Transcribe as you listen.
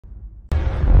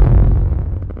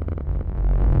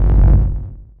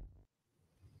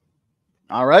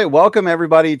All right, welcome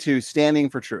everybody to Standing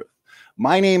for Truth.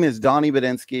 My name is Donnie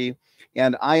Badinsky,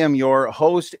 and I am your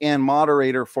host and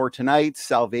moderator for tonight's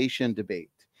salvation debate.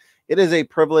 It is a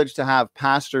privilege to have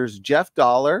pastors Jeff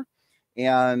Dollar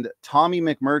and Tommy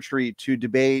McMurtry to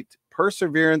debate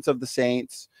perseverance of the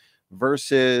saints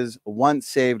versus once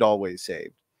saved, always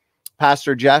saved.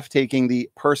 Pastor Jeff taking the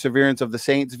perseverance of the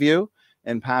saints view,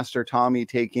 and Pastor Tommy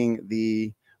taking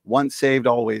the once saved,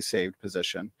 always saved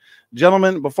position.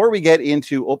 Gentlemen, before we get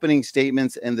into opening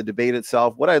statements and the debate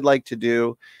itself, what I'd like to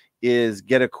do is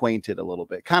get acquainted a little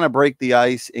bit, kind of break the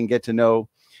ice and get to know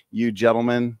you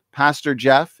gentlemen. Pastor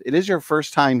Jeff, it is your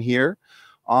first time here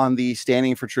on the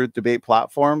Standing for Truth debate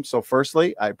platform. So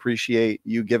firstly, I appreciate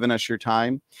you giving us your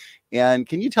time. And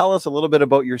can you tell us a little bit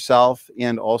about yourself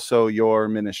and also your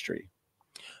ministry?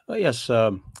 Yes,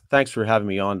 thanks for having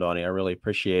me on, Donnie. I really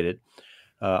appreciate it.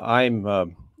 I'm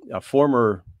a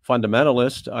former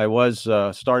fundamentalist. I was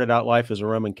started out life as a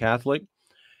Roman Catholic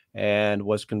and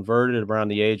was converted around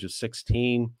the age of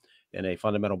 16 in a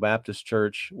fundamental Baptist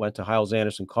church. Went to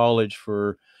Hyles-Anderson College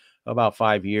for about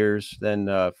 5 years,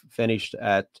 then finished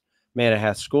at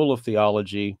Manahath School of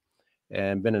Theology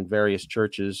and been in various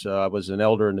churches. I was an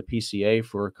elder in the PCA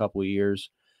for a couple of years,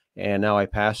 and now I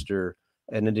pastor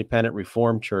an independent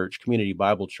Reformed church, Community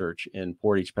Bible Church in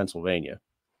Portage, Pennsylvania.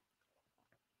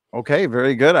 Okay,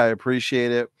 very good. I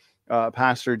appreciate it,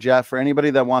 Pastor Jeff. For anybody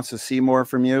that wants to see more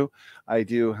from you, I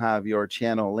do have your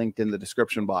channel linked in the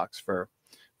description box for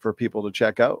people to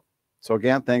check out. So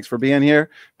again, thanks for being here.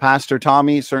 Pastor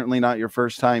Tommy, certainly not your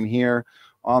first time here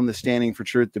on the Standing for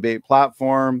Truth debate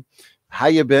platform. How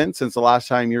you been since the last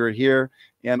time you were here?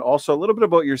 And also a little bit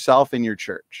about yourself and your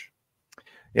church.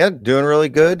 Yeah, doing really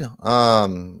good.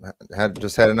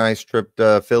 Just had a nice trip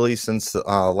to Philly since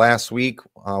last week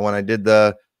when I did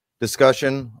the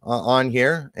discussion on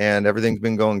here, and everything's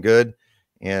been going good,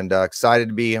 and excited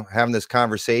to be having this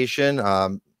conversation.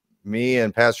 Me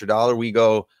and Pastor Dollar, we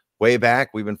go way back.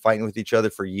 We've been fighting with each other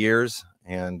for years,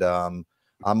 and I'm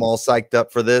all psyched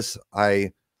up for this.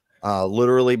 I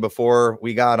literally, before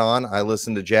we got on, I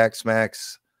listened to Jack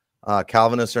Smack's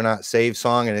Calvinists Are Not Saved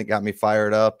song, and it got me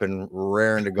fired up and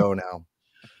raring to go now.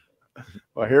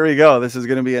 Well, here we go. This is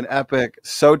going to be an epic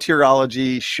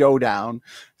soteriology showdown.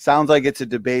 Sounds like it's a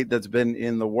debate that's been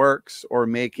in the works or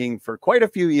making for quite a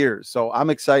few years. So I'm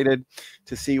excited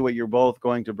to see what you're both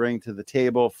going to bring to the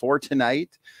table for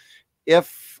tonight.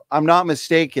 If I'm not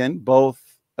mistaken, both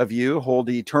of you hold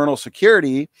eternal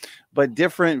security, but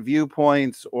different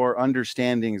viewpoints or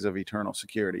understandings of eternal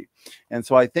security. And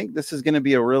so I think this is going to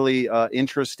be a really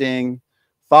interesting,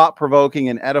 thought-provoking,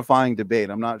 and edifying debate.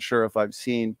 I'm not sure if I've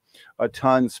seen a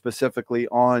ton specifically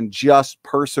on just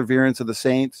perseverance of the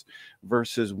saints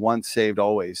versus once saved,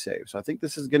 always saved. So I think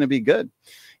this is going to be good.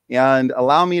 And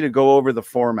allow me to go over the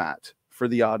format for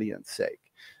the audience sake.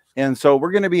 And so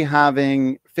we're going to be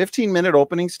having 15-minute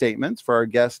opening statements for our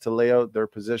guests to lay out their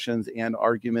positions and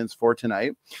arguments for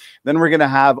tonight. Then we're going to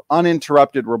have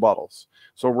uninterrupted rebuttals.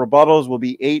 So rebuttals will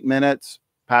be 8 minutes.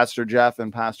 Pastor Jeff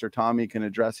and Pastor Tommy can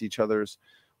address each other's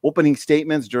opening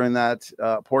statements during that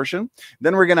portion.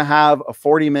 Then we're going to have a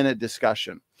 40-minute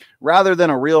discussion. Rather than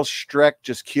a real strict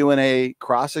just Q&A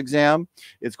cross-exam,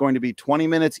 it's going to be 20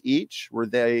 minutes each where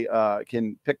they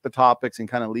can pick the topics and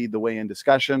kind of lead the way in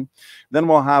discussion. Then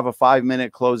we'll have a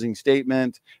 5-minute closing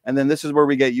statement. And then this is where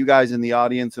we get you guys in the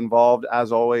audience involved.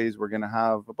 As always, we're going to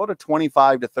have about a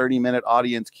 25 to 30-minute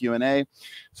audience Q&A.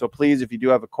 So please, if you do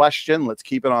have a question, let's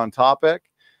keep it on topic.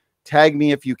 Tag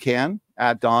me if you can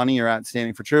at Donnie or at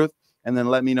Standing for Truth, and then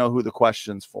let me know who the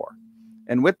question's for.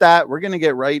 And with that, we're going to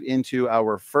get right into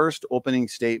our first opening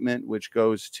statement, which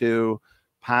goes to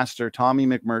Pastor Tommy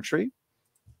McMurtry.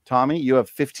 Tommy, you have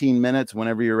 15 minutes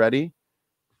whenever you're ready,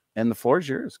 and the floor is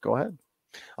yours. Go ahead.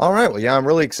 All right. Well, yeah, I'm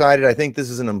really excited. I think this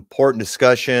is an important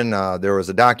discussion. There was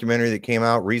a documentary that came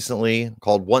out recently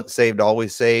called Once Saved,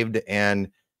 Always Saved, and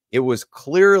it was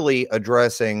clearly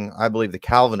addressing, I believe, the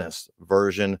Calvinist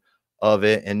version of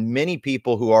it. And many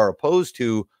people who are opposed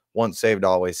to once saved,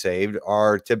 always saved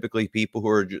are typically people who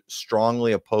are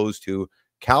strongly opposed to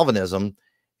Calvinism.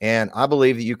 And I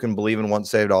believe that you can believe in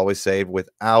once saved, always saved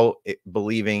without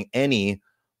believing any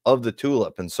of the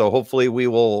tulip. And so hopefully we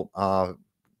will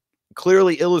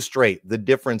clearly illustrate the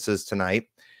differences tonight.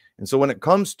 And so when it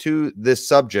comes to this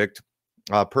subject,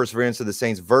 perseverance of the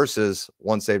saints versus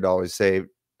once saved, always saved,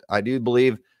 I do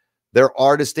believe there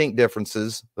are distinct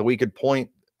differences that we could point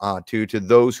to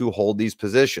those who hold these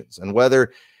positions. And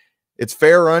whether it's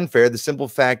fair or unfair, the simple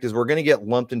fact is we're going to get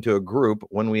lumped into a group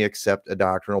when we accept a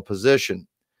doctrinal position.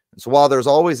 And so while there's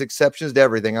always exceptions to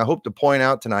everything, I hope to point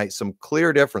out tonight some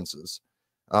clear differences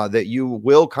that you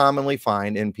will commonly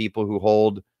find in people who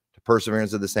hold to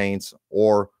perseverance of the saints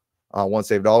or once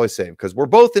saved, always saved, because we're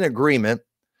both in agreement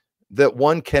that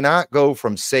one cannot go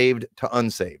from saved to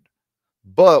unsaved,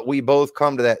 but we both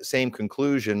come to that same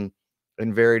conclusion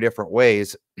in very different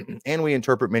ways, and we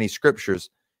interpret many scriptures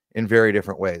in very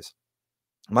different ways.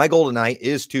 My goal tonight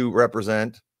is to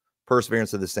represent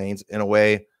perseverance of the saints in a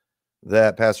way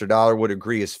that Pastor Dollar would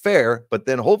agree is fair, but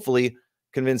then hopefully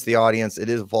convince the audience it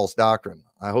is a false doctrine.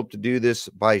 I hope to do this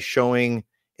by showing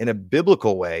in a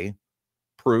biblical way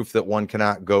proof that one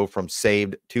cannot go from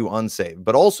saved to unsaved,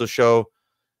 but also show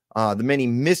the many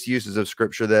misuses of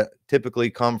scripture that typically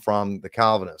come from the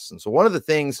Calvinists. And so one of the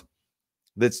things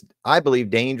that's, I believe,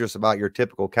 dangerous about your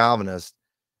typical Calvinist,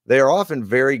 they are often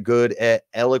very good at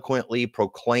eloquently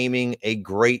proclaiming a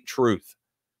great truth.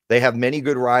 They have many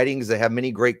good writings. They have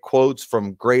many great quotes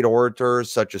from great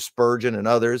orators such as Spurgeon and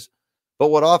others. But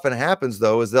what often happens,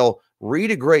 though, is they'll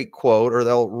read a great quote or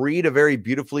they'll read a very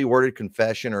beautifully worded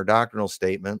confession or doctrinal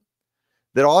statement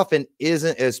that often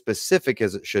isn't as specific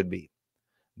as it should be.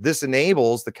 This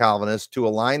enables the Calvinists to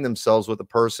align themselves with the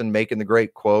person making the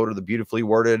great quote or the beautifully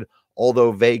worded,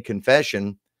 although vague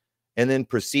confession, and then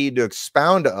proceed to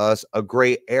expound to us a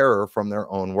great error from their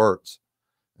own words.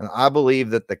 And I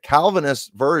believe that the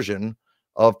Calvinist version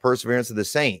of perseverance of the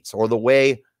saints, or the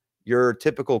way your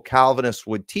typical Calvinist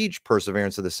would teach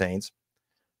perseverance of the saints,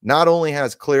 not only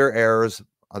has clear errors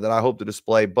that I hope to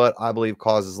display, but I believe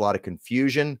causes a lot of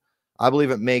confusion. I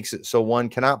believe it makes it so one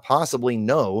cannot possibly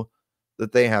know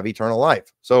that they have eternal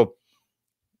life. So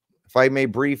if I may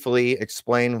briefly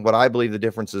explain what I believe the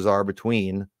differences are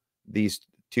between these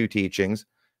two teachings.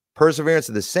 Perseverance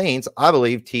of the saints, I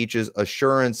believe, teaches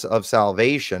assurance of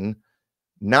salvation,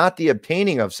 not the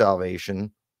obtaining of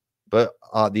salvation, but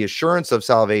the assurance of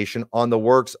salvation on the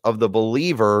works of the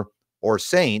believer or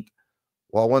saint,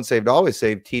 while once saved, always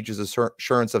saved teaches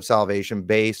assurance of salvation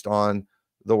based on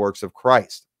the works of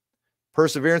Christ.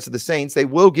 Perseverance of the saints, they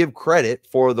will give credit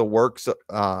for the works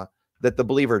that the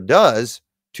believer does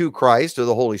to Christ or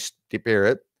the Holy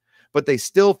Spirit, but they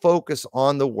still focus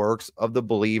on the works of the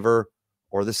believer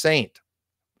or the saint.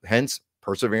 Hence,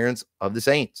 perseverance of the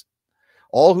saints.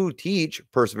 All who teach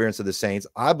perseverance of the saints,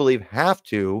 I believe, have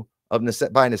to,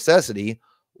 by necessity,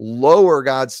 lower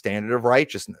God's standard of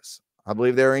righteousness. I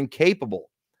believe they're incapable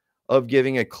of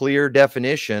giving a clear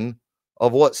definition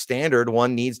of what standard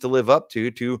one needs to live up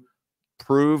to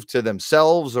prove to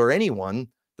themselves or anyone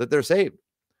that they're saved.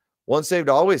 Once saved,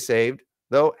 always saved,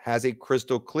 though, has a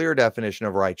crystal clear definition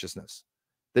of righteousness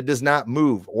that does not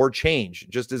move or change,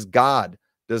 just as God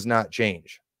does not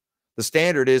change. The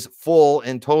standard is full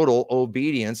and total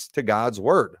obedience to God's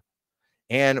word.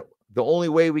 And the only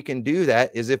way we can do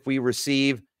that is if we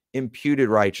receive imputed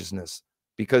righteousness,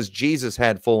 because Jesus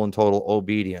had full and total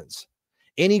obedience.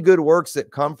 Any good works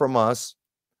that come from us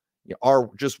are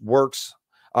just works,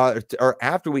 or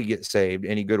after we get saved,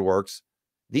 any good works,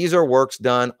 these are works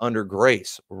done under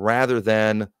grace rather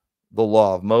than the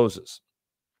law of Moses.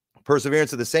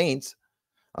 Perseverance of the saints,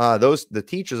 the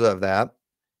teachers of that,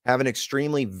 have an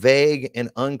extremely vague and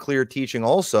unclear teaching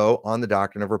also on the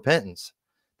doctrine of repentance,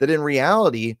 that in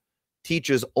reality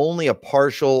teaches only a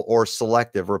partial or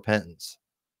selective repentance.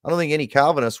 I don't think any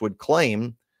Calvinist would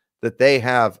claim that they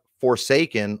have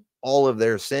forsaken all of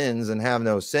their sins and have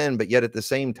no sin, but yet at the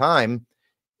same time,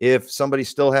 if somebody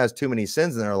still has too many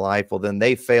sins in their life, well, then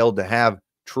they failed to have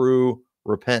true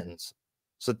repentance.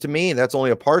 So to me, that's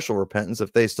only a partial repentance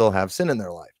if they still have sin in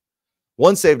their life.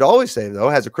 Once saved, always saved, though,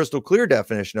 has a crystal clear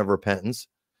definition of repentance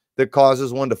that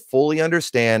causes one to fully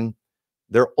understand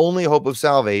their only hope of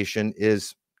salvation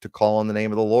is to call on the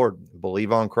name of the Lord,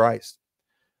 believe on Christ.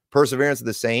 Perseverance of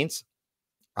the saints,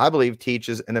 I believe,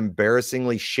 teaches an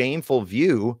embarrassingly shameful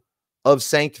view of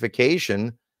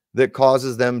sanctification that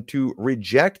causes them to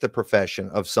reject the profession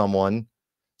of someone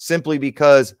simply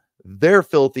because their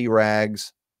filthy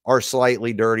rags are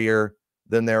slightly dirtier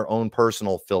than their own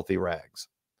personal filthy rags.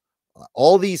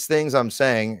 All these things I'm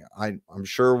saying, I'm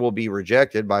sure will be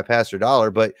rejected by Pastor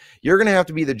Dollar, but you're going to have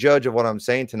to be the judge of what I'm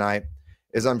saying tonight,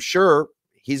 is I'm sure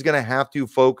he's going to have to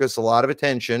focus a lot of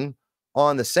attention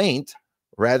on the saint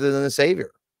rather than the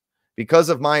Savior because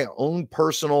of my own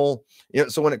personal,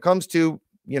 so when it comes to,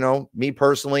 me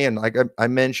personally, and like I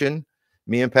mentioned,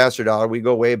 me and Pastor Dollar, we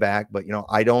go way back, but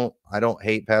I don't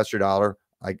hate Pastor Dollar.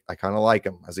 I kind of like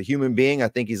him as a human being. I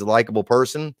think he's a likable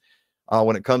person.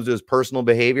 When it comes to his personal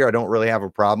behavior, I don't really have a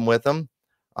problem with him.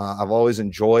 I've always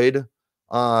enjoyed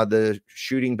the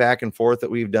shooting back and forth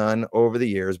that we've done over the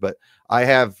years, but I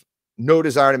have no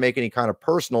desire to make any kind of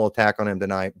personal attack on him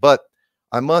tonight. But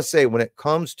I must say, when it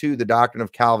comes to the doctrine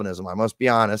of Calvinism, I must be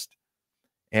honest,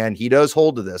 And he does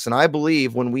hold to this. And I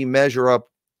believe when we measure up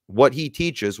what he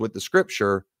teaches with the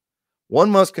scripture, one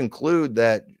must conclude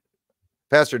that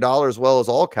Pastor Dollar, as well as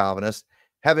all Calvinists,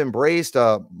 have embraced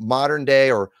a modern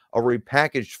day or a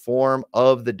repackaged form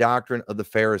of the doctrine of the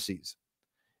Pharisees.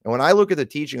 And when I look at the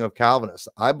teaching of Calvinists,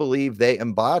 I believe they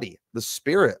embody the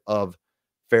spirit of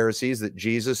Pharisees that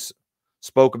Jesus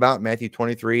spoke about in Matthew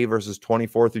 23, verses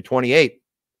 24 through 28,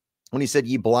 when he said,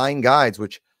 "Ye blind guides,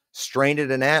 which strain at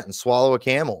a gnat and swallow a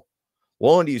camel.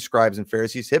 Woe unto you, scribes and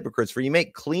Pharisees, hypocrites, for you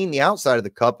make clean the outside of the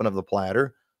cup and of the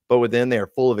platter, but within they are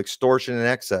full of extortion and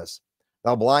excess.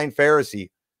 Thou blind Pharisee,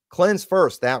 cleanse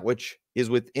first that which is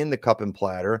within the cup and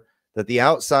platter, that the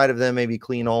outside of them may be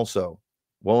clean also.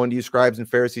 Woe unto you, scribes and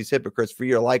Pharisees, hypocrites, for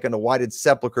you are like unto whited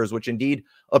sepulchres, which indeed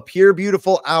appear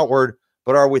beautiful outward,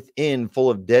 but are within full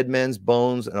of dead men's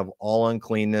bones and of all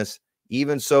uncleanness.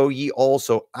 Even so ye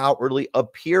also outwardly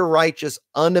appear righteous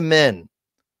unto men,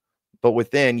 but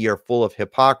within ye are full of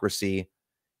hypocrisy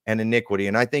and iniquity."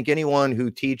 And I think anyone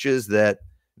who teaches that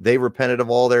they repented of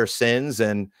all their sins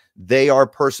and they are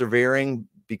persevering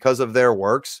because of their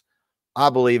works, I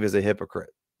believe is a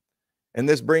hypocrite. And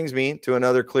this brings me to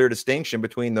another clear distinction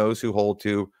between those who hold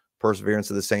to perseverance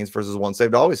of the saints versus once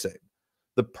saved, always saved.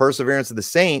 The perseverance of the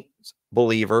saints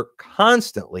believer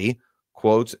constantly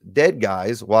quotes dead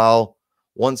guys, while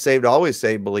once saved, always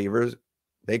saved believers,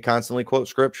 they constantly quote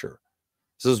scripture.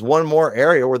 So there's one more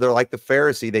area where they're like the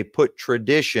Pharisee. They put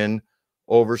tradition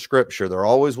over scripture. They're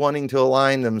always wanting to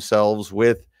align themselves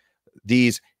with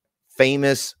these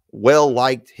famous,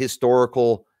 well-liked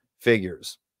historical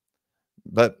figures.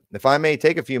 But if I may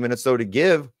take a few minutes, though, to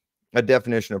give a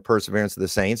definition of perseverance of the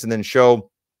saints and then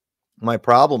show my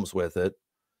problems with it,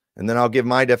 and then I'll give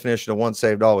my definition of once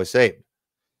saved, always saved.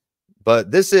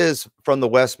 But this is from the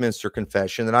Westminster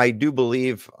Confession, and I do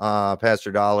believe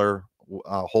Pastor Dollar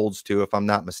holds to, if I'm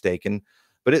not mistaken.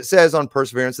 But it says on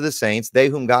perseverance of the saints, "They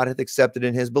whom God hath accepted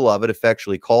in his beloved,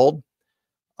 effectually called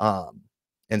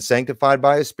and sanctified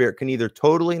by his Spirit, can neither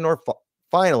totally nor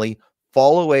finally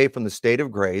fall away from the state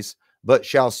of grace, but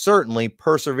shall certainly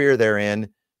persevere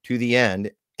therein to the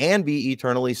end and be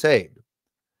eternally saved."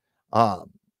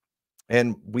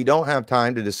 And we don't have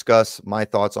time to discuss my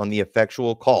thoughts on the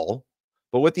effectual call,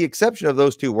 but with the exception of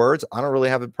those two words, I don't really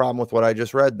have a problem with what I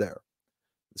just read there.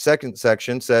 The second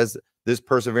section says this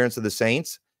perseverance of the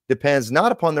saints depends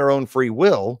not upon their own free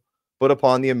will, but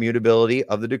upon the immutability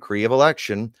of the decree of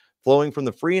election, flowing from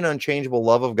the free and unchangeable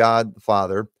love of God the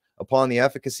Father, upon the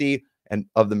efficacy and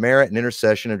of the merit and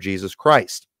intercession of Jesus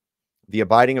Christ, the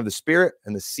abiding of the Spirit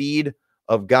and the seed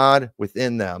of God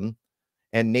within them,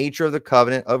 and nature of the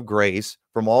covenant of grace,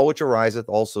 from all which ariseth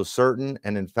also certainly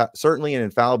an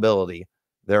infallibility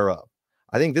thereof.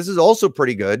 I think this is also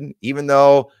pretty good, even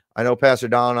though I know Pastor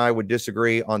Don and I would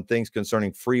disagree on things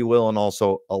concerning free will and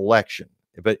also election.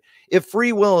 But if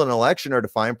free will and election are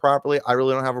defined properly, I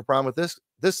really don't have a problem with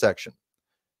this section.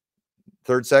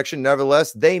 Third section,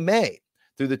 nevertheless, they may,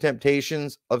 through the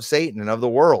temptations of Satan and of the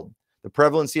world, the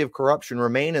prevalency of corruption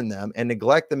remain in them, and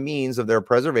neglect the means of their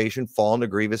preservation, fall into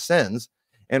grievous sins,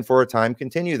 and for a time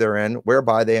continue therein,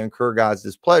 whereby they incur God's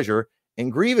displeasure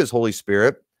and grieve his Holy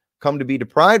Spirit, come to be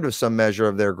deprived of some measure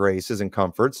of their graces and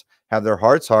comforts, have their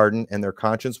hearts hardened and their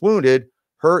conscience wounded,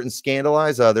 hurt and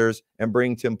scandalize others, and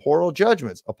bring temporal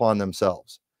judgments upon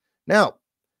themselves. Now,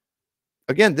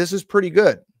 again, this is pretty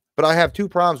good, but I have two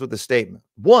problems with the statement.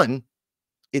 One,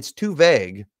 it's too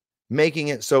vague, making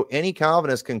it so any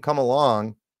Calvinist can come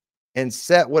along and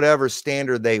set whatever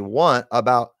standard they want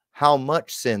about how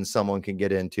much sin someone can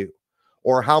get into,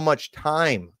 or how much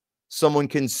time someone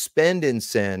can spend in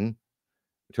sin,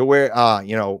 to where,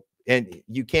 and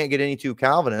you can't get any two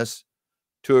Calvinists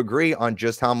to agree on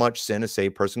just how much sin a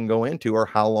saved person can go into or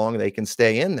how long they can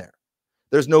stay in there.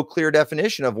 There's no clear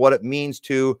definition of what it means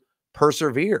to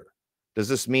persevere. Does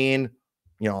this mean,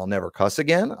 I'll never cuss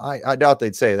again? I doubt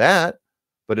they'd say that.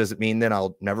 But does it mean then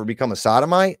I'll never become a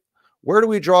sodomite? Where do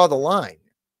we draw the line?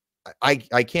 I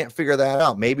can't figure that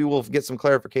out. Maybe we'll get some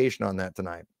clarification on that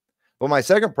tonight. But my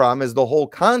second problem is the whole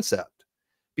concept,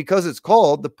 because it's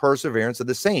called the perseverance of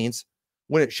the saints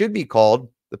when it should be called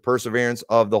the perseverance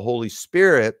of the Holy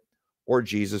Spirit or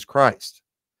Jesus Christ.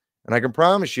 And I can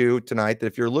promise you tonight that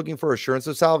if you're looking for assurance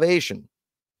of salvation,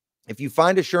 if you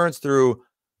find assurance through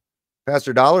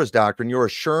Pastor Dollar's doctrine, your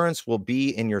assurance will be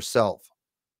in yourself.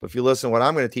 But if you listen to what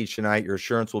I'm going to teach tonight, your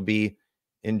assurance will be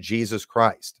in Jesus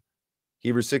Christ.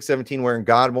 Hebrews 6:17, wherein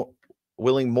God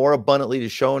willing more abundantly to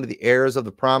show unto the heirs of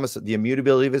the promise of the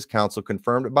immutability of his counsel,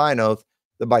 confirmed by an oath,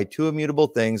 that by two immutable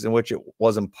things in which it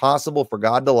was impossible for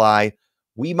God to lie,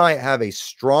 we might have a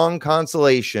strong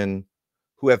consolation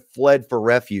who have fled for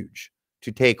refuge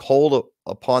to take hold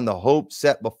upon the hope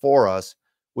set before us,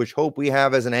 which hope we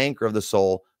have as an anchor of the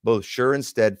soul, both sure and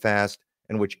steadfast,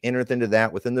 and which entereth into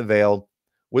that within the veil,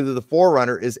 whither the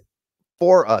forerunner is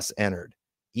for us entered,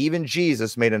 even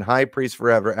Jesus made an high priest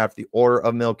forever after the order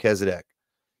of Melchizedek.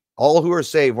 All who are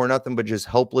saved were nothing but just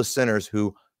helpless sinners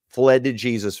who fled to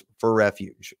Jesus for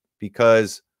refuge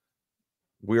because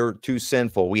we're too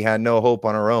sinful. We had no hope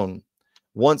on our own.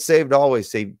 Once saved, always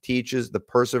saved teaches the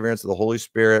perseverance of the Holy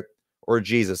Spirit or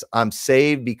Jesus. I'm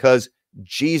saved because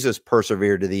Jesus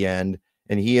persevered to the end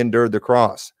and he endured the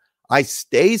cross. I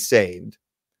stay saved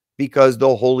because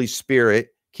the Holy Spirit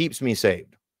keeps me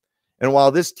saved. And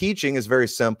while this teaching is very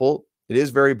simple, it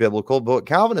is very biblical, but what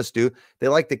Calvinists do, they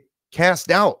like to cast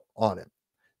doubt on it.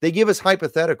 They give us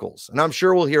hypotheticals, and I'm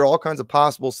sure we'll hear all kinds of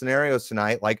possible scenarios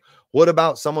tonight, like what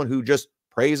about someone who just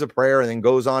prays a prayer and then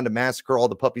goes on to massacre all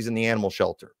the puppies in the animal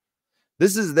shelter?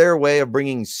 This is their way of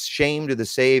bringing shame to the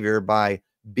Savior by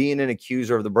being an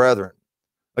accuser of the brethren.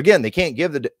 Again, they can't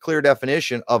give the clear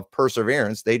definition of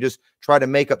perseverance. They just try to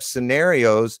make up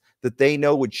scenarios that they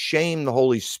know would shame the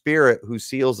Holy Spirit who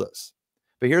seals us.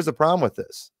 But here's the problem with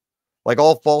this. Like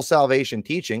all false salvation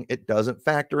teaching, it doesn't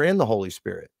factor in the Holy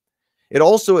Spirit. It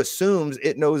also assumes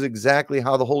it knows exactly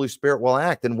how the Holy Spirit will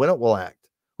act and when it will act.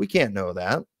 We can't know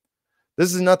that.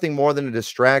 This is nothing more than a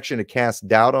distraction to cast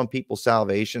doubt on people's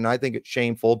salvation. I think it's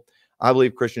shameful. I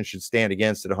believe Christians should stand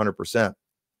against it 100%.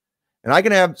 And I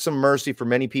can have some mercy for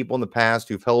many people in the past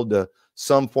who've held to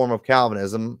some form of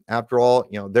Calvinism. After all,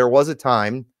 there was a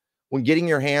time when getting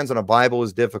your hands on a Bible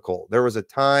was difficult. There was a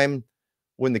time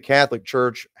when the Catholic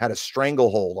Church had a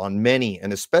stranglehold on many,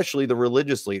 and especially the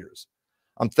religious leaders.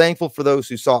 I'm thankful for those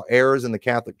who saw errors in the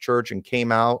Catholic Church and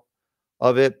came out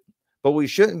of it, but we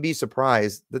shouldn't be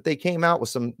surprised that they came out with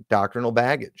some doctrinal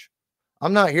baggage.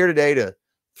 I'm not here today to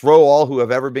throw all who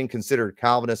have ever been considered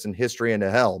Calvinists in history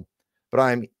into hell, but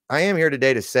I am here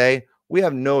today to say we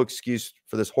have no excuse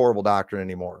for this horrible doctrine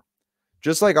anymore.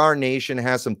 Just like our nation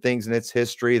has some things in its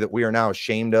history that we are now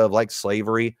ashamed of, like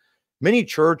slavery, many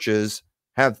churches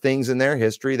have things in their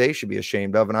history they should be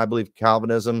ashamed of, and I believe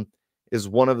Calvinism is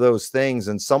one of those things.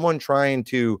 And someone trying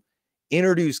to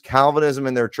introduce Calvinism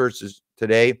in their churches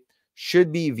today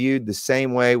should be viewed the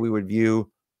same way we would view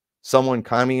someone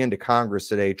coming into Congress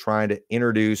today trying to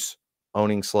introduce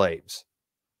owning slaves.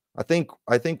 I think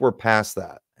we're past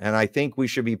that. And I think we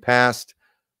should be past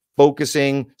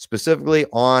focusing specifically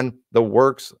on the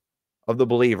works of the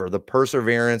believer, the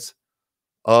perseverance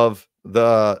of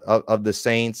the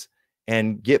saints,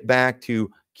 and get back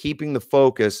to keeping the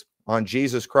focus on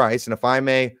Jesus Christ. And if I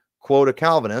may quote a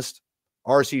Calvinist,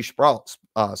 R.C.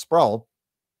 Sproul,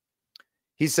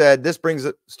 he said, this brings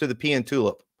us to the P in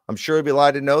tulip. I'm sure he'd be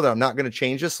glad to know that I'm not going to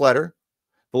change this letter.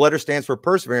 The letter stands for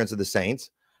perseverance of the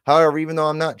saints. However, even though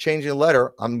I'm not changing the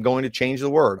letter, I'm going to change the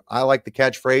word. I like the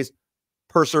catchphrase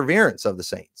perseverance of the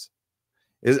saints.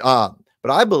 But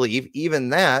I believe even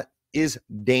that is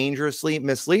dangerously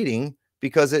misleading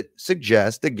because it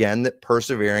suggests, again, that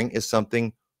persevering is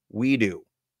something we do.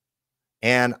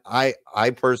 And I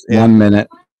personally... 1 minute.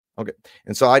 Okay.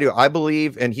 And so I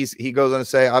believe, and he goes on to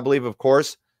say, I believe, of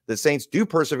course, that saints do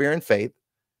persevere in faith.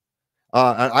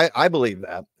 And I believe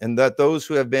that, and that those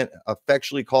who have been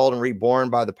effectually called and reborn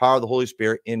by the power of the Holy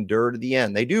Spirit endure to the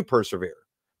end. They do persevere,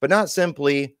 but not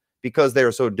simply because they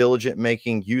are so diligent in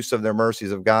making use of their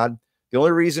mercies of God. The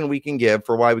only reason we can give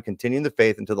for why we continue in the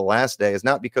faith until the last day is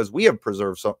not because we have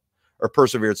persevered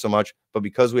so much, but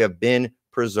because we have been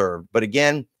preserved. But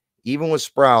again, even with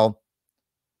Sproul,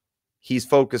 he's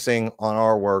focusing on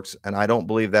our works, and I don't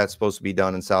believe that's supposed to be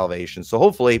done in salvation. So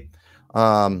hopefully,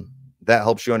 that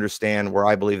helps you understand where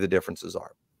I believe the differences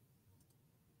are.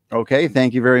 Okay,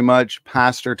 thank you very much,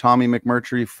 Pastor Tommy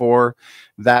McMurtry, for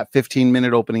that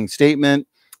 15-minute opening statement.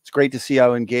 It's great to see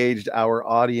how engaged our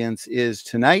audience is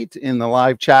tonight in the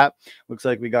live chat. Looks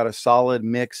like we got a solid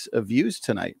mix of views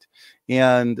tonight.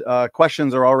 And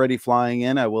questions are already flying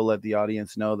in. I will let the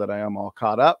audience know that I am all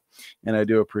caught up, and I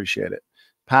do appreciate it.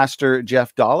 Pastor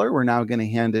Jeff Dollar, we're now going to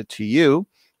hand it to you.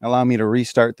 Allow me to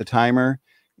restart the timer,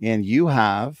 and you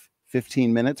have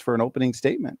 15 minutes for an opening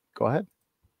statement. Go ahead.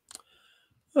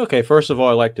 Okay, first of all,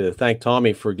 I'd like to thank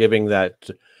Tommy for giving that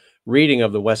reading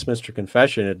of the Westminster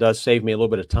Confession. It does save me a little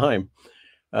bit of time.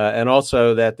 And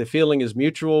also that the feeling is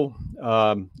mutual.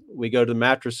 We go to the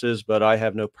mattresses, but I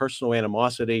have no personal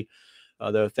animosity,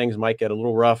 though things might get a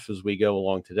little rough as we go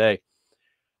along today.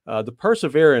 The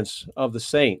perseverance of the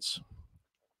saints,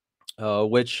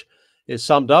 which is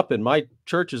summed up in my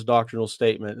church's doctrinal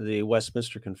statement, the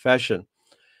Westminster Confession,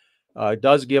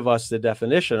 does give us the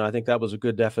definition. I think that was a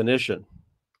good definition.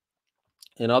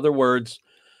 In other words,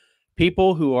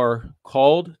 People who are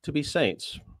called to be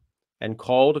saints and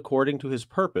called according to his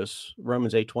purpose,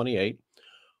 Romans 8:28,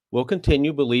 will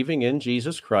continue believing in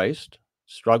Jesus Christ,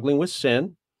 struggling with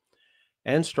sin,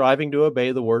 and striving to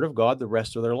obey the word of God the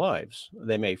rest of their lives.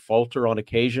 They may falter on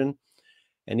occasion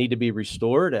and need to be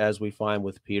restored, as we find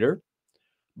with Peter,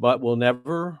 but will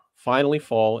never finally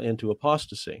fall into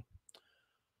apostasy.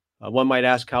 One might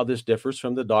ask how this differs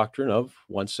from the doctrine of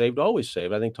once saved, always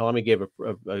saved. I think Tommy gave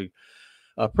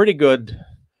a pretty good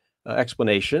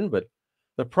explanation, but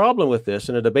the problem with this,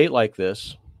 in a debate like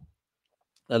this,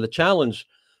 the challenge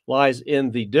lies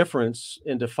in the difference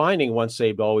in defining once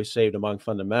saved, always saved among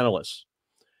fundamentalists.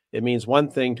 It means one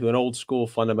thing to an old school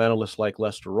fundamentalist like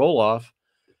Lester Roloff,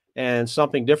 and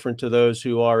something different to those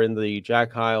who are in the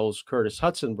Jack Hyles, Curtis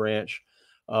Hudson branch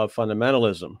of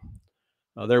fundamentalism.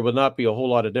 There would not be a whole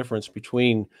lot of difference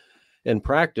in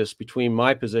practice between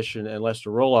my position and Lester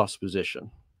Roloff's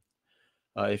position.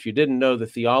 If you didn't know the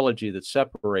theology that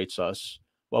separates us,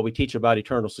 while we teach about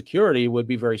eternal security, would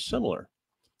be very similar.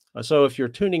 So if you're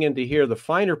tuning in to hear the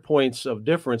finer points of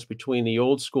difference between the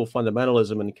old school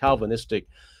fundamentalism and Calvinistic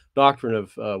doctrine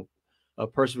of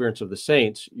perseverance of the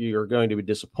saints, you're going to be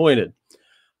disappointed.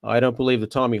 I don't believe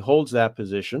that Tommy holds that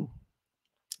position.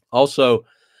 Also,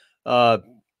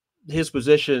 his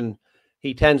position,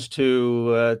 he tends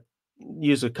to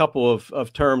use a couple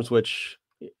of terms which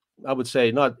I would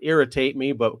say not irritate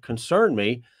me, but concern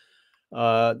me,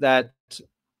 that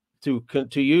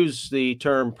to use the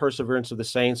term perseverance of the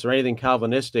saints or anything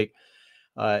Calvinistic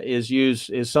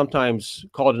is sometimes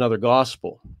called another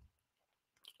gospel.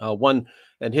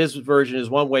 And his version is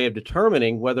one way of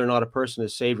determining whether or not a person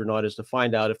is saved or not is to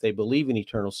find out if they believe in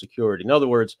eternal security. In other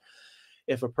words,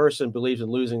 if a person believes in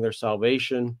losing their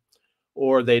salvation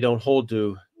or they don't hold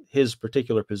to his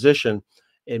particular position,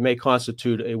 it may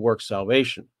constitute a work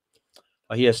salvation.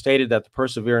 He has stated that the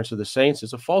perseverance of the saints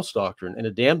is a false doctrine and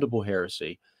a damnable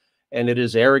heresy, and it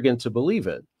is arrogant to believe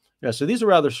it. So these are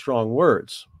rather strong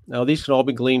words. Now, these can all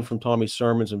be gleaned from Tommy's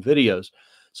sermons and videos.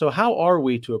 So how are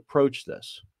we to approach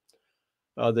this?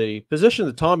 The position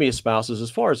that Tommy espouses,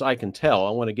 as far as I can tell,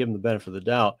 I want to give him the benefit of the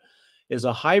doubt, is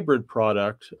a hybrid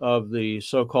product of the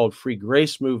so-called free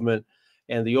grace movement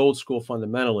and the old school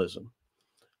fundamentalism.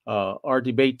 Our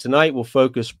debate tonight will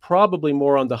focus probably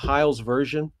more on the Hyles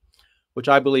version, which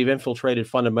I believe infiltrated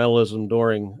fundamentalism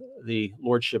during the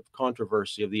lordship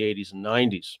controversy of the 80s and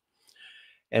 90s.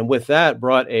 And with that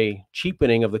brought a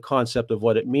cheapening of the concept of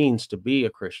what it means to be a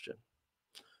Christian.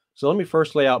 So let me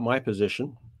first lay out my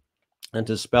position and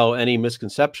to dispel any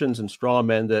misconceptions and straw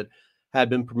men that had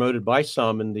been promoted by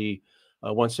some in the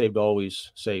once saved,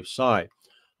 always saved side.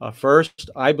 First,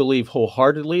 I believe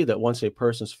wholeheartedly that once a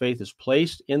person's faith is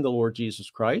placed in the Lord Jesus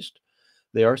Christ,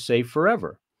 they are saved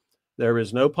forever. There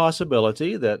is no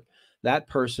possibility that that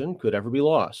person could ever be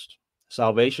lost.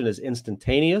 Salvation is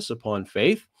instantaneous upon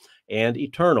faith and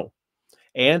eternal,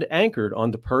 and anchored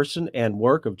on the person and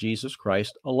work of Jesus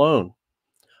Christ alone.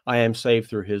 I am saved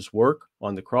through his work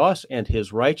on the cross and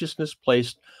his righteousness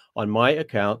placed on my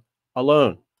account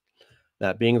alone.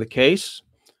 That being the case,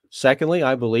 secondly,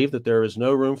 I believe that there is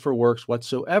no room for works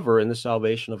whatsoever in the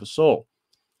salvation of a soul.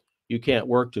 You can't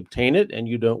work to obtain it, and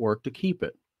you don't work to keep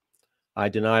it. I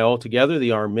deny altogether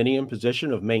the Arminian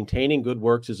position of maintaining good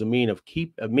works as a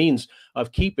means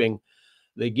of keeping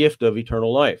the gift of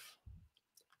eternal life.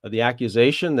 The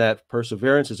accusation that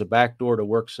perseverance is a backdoor to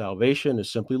work salvation is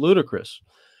simply ludicrous,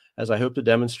 as I hope to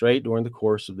demonstrate during the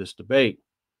course of this debate.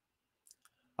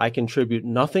 I contribute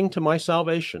nothing to my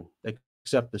salvation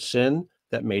except the sin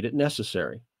that made it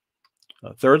necessary.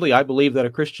 Thirdly, I believe that a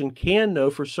Christian can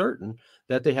know for certain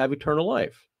that they have eternal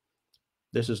life.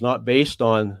 This is not based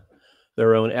on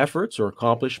their own efforts or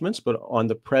accomplishments, but on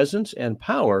the presence and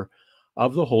power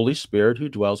of the Holy Spirit who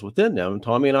dwells within them. And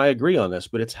Tommy and I agree on this,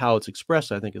 but it's how it's expressed,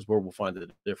 I think, is where we'll find the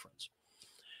difference.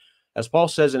 As Paul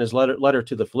says in his letter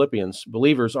to the Philippians,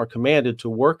 believers are commanded to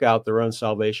work out their own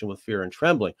salvation with fear and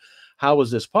trembling. How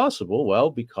is this possible?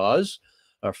 Well,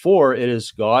 for it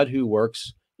is God who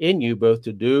works in you both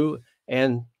to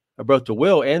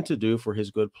will and to do for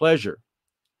his good pleasure.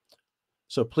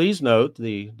 So please note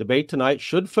the debate tonight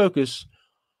should focus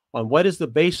on what is the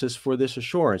basis for this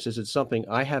assurance. Is it something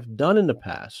I have done in the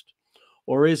past,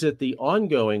 or is it the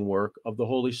ongoing work of the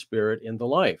Holy Spirit in the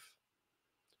life?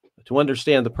 To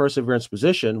understand the perseverance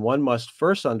position, one must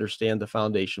first understand the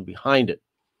foundation behind it.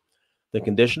 The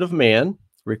condition of man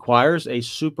requires a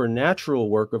supernatural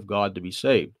work of God to be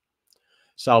saved.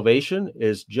 Salvation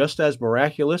is just as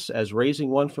miraculous as raising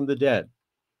one from the dead,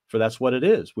 for that's what it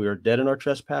is. We are dead in our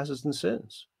trespasses and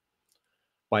sins.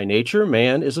 By nature,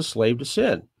 man is a slave to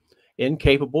sin.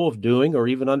 incapable of doing or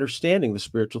even understanding the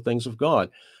spiritual things of God,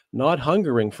 not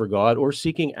hungering for God or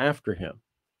seeking after him.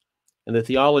 In the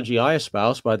theology I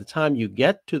espouse, by the time you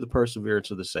get to the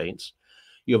perseverance of the saints,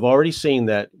 you have already seen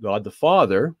that God the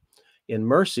Father, in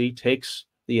mercy, takes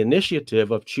the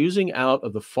initiative of choosing out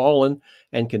of the fallen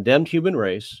and condemned human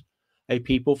race a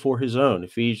people for his own.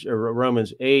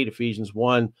 Romans 8, Ephesians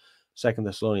 1, 2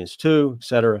 Thessalonians 2,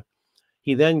 etc.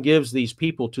 He then gives these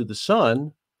people to the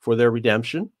Son for their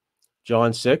redemption,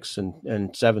 John 6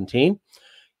 and 17,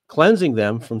 cleansing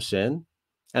them from sin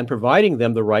and providing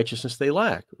them the righteousness they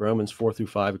lack, Romans 4 through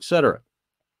 5, etc.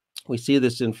 We see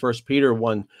this in 1 Peter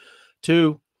 1,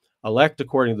 2, elect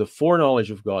according to the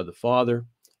foreknowledge of God the Father,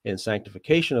 in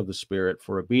sanctification of the Spirit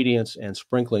for obedience and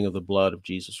sprinkling of the blood of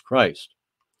Jesus Christ.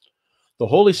 The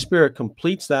Holy Spirit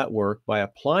completes that work by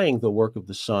applying the work of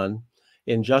the Son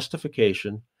in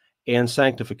justification and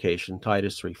sanctification,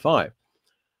 Titus 3:5.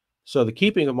 So the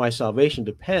keeping of my salvation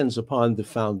depends upon the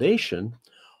foundation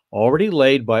already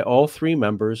laid by all three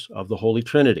members of the Holy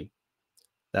Trinity.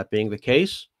 That being the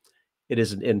case, it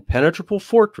is an impenetrable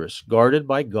fortress guarded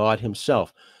by God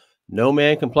himself. No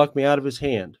man can pluck me out of his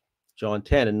hand, John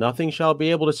 10, and nothing shall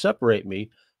be able to separate me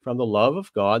from the love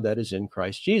of God that is in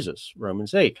Christ Jesus,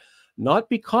 Romans 8. Not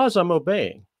because I'm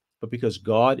obeying, but because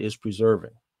God is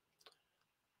preserving.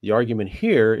 The argument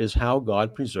here is how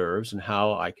God preserves and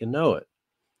how I can know it.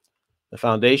 The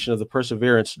foundation of the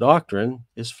perseverance doctrine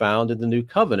is found in the new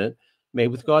covenant made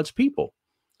with God's people,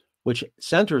 which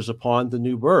centers upon the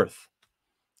new birth.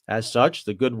 As such,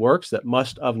 the good works that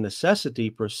must of necessity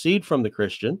proceed from the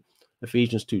Christian,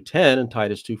 Ephesians 2:10 and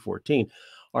Titus 2:14,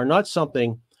 are not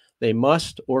something they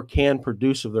must or can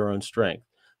produce of their own strength.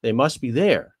 They must be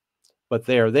there, but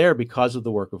they are there because of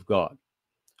the work of God.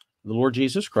 The Lord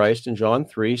Jesus Christ in John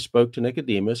 3 spoke to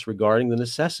Nicodemus regarding the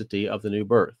necessity of the new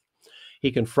birth.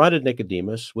 He confronted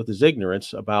Nicodemus with his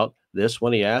ignorance about this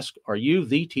when he asked, "Are you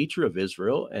the teacher of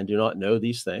Israel and do not know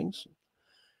these things?"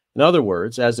 In other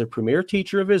words, as the premier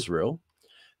teacher of Israel,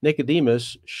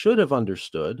 Nicodemus should have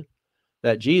understood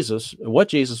that what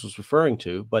Jesus was referring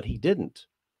to, but he didn't.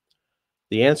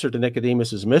 The answer to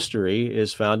Nicodemus's mystery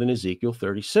is found in Ezekiel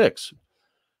 36,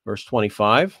 verse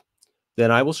 25.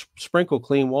 Then I will sprinkle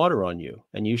clean water on you,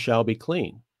 and you shall be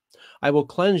clean. I will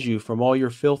cleanse you from all your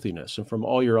filthiness and from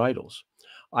all your idols.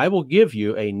 I will give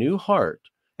you a new heart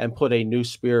and put a new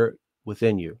spirit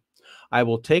within you. I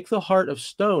will take the heart of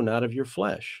stone out of your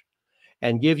flesh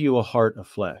and give you a heart of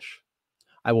flesh.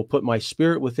 I will put my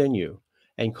spirit within you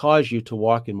and cause you to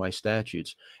walk in my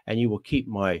statutes, and you will keep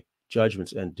my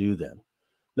judgments and do them.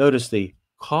 Notice the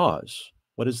cause.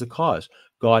 What is the cause?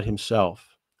 God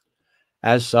himself.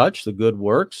 As such, the good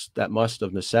works that must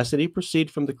of necessity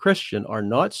proceed from the Christian are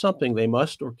not something they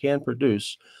must or can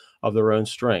produce of their own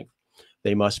strength.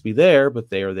 They must be there,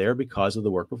 but they are there because of the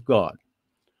work of God.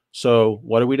 So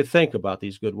what are we to think about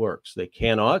these good works? They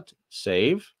cannot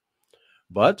save,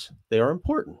 but they are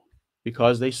important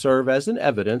because they serve as an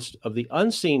evidence of the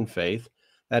unseen faith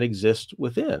that exists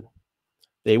within.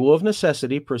 They will of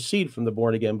necessity proceed from the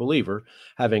born-again believer,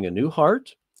 having a new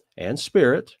heart and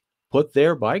spirit put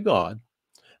there by God.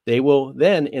 They will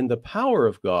then, in the power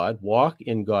of God, walk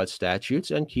in God's statutes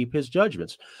and keep his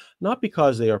judgments, not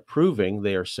because they are proving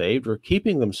they are saved or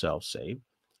keeping themselves saved,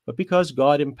 but because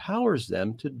God empowers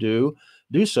them to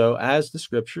do so as the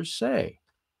scriptures say.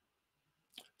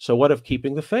 So what of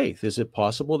keeping the faith? Is it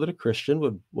possible that a Christian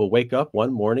will wake up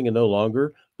one morning and no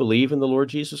longer believe in the Lord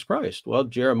Jesus Christ? Well,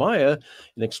 Jeremiah,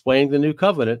 in explaining the new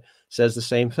covenant, says the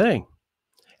same thing.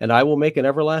 And I will make an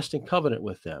everlasting covenant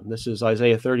with them. This is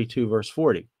Isaiah 32, verse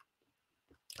 40.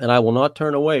 And I will not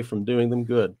turn away from doing them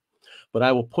good, but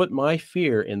I will put my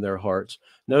fear in their hearts.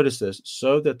 Notice this,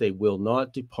 so that they will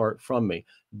not depart from me.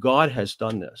 God has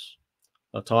done this.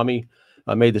 Now, Tommy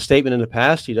made the statement in the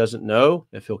past, he doesn't know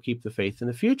if he'll keep the faith in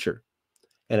the future.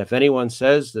 And if anyone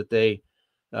says that they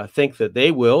think that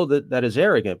they will, that is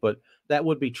arrogant. But that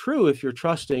would be true if you're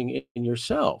trusting in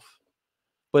yourself.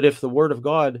 But if the word of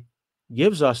God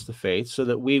gives us the faith so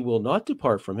that we will not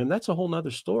depart from him, that's a whole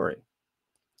nother story.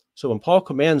 So when Paul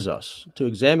commands us to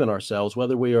examine ourselves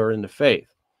whether we are in the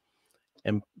faith,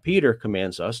 and Peter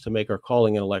commands us to make our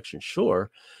calling and election sure,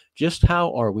 just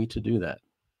how are we to do that?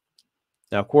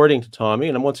 Now, according to Tommy,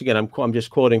 and once again, I'm just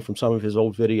quoting from some of his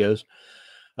old videos,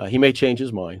 he may change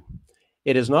his mind.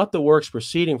 It is not the works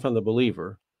proceeding from the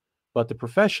believer, but the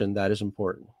profession that is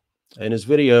important. In his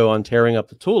video on tearing up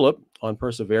the tulip on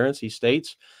perseverance, he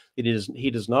states that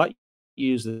he does not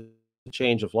use the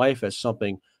change of life as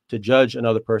something to judge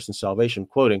another person's salvation,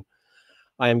 quoting,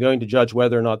 I am going to judge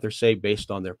whether or not they're saved based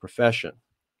on their profession.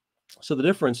 So the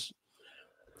difference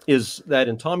is that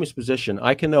in Tommy's position,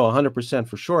 I can know 100%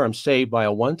 for sure I'm saved by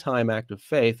a one-time act of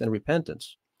faith and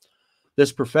repentance.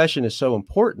 This profession is so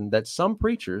important that some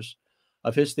preachers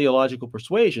of his theological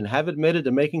persuasion have admitted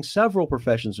to making several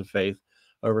professions of faith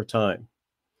over time,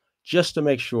 just to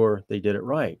make sure they did it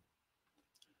right.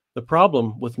 The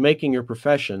problem with making your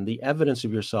profession the evidence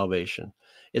of your salvation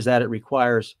is that it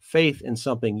requires faith in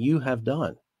something you have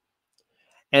done.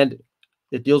 And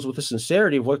it deals with the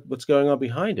sincerity of what's going on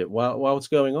behind it. While it's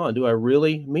going on, do I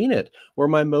really mean it? Were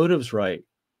my motives right?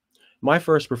 My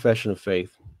first profession of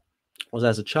faith was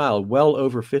as a child, well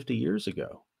over 50 years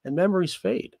ago, and memories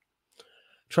fade.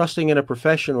 Trusting in a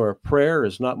profession or a prayer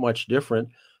is not much different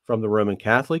from the Roman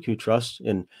Catholic who trusts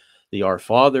in the Our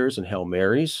Fathers and Hail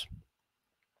Marys.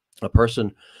 A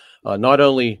person not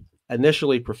only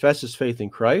initially professes faith in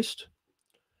Christ,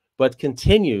 but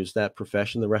continues that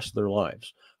profession the rest of their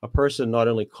lives. A person not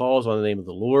only calls on the name of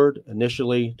the Lord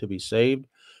initially to be saved,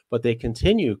 but they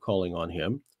continue calling on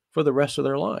him for the rest of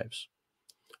their lives.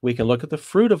 We can look at the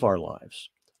fruit of our lives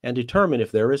and determine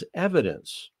if there is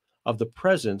evidence of the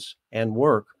presence and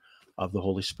work of the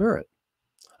Holy Spirit.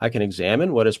 I can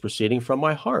examine what is proceeding from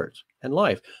my heart and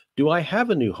life. Do I have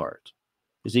a new heart?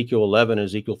 Ezekiel 11 and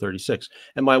Ezekiel 36.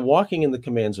 Am I walking in the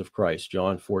commands of Christ?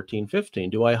 John 14:15.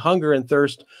 Do I hunger and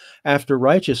thirst after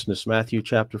righteousness? Matthew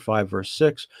chapter 5, verse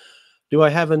 6. Do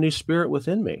I have a new spirit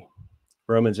within me?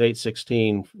 Romans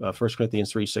 8:16, 1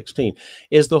 Corinthians 3:16.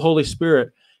 Is the Holy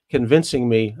Spirit convincing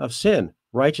me of sin,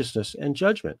 righteousness, and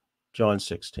judgment? John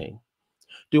 16.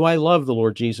 Do I love the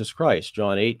Lord Jesus Christ?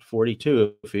 John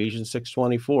 8:42, Ephesians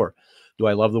 6:24. Do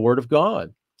I love the Word of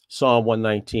God? Psalm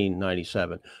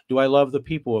 119:97. Do I love the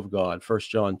people of God? 1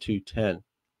 John 2:10.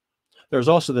 There's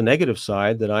also the negative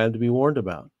side that I am to be warned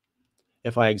about.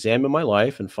 If I examine my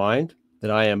life and find that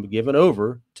I am given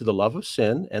over to the love of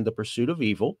sin and the pursuit of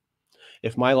evil,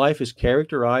 if my life is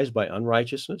characterized by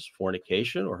unrighteousness,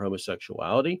 fornication, or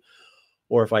homosexuality,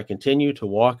 or if I continue to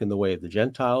walk in the way of the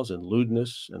Gentiles and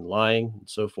lewdness and lying and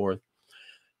so forth,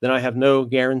 then I have no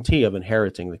guarantee of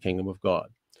inheriting the kingdom of God.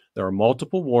 There are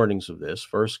multiple warnings of this,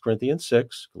 1 Corinthians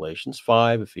 6, Galatians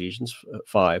 5, Ephesians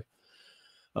 5.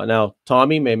 Now,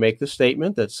 Tommy may make the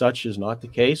statement that such is not the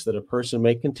case, that a person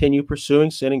may continue pursuing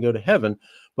sin and go to heaven,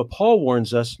 but Paul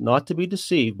warns us not to be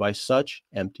deceived by such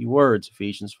empty words,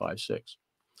 Ephesians 5:6.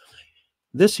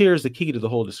 This here is the key to the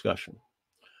whole discussion.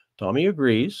 Tommy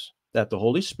agrees that the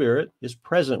Holy Spirit is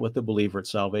present with the believer at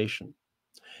salvation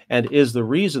and is the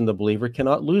reason the believer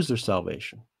cannot lose their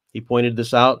salvation. He pointed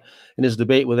this out in his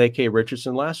debate with A.K.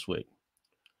 Richardson last week.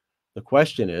 The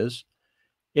question is,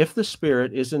 if the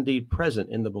Spirit is indeed present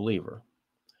in the believer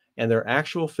and their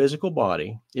actual physical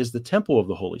body is the temple of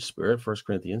the Holy Spirit, 1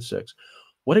 Corinthians 6,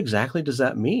 what exactly does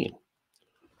that mean?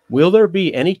 Will there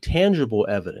be any tangible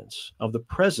evidence of the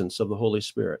presence of the Holy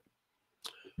Spirit?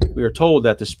 We are told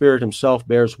that the Spirit himself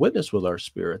bears witness with our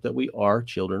spirit that we are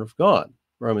children of God,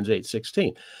 Romans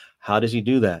 8:16. How does he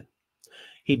do that?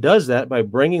 He does that by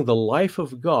bringing the life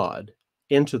of God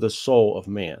into the soul of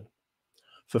man,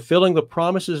 fulfilling the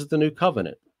promises of the new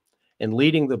covenant, and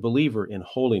leading the believer in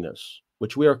holiness,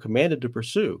 which we are commanded to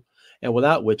pursue, and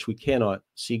without which we cannot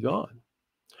see God.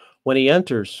 When he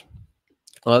enters,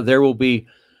 there will be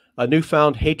a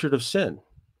newfound hatred of sin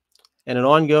and an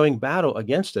ongoing battle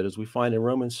against it, as we find in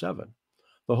Romans 7.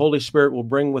 The Holy Spirit will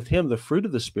bring with him the fruit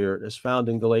of the Spirit as found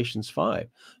in Galatians 5,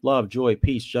 love, joy,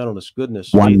 peace, gentleness,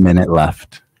 goodness, 1 minute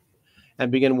left,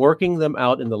 and begin working them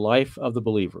out in the life of the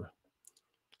believer.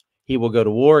 He will go to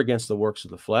war against the works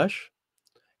of the flesh,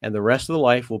 and the rest of the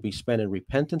life will be spent in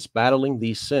repentance, battling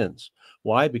these sins.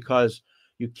 Why? Because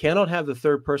you cannot have the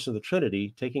third person of the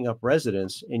Trinity taking up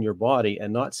residence in your body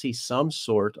and not see some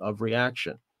sort of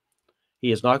reaction.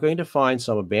 He is not going to find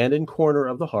some abandoned corner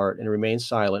of the heart and remain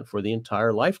silent for the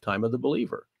entire lifetime of the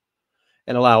believer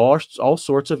and allow all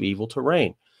sorts of evil to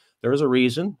reign. There is a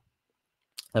reason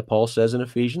that Paul says in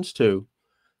Ephesians 2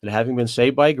 that having been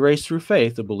saved by grace through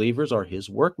faith, the believers are his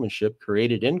workmanship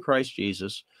created in Christ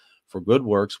Jesus for good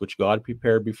works, which God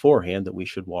prepared beforehand that we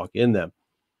should walk in them.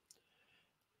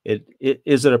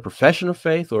 Is it a profession of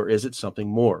faith or is it something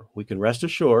more? We can rest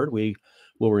assured we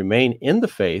will remain in the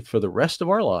faith for the rest of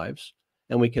our lives,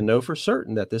 and we can know for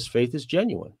certain that this faith is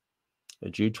genuine.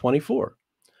 Jude 24.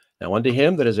 Now unto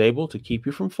him that is able to keep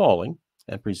you from falling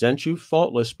and present you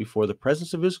faultless before the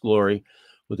presence of his glory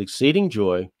with exceeding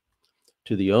joy,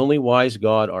 to the only wise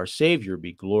God, our Savior,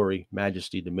 be glory,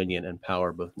 majesty, dominion, and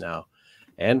power both now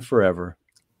and forever.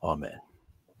 Amen.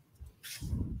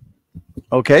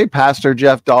 Okay, Pastor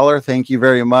Jeff Dollar, thank you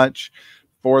very much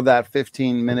for that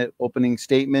 15-minute opening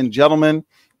statement. Gentlemen,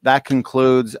 that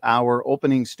concludes our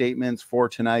opening statements for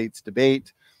tonight's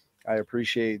debate. I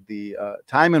appreciate the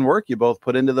time and work you both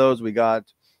put into those. We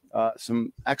got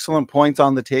some excellent points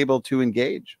on the table to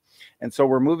engage. And so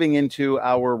we're moving into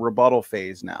our rebuttal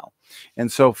phase now.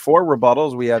 And so for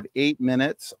rebuttals, we have 8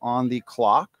 minutes on the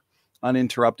clock,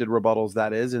 uninterrupted rebuttals,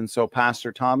 that is. And so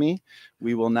Pastor Tommy,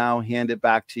 we will now hand it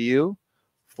back to you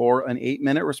for an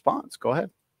 8-minute response. Go ahead.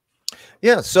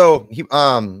 Yeah, so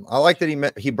I like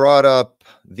that he brought up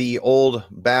the old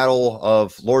battle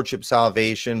of lordship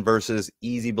salvation versus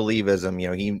easy believism. You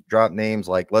know, he dropped names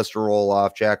like Lester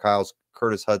Roloff, Jack Hyles,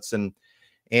 Curtis Hudson,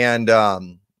 and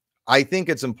I think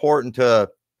it's important to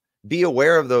be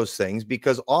aware of those things,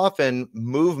 because often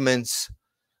movements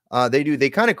they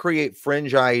kind of create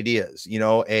fringe ideas. You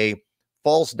know, a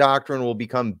false doctrine will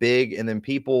become big, and then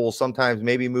people will sometimes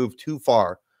maybe move too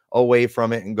far away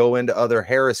from it and go into other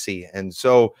heresy. And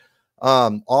so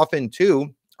often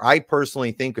too, I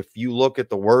personally think if you look at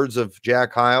the words of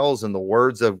Jack Hyles and the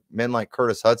words of men like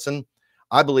Curtis Hudson,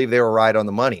 I believe they were right on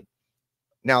the money.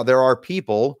 Now, there are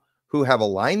people who have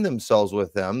aligned themselves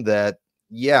with them that,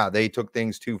 yeah, they took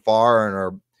things too far and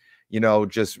are, you know,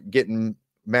 just getting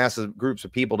massive groups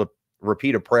of people to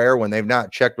repeat a prayer when they've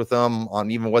not checked with them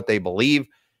on even what they believe.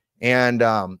 And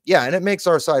yeah, and it makes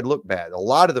our side look bad. A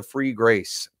lot of the free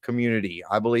grace community,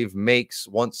 I believe, makes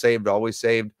once saved, always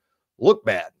saved look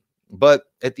bad. But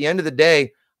at the end of the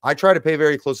day, I try to pay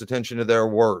very close attention to their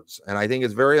words. And I think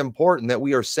it's very important that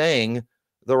we are saying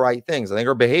the right things. I think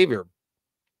our behavior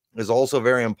is also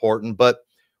very important, but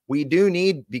we do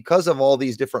need, because of all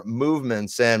these different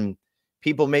movements and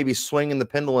people maybe swinging the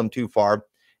pendulum too far,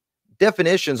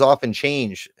 definitions often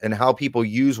change and how people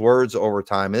use words over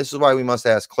time. And this is why we must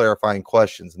ask clarifying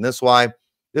questions. And this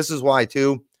is why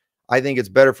too, I think it's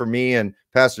better for me and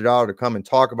Pastor Dollar to come and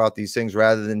talk about these things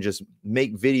rather than just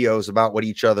make videos about what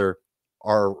each other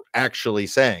are actually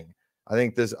saying. I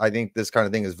think this kind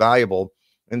of thing is valuable.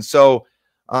 And so,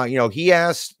 you know, he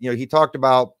asked, you know, he talked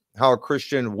about how a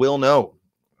Christian will know,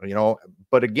 you know,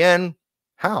 but again,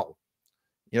 how,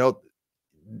 you know,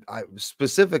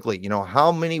 specifically, you know,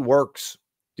 how many works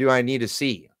do I need to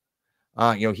see?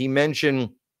 You know, he mentioned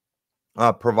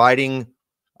providing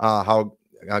how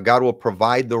God will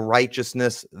provide the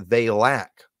righteousness they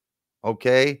lack.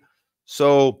 Okay.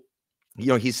 So, you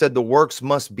know, he said the works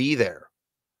must be there.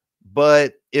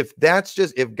 But if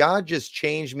God just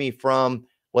changed me from,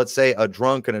 let's say, a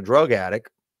drunk and a drug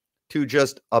addict to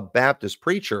just a Baptist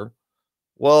preacher,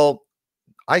 well,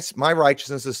 my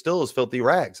righteousness is still as filthy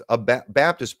rags. A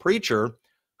Baptist preacher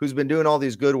who's been doing all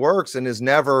these good works and has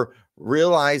never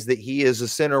realized that he is a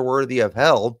sinner worthy of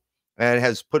hell and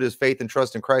has put his faith and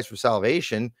trust in Christ for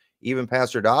salvation, even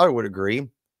Pastor Dollar would agree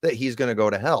that he's going to go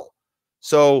to hell.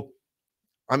 So,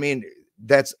 I mean,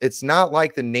 it's not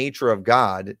like the nature of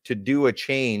God to do a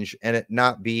change and it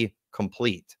not be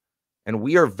complete. And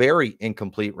we are very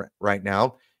incomplete right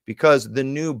now, because the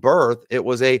new birth, it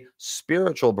was a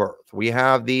spiritual birth. We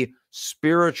have the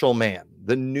spiritual man,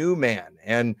 the new man,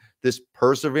 and this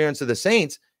perseverance of the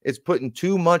saints. It's putting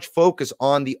too much focus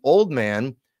on the old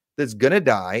man that's going to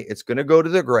die. It's going to go to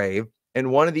the grave.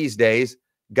 And one of these days,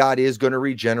 God is going to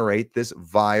regenerate this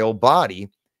vile body,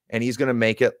 and he's going to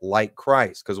make it like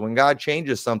Christ. Because when God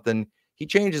changes something, he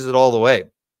changes it all the way.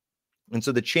 And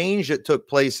so the change that took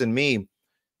place in me,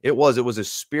 it was a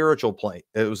spiritual play.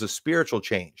 It was a spiritual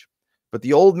change, but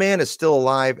the old man is still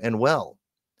alive and well.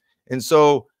 And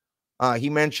so he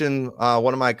mentioned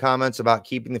one of my comments about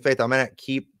keeping the faith. I'm going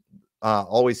to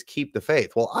always keep the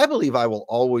faith. Well, I believe I will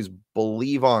always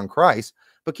believe on Christ,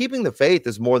 but keeping the faith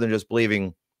is more than just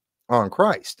believing on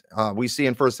Christ. We see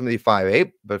in 1 Timothy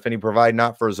 5:8, but if any provide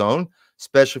not for his own,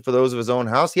 especially for those of his own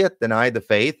house, he hath denied the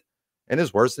faith and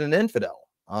is worse than an infidel.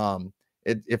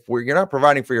 You're not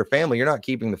providing for your family, you're not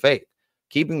keeping the faith.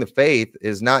 Keeping the faith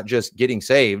is not just getting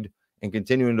saved and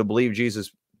continuing to believe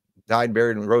Jesus died,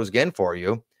 buried, and rose again for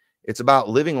you. It's about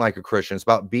living like a Christian. It's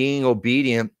about being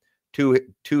obedient to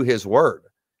his word.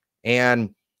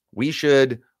 And we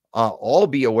should all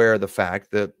be aware of the fact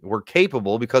that we're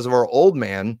capable, because of our old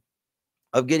man,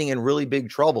 of getting in really big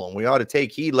trouble. And we ought to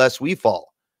take heed lest we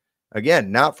fall.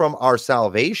 Again, not from our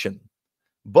salvation,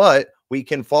 but we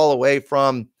can fall away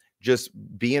from just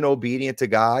being obedient to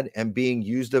God and being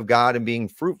used of God and being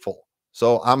fruitful.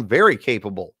 So I'm very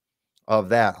capable of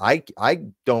that. I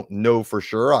don't know for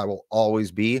sure I will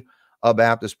always be a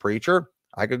Baptist preacher.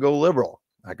 I could go liberal.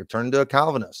 I could turn into a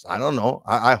Calvinist. I don't know.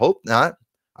 I hope not.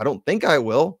 I don't think I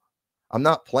will. I'm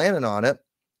not planning on it,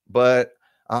 but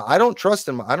I don't trust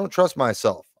him. I don't trust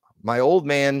myself. My old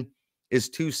man is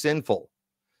too sinful.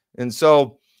 And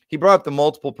so he brought up the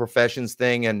multiple professions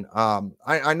thing. And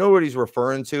I know what he's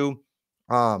referring to.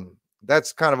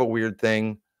 That's kind of a weird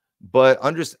thing, But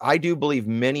I do believe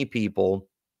many people,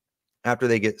 after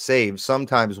they get saved,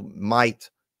 sometimes might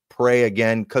pray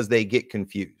again because they get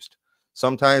confused.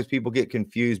 Sometimes people get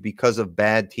confused because of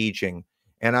bad teaching.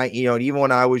 And even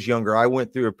when I was younger, I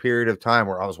went through a period of time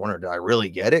where I was wondering, did I really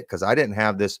get it? Because I didn't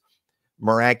have this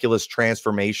miraculous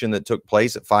transformation that took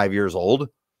place at 5 years old.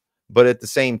 But at the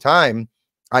same time,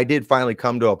 I did finally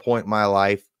come to a point in my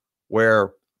life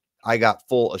where I got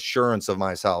full assurance of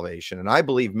my salvation. And I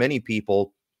believe many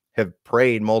people have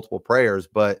prayed multiple prayers,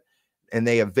 and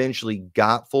they eventually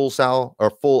got full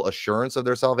assurance of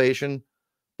their salvation,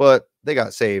 but they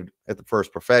got saved at the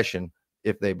first profession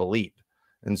if they believed.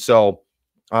 And so,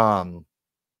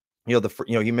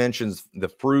 he mentions the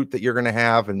fruit that you're going to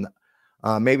have, and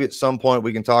maybe at some point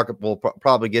we can talk. We'll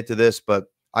probably get to this, but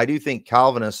I do think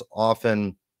Calvinists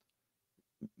often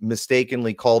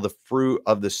mistakenly call the fruit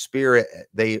of the Spirit.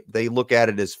 They look at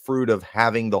it as fruit of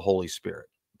having the Holy Spirit,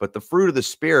 but the fruit of the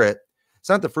Spirit, it's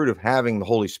not the fruit of having the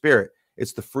Holy Spirit.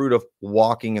 It's the fruit of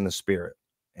walking in the Spirit.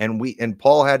 And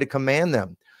Paul had to command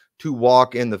them to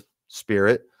walk in the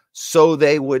Spirit so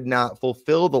they would not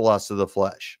fulfill the lusts of the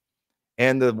flesh.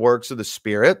 And the works of the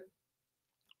Spirit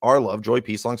are love, joy,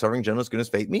 peace, long-suffering, gentleness, goodness,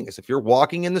 faith, meekness. If you're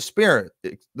walking in the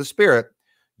Spirit,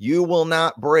 you will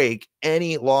not break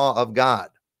any law of God.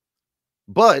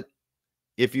 But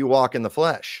if you walk in the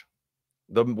flesh,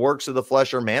 the works of the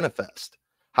flesh are manifest.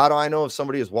 How do I know if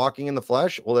somebody is walking in the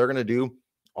flesh? Well, they're going to do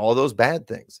all those bad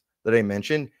things that I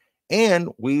mentioned. And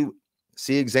we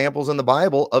see examples in the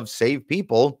Bible of saved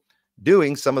people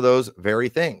doing some of those very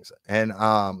things. And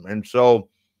so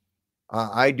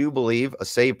I do believe a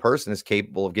saved person is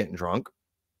capable of getting drunk,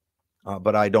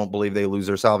 but I don't believe they lose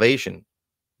their salvation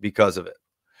because of it.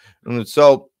 And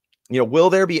so, will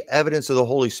there be evidence of the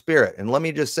Holy Spirit? And let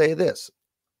me just say this.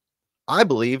 I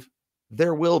believe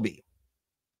there will be,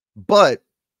 but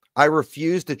I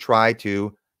refuse to try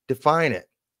to define it.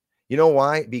 You know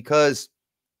why? Because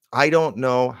I don't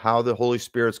know how the Holy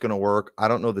Spirit's going to work. I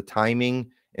don't know the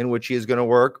timing in which he is going to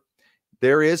work.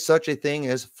 There is such a thing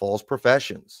as false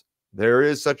professions. There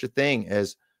is such a thing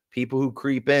as people who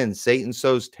creep in. Satan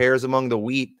sows tares among the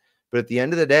wheat. But at the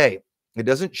end of the day, it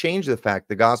doesn't change the fact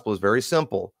the gospel is very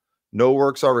simple. No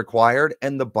works are required,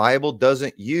 and the Bible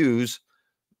doesn't use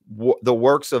the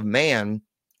works of man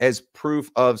as proof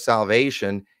of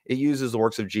salvation. It uses the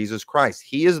works of Jesus Christ.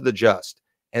 He is the just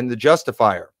and the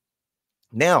justifier.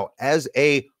 Now, as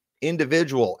a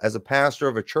individual, as a pastor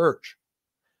of a church,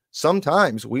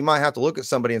 sometimes we might have to look at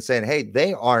somebody and saying, hey,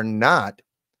 they are not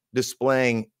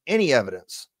displaying any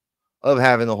evidence of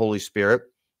having the Holy Spirit.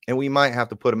 And we might have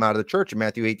to put them out of the church. In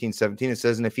Matthew 18:17, it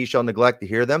says, and if he shall neglect to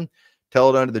hear them, tell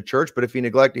it unto the church. But if he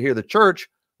neglect to hear the church,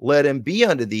 let him be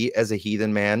unto thee as a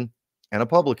heathen man and a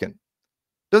publican.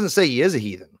 Doesn't say he is a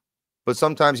heathen, but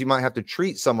sometimes you might have to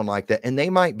treat someone like that, and they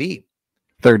might be.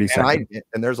 30 seconds.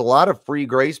 And there's a lot of free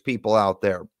grace people out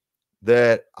there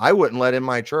that I wouldn't let in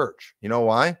my church. You know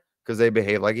why? Because they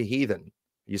behave like a heathen.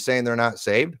 You saying they're not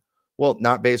saved? Well,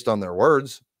 not based on their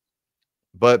words,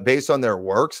 but based on their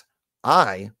works.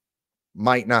 I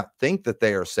might not think that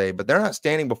they are saved, but they're not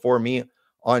standing before me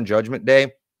on Judgment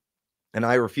Day. And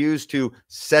I refuse to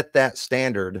set that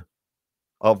standard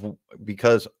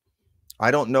because I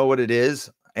don't know what it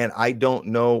is. And I don't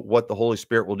know what the Holy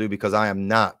Spirit will do because I am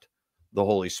not the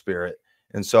Holy Spirit.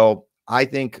 And so I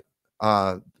think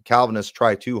Calvinists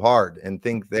try too hard and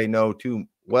think they know too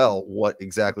well what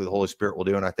exactly the Holy Spirit will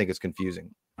do. And I think it's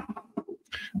confusing.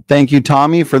 Thank you,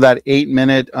 Tommy, for that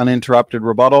 8-minute uninterrupted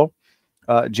rebuttal.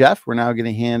 Jeff, we're now going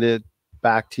to hand it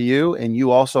back to you. And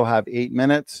you also have 8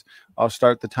 minutes. I'll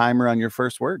start the timer on your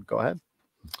first word. Go ahead.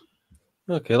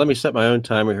 Okay, let me set my own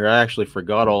timer here. I actually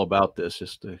forgot all about this.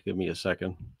 Just give me a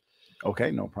second.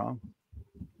 Okay, no problem.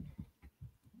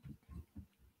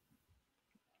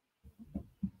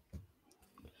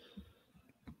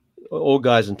 Old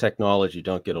guys in technology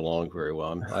don't get along very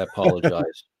well. I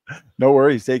apologize. No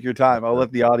worries. Take your time. I'll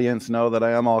let the audience know that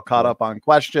I am all caught up on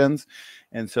questions.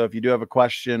 And so if you do have a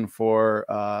question for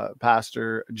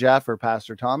Pastor Jeff or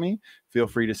Pastor Tommy, feel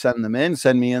free to send them in.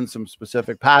 Send me in some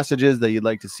specific passages that you'd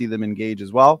like to see them engage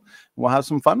as well. And we'll have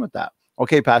some fun with that.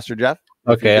 Okay, Pastor Jeff.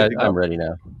 Okay, I'm ready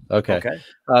now. Okay.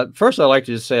 First, I'd like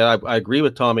to just say I agree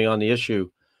with Tommy on the issue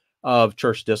of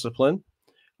church discipline.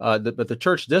 But the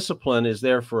church discipline is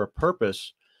there for a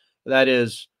purpose. That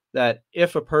is, that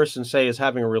if a person, say, is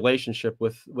having a relationship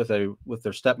with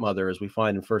their stepmother, as we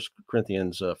find in 1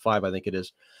 Corinthians 5, I think it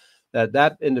is,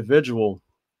 that individual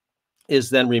is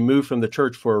then removed from the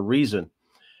church for a reason.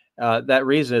 That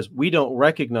reason is we don't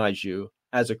recognize you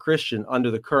as a Christian under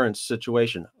the current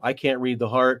situation. I can't read the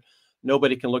heart.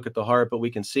 Nobody can look at the heart, but we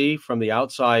can see from the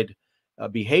outside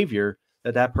behavior,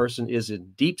 that person is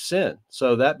in deep sin.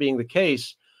 So that being the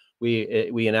case,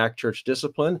 we enact church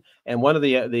discipline. And one of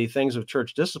the things of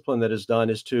church discipline that is done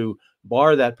is to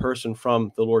bar that person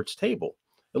from the Lord's table.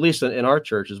 At least in our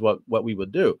church is what we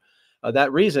would do.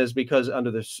 That reason is because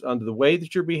under the way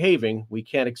that you're behaving, we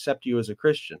can't accept you as a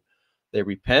Christian. They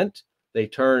repent, they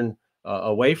turn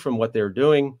away from what they're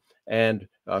doing, and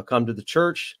come to the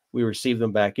church. We receive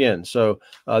them back in. So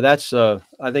that's I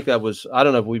think that was, I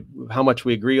don't know how much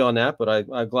we agree on that, but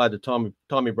I'm glad that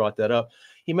Tommy brought that up.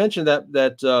 He mentioned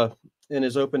that in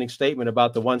his opening statement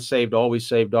about the Once Saved, Always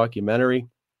Saved documentary.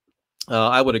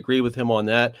 I would agree with him on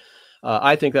that.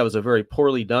 I think that was a very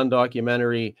poorly done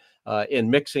documentary in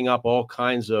mixing up all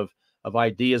kinds of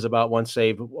ideas about once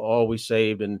saved, always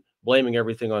saved, and blaming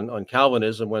everything on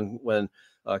Calvinism when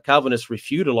Calvinists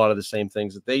refute a lot of the same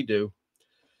things that they do.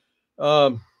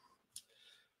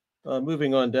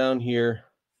 Moving on down here,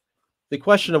 the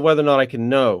question of whether or not I can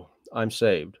know I'm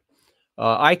saved.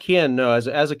 I can know,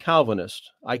 as a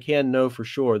Calvinist, I can know for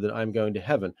sure that I'm going to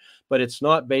heaven, but it's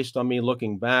not based on me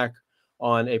looking back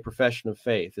on a profession of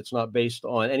faith. It's not based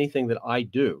on anything that I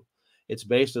do. It's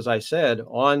based, as I said,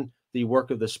 on the work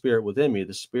of the Spirit within me.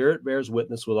 The Spirit bears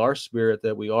witness with our spirit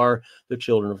that we are the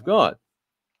children of God.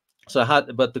 So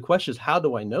but the question is, how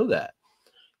do I know that?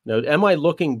 Am I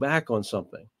looking back on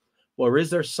something? Or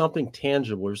is there something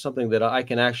tangible or something that I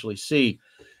can actually see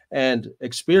and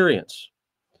experience?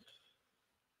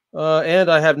 And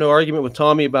I have no argument with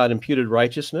Tommy about imputed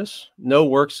righteousness. No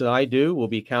works that I do will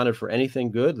be counted for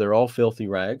anything good. They're all filthy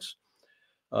rags.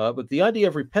 But the idea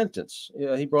of repentance,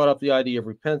 he brought up the idea of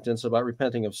repentance, about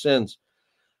repenting of sins.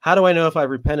 How do I know if I've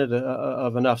repented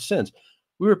of enough sins?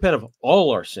 We repent of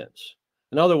all our sins.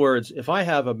 In other words, if I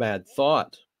have a bad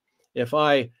thought, if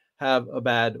I have a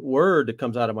bad word that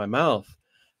comes out of my mouth,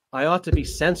 I ought to be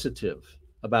sensitive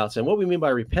about sin. What we mean by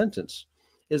repentance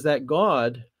is that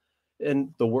God,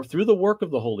 and through the work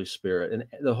of the Holy Spirit and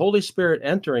the Holy Spirit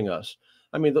entering us.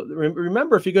 I mean,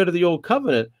 remember, if you go to the Old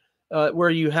Covenant, where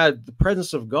you had the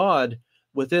presence of God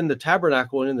within the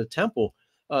tabernacle and in the temple,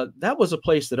 that was a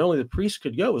place that only the priest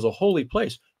could go. It was a holy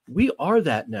place. We are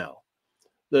that now.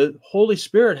 The Holy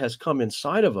Spirit has come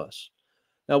inside of us.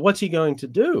 Now, what's he going to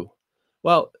do?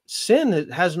 Well, sin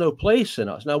has no place in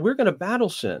us. Now, we're going to battle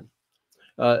sin.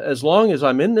 As long as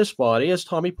I'm in this body, as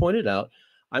Tommy pointed out,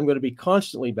 I'm going to be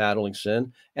constantly battling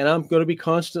sin, and I'm going to be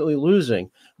constantly losing.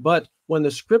 But when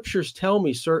the scriptures tell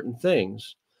me certain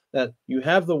things, that you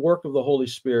have the work of the Holy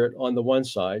Spirit on the one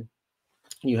side,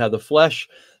 you have the flesh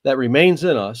that remains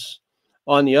in us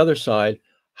on the other side,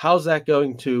 how's that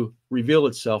going to reveal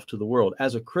itself to the world?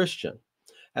 As a Christian,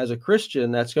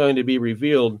 that's going to be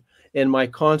revealed in my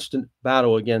constant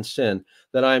battle against sin,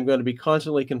 that I'm going to be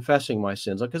constantly confessing my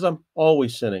sins, because I'm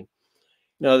always sinning.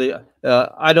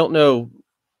 I don't know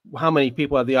how many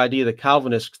people have the idea that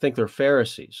Calvinists think they're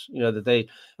Pharisees, that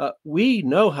we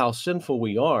know how sinful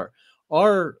we are.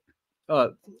 Our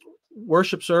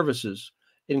worship services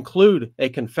include a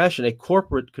confession, a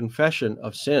corporate confession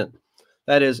of sin.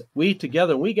 That is, we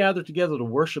gather together to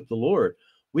worship the Lord.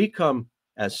 We come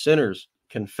as sinners,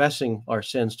 confessing our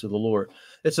sins to the Lord.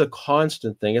 It's a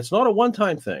constant thing. It's not a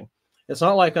one-time thing. It's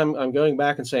not like I'm going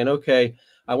back and saying, okay,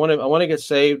 I want to get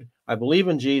saved. I believe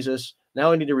in Jesus.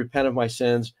 Now I need to repent of my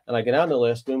sins, and I get out on the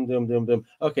list. Boom, boom, boom, boom.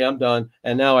 Okay, I'm done,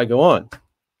 and now I go on.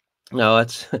 No,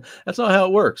 that's not how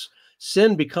it works.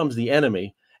 Sin becomes the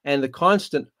enemy and the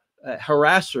constant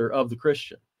harasser of the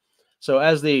Christian. So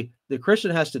as the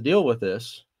Christian has to deal with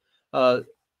this,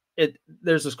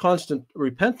 there's this constant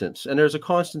repentance, and there's a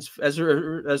constant, as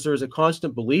there is a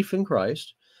constant belief in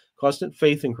Christ, constant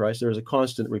faith in Christ, there is a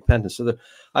constant repentance. So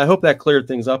I hope that cleared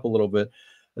things up a little bit.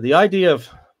 The idea of,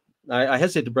 I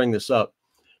hesitate to bring this up,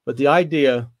 but the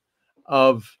idea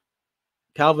of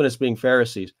Calvinists being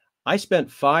Pharisees, I spent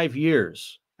 5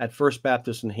 years at First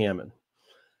Baptist in Hammond.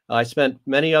 I spent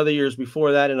many other years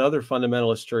before that in other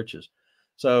fundamentalist churches.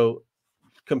 So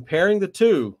comparing the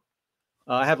two,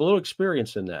 I have a little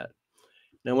experience in that.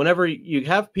 Now, whenever you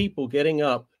have people getting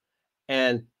up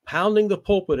and pounding the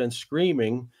pulpit and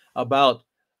screaming about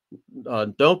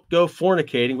don't go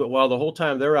fornicating, but while the whole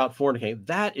time they're out fornicating,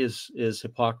 that is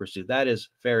hypocrisy. That is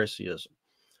Phariseeism.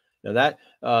 Now that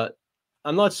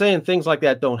I'm not saying things like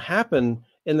that don't happen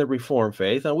in the Reformed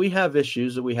faith, and we have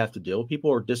issues that we have to deal with.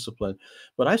 People are disciplined,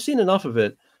 but I've seen enough of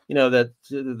it, that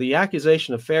the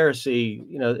accusation of Pharisee,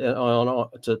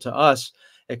 to us,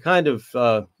 it kind of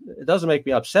it doesn't make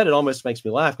me upset. It almost makes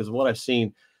me laugh because of what I've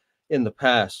seen in the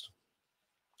past.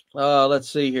 Let's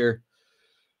see here.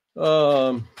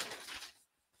 The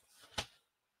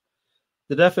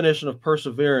definition of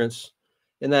perseverance,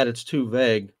 in that it's too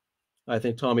vague. I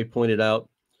think Tommy pointed out,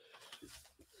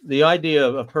 the idea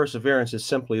of perseverance is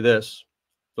simply this: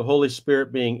 the Holy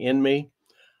Spirit being in me.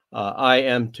 I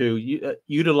am to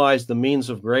utilize the means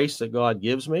of grace that God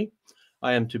gives me.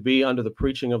 I am to be under the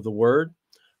preaching of the word.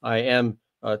 I am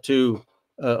to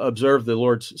observe the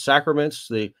Lord's sacraments,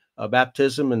 the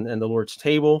baptism and the Lord's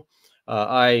table.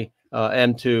 I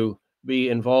am to be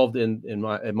involved in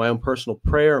my own personal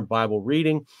prayer and Bible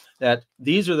reading. That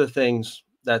these are the things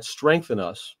that strengthen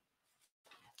us.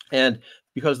 And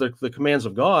because they're the commands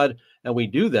of God and we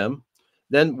do them,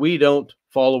 then we don't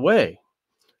fall away.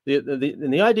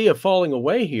 The idea of falling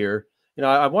away here,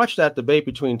 I watched that debate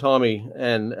between Tommy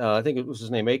and I think it was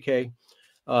his name, AK,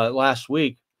 last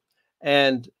week.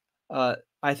 And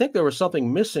I think there was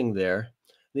something missing there.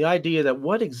 The idea that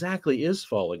what exactly is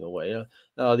falling away?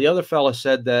 The other fellow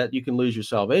said that you can lose your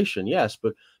salvation. Yes,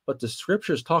 but the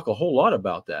scriptures talk a whole lot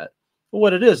about that. But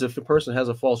what it is, if the person has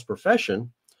a false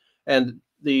profession, and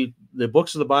the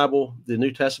books of the Bible, the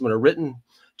New Testament, are written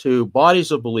to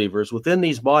bodies of believers. Within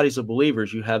these bodies of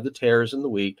believers, you have the tares and the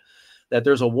wheat, that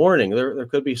there's a warning. There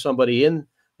could be somebody in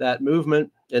that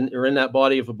movement or in that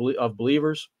body of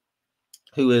believers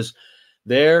who is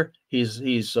there. He's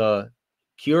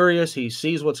curious. He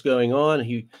sees what's going on.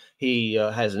 He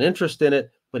has an interest in it,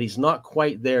 but he's not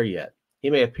quite there yet. He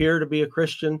may appear to be a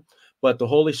Christian, but the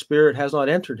Holy Spirit has not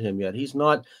entered him yet. He's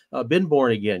not been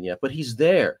born again yet, but he's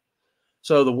there.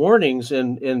 So the warnings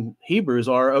in Hebrews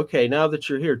are, okay, now that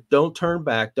you're here, don't turn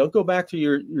back. Don't go back to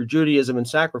your Judaism and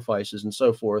sacrifices and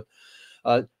so forth,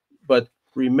 but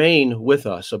remain with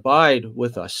us, abide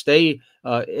with us, stay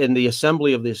in the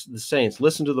assembly of the saints,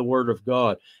 listen to the word of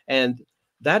God. And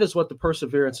that is what the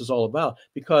perseverance is all about,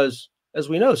 because as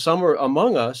we know, some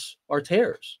among us are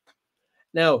tares.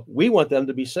 Now, we want them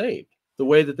to be saved. The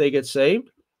way that they get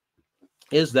saved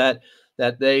is that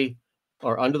they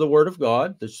are under the word of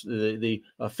God. The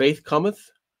faith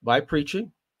cometh by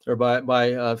preaching, or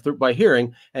by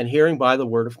hearing, and hearing by the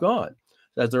word of God.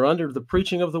 As they're under the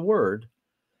preaching of the word,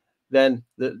 then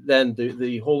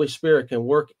the Holy Spirit can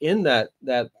work in that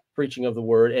preaching of the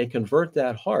word and convert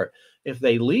that heart. If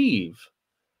they leave,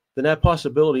 then that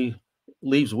possibility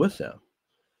leaves with them.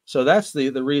 So that's the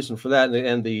reason for that,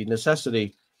 and the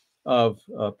necessity of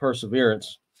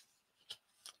perseverance.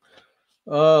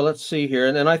 Let's see here,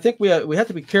 and I think we have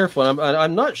to be careful.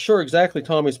 I'm not sure exactly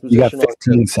Tommy's position. You got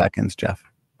 15 seconds, Jeff.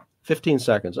 15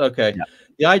 seconds. Okay. Yeah.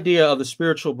 The idea of the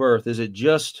spiritual birth, is it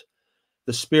just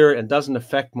the spirit and doesn't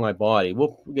affect my body?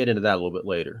 We'll get into that a little bit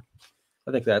later.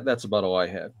 I think that's about all I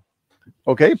had.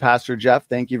 Okay, Pastor Jeff,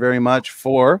 thank you very much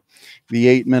for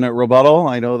the 8-minute rebuttal.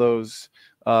 I know those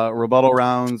rebuttal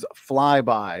rounds fly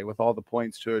by with all the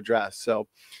points to address. So,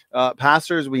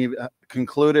 pastors, we've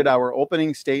concluded our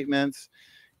opening statements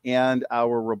and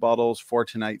our rebuttals for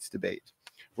tonight's debate.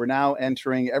 We're now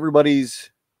entering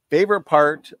everybody's favorite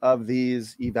part of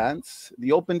these events,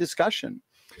 the open discussion.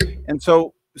 And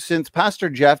so, since Pastor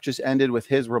Jeff just ended with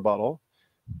his rebuttal,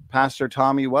 Pastor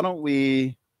Tommy, why don't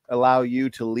we allow you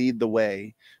to lead the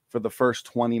way for the first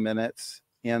 20 minutes?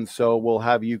 And so we'll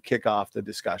have you kick off the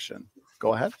discussion.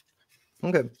 Go ahead.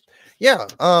 Okay. Yeah.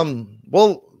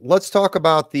 Well, let's talk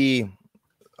about the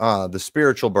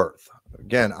spiritual birth.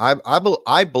 Again,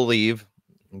 I believe,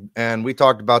 and we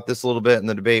talked about this a little bit in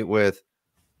the debate with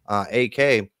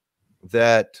AK,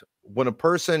 that when a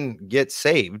person gets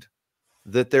saved,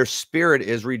 that their spirit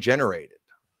is regenerated,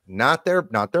 not their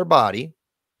body.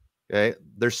 Okay,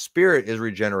 their spirit is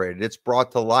regenerated. It's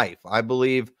brought to life. I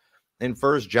believe in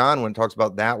 1 John, when it talks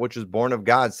about that which is born of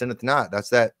God sinneth not. That's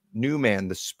that new man,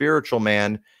 the spiritual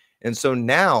man. And so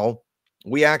now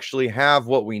we actually have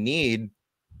what we need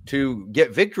to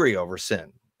get victory over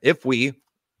sin if we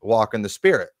walk in the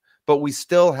spirit, but we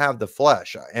still have the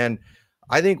flesh. And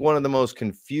I think one of the most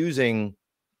confusing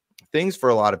things for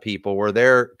a lot of people where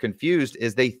they're confused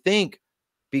is they think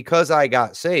because I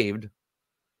got saved,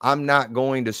 I'm not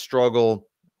going to struggle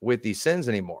with these sins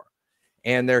anymore.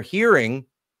 And they're hearing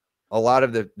a lot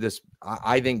of this,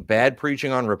 I think, bad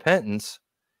preaching on repentance.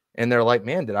 And they're like,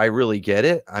 man, did I really get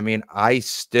it? I mean, I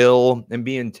still am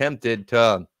being tempted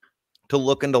to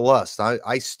look into lust.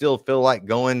 I still feel like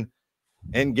going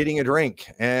and getting a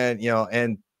drink and,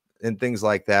 and things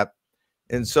like that.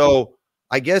 And so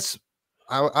I guess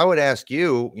I would ask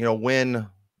you, when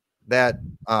that,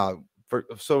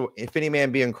 so if any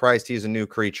man be in Christ, he's a new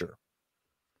creature.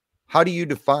 How do you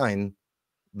define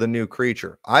the new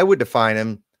creature? I would define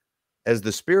him as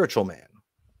the spiritual man,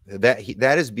 that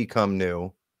has become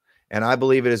new. And I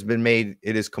believe it has been made,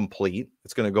 it is complete.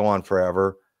 It's going to go on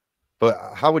forever. But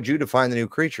how would you define the new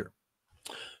creature?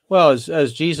 Well,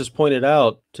 as Jesus pointed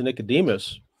out to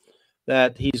Nicodemus,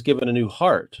 that he's given a new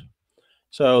heart.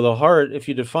 So the heart, if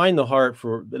you define the heart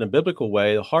in a biblical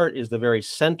way, the heart is the very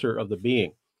center of the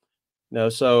being.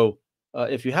 So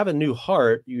if you have a new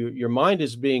heart, your mind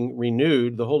is being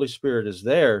renewed. The Holy Spirit is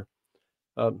there.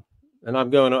 And I'm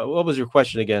going, what was your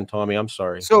question again, Tommy? I'm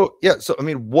sorry. So, yeah. So, I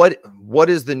mean, what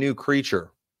is the new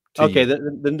creature to Okay.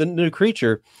 you? The new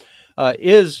creature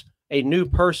is a new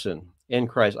person in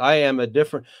Christ. I am a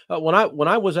different, when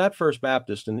I was at First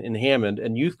Baptist in Hammond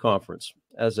and youth conference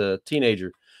as a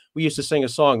teenager, we used to sing a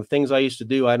song, the things I used to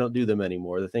do, I don't do them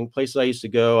anymore. Places I used to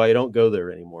go, I don't go there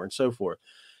anymore, and so forth.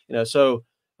 So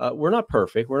we're not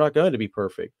perfect. We're not going to be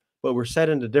perfect, but we're set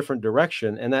in a different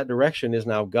direction. And that direction is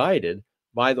now guided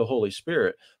by the Holy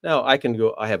Spirit. Now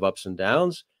I have ups and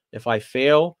downs. If I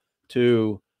fail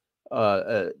to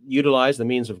utilize the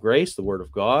means of grace, the word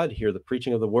of God, hear the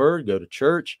preaching of the word, go to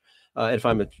church, if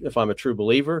I'm a true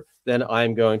believer, then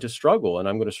I'm going to struggle, and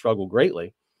I'm going to struggle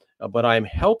greatly. But I'm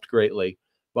helped greatly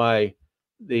by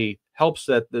the helps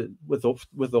that with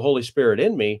the Holy Spirit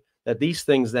in me, that these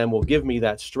things then will give me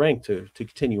that strength to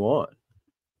continue on.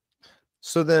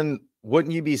 So then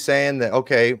wouldn't you be saying that,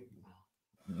 okay,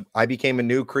 I became a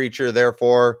new creature,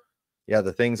 therefore, yeah,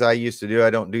 the things I used to do, I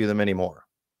don't do them anymore.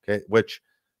 Okay. Which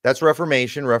that's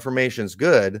Reformation. Reformation's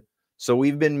good. So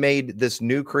we've been made this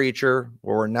new creature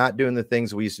where we're not doing the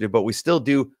things we used to do, but we still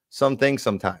do some things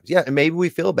sometimes. Yeah. And maybe we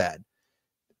feel bad.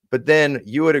 But then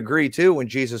you would agree too, when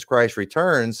Jesus Christ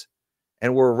returns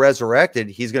and we're resurrected,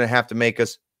 he's going to have to make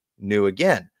us new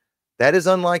again. That is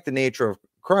unlike the nature of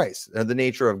Christ and the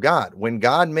nature of God. When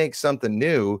God makes something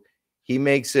new, he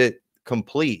makes it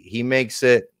complete. He makes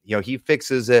it, he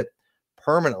fixes it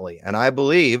permanently. And I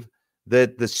believe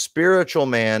that the spiritual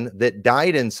man that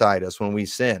died inside us when we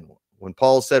sin, when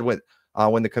Paul said when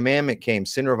the commandment came,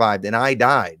 sin revived and I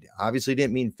died, obviously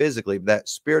didn't mean physically, but that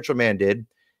spiritual man did.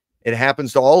 It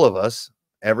happens to all of us.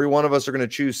 Every one of us are going to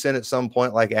choose sin at some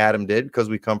point, like Adam did, because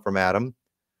we come from Adam.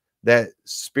 That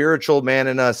spiritual man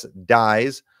in us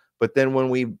dies. But then when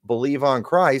we believe on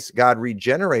Christ, God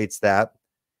regenerates that.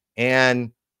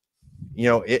 And,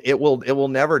 it will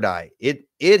never die.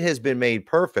 It has been made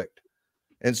perfect.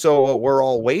 And so what we're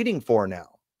all waiting for now,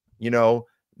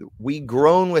 we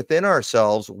groan within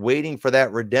ourselves, waiting for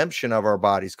that redemption of our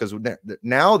bodies. Because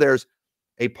now there's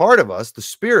a part of us, the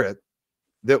spirit,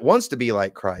 that wants to be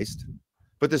like Christ,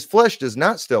 but this flesh does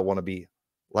not still want to be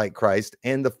like Christ.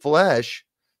 And the flesh,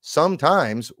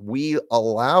 sometimes we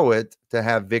allow it to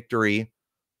have victory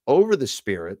over the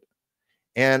spirit.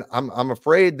 And I'm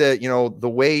afraid that, the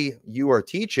way you are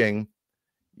teaching,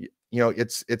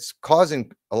 it's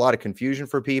causing a lot of confusion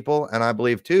for people. And I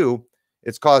believe too,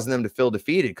 it's causing them to feel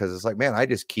defeated because it's like, man, I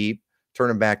just keep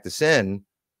turning back to sin.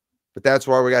 But that's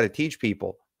why we got to teach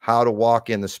people how to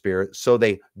walk in the spirit so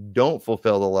they don't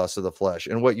fulfill the lust of the flesh.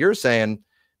 And what you're saying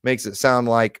makes it sound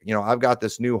like, I've got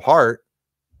this new heart,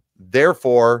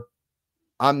 therefore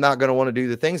I'm not going to want to do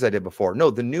the things I did before. No,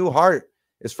 the new heart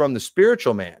is from the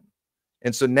spiritual man.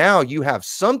 And so now you have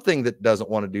something that doesn't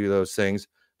want to do those things,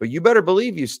 but you better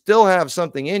believe you still have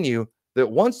something in you that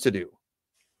wants to do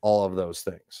all of those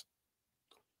things.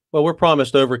 Well, we're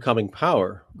promised overcoming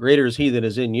power. Greater is he that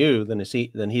is in you than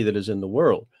he that is in the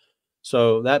world.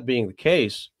 So that being the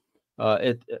case,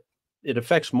 it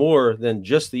affects more than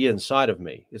just the inside of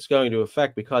me. It's going to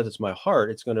affect, because it's my heart,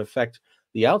 it's going to affect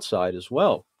the outside as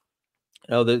well.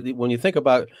 When you think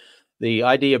about the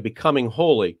idea of becoming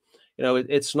holy,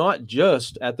 it's not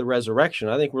just at the resurrection.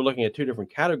 I think we're looking at two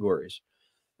different categories.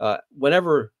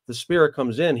 Whenever the Spirit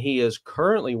comes in, he is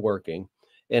currently working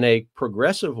in a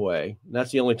progressive way. And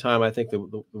that's the only time I think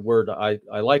the word I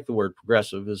like the word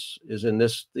progressive is in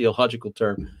this theological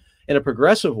term. In a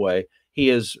progressive way, he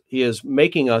is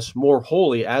making us more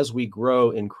holy as we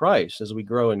grow in Christ, as we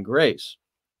grow in grace.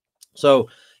 So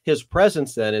his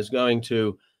presence then is going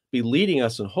to be leading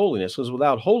us in holiness, because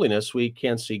without holiness, we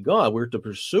can't see God. We're to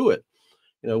pursue it.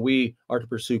 We are to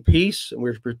pursue peace, and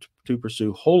we're to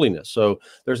pursue holiness. So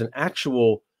there's an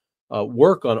actual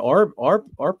work on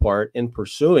our part in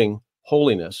pursuing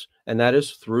holiness, and that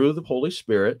is through the Holy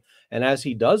Spirit. And as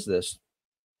he does this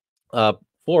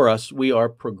for us, we are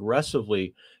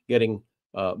progressively getting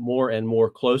more and more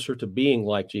closer to being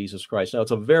like Jesus Christ. Now,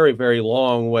 it's a very, very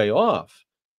long way off,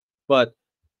 but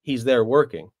he's there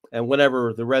working. And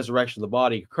whenever the resurrection of the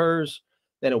body occurs,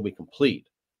 then it'll be complete.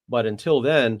 But until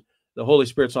then, the Holy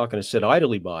Spirit's not going to sit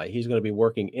idly by. He's going to be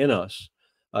working in us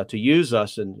to use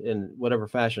us in whatever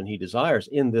fashion he desires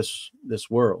in this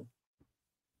world.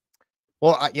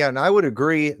 Well, yeah, and I would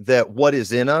agree that what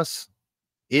is in us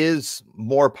is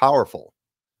more powerful.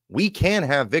 We can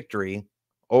have victory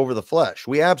over the flesh.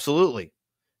 We absolutely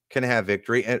can have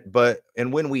victory,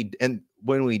 and when we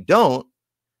don't,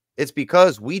 It's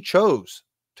because we chose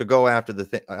to go after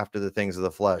the things of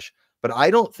the flesh. But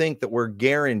I don't think that we're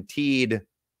guaranteed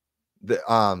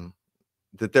that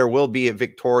there will be a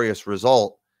victorious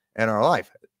result in our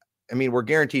life. I mean, we're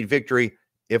guaranteed victory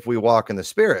if we walk in the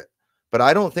Spirit, but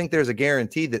I don't think there's a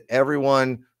guarantee that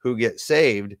everyone who gets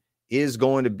saved is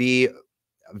going to be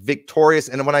victorious.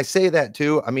 And when I say that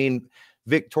too, I mean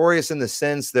victorious in the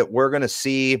sense that we're going to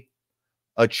see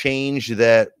a change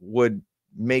that would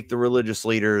make the religious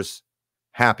leaders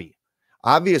happy.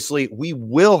 Obviously, we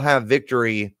will have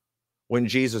victory when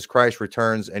Jesus Christ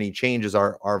returns and he changes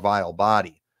our vile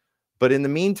body. But in the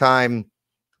meantime,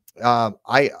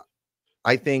 I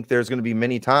think there's going to be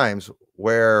many times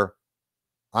where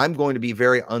I'm going to be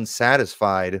very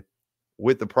unsatisfied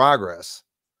with the progress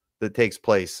that takes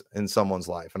place in someone's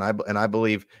life. And I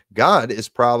believe God is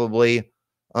probably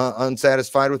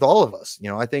unsatisfied with all of us. You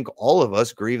know, I think all of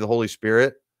us grieve the Holy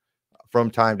Spirit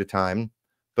from time to time,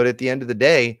 but at the end of the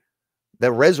day,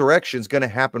 the resurrection is going to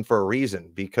happen for a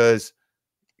reason, because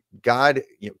God,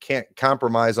 you know, can't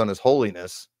compromise on his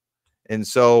holiness. And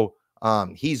so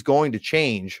he's going to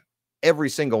change every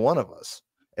single one of us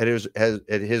at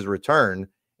his return.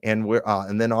 And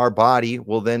and then our body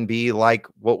will then be like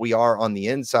what we are on the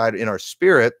inside in our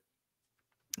spirit.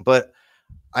 But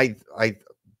I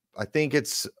think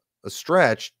it's a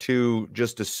stretch to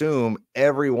just assume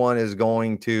everyone is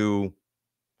going to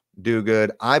do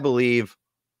good. I believe,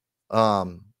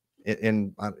 you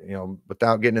know,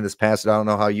 without getting into this passage, I don't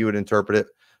know how you would interpret it,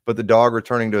 but the dog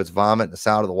returning to its vomit and the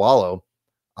sound of the wallow,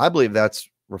 I believe that's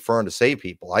referring to saved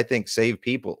people. I think saved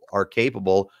people are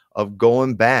capable of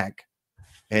going back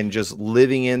and just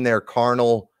living in their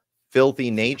carnal,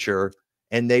 filthy nature,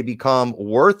 and they become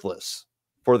worthless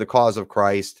for the cause of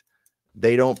Christ.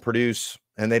 They don't produce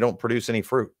any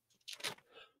fruit.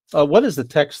 What is the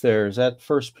text there? Is that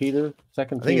 1 Peter, 2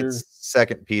 Peter? I think it's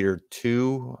 2 Peter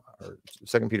 2, or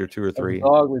 2 Peter 2 or 3. The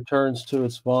dog returns to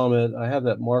its vomit. I have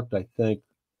that marked, I think.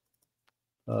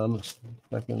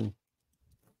 Second.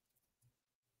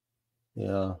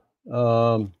 Yeah.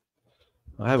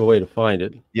 I have a way to find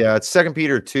it. Yeah, it's 2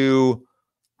 Peter 2,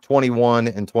 21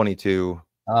 and 22.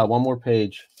 One more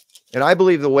page. And I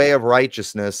believe the way of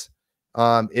righteousness,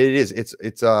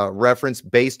 it's a reference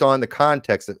based on the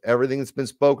context of everything that's been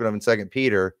spoken of in 2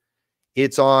 Peter.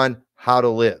 It's on how to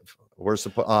live. We're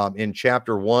in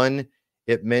chapter 1,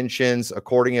 it mentions,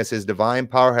 according as his divine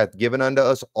power hath given unto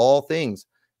us all things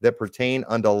that pertain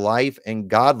unto life and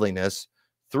godliness,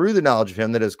 through the knowledge of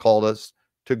him that has called us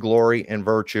to glory and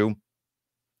virtue.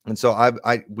 And so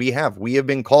we have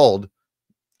been called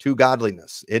to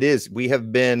godliness. We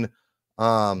have been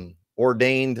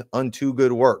ordained unto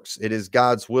good works. It is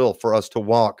God's will for us to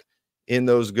walk in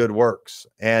those good works.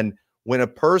 And when a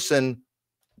person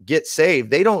gets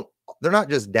saved, they're not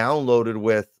just downloaded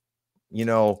with, you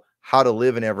know, how to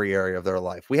live in every area of their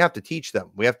life. We have to teach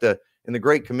them. We have to, in the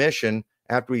Great Commission,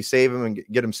 after we save them and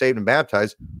get them saved and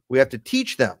baptized, we have to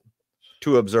teach them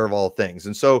to observe all things.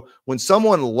 And so when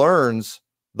someone learns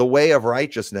the way of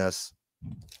righteousness,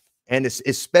 and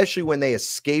especially when they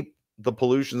escape the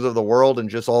pollutions of the world and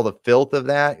just all the filth of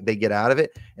that, they get out of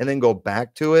it and then go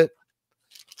back to it,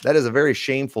 that is a very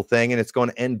shameful thing, and it's going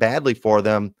to end badly for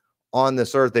them on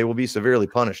this earth. They will be severely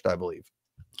punished, I believe.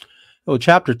 Oh,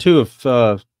 chapter 2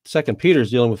 of 2 Peter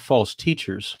is dealing with false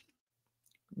teachers.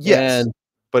 Yes,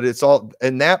 but it's all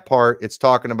in that part. It's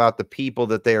talking about the people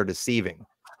that they are deceiving.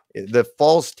 The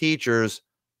false teachers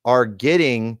are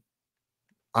getting,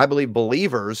 I believe,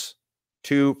 believers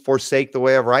to forsake the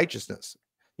way of righteousness.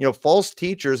 You know, false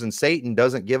teachers, and Satan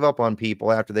doesn't give up on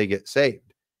people after they get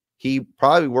saved. He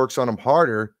probably works on them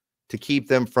harder to keep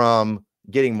them from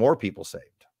getting more people saved.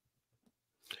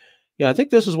 Yeah, I think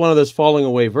this is one of those falling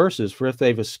away verses. For if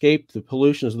they've escaped the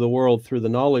pollutions of the world through the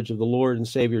knowledge of the Lord and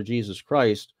Savior Jesus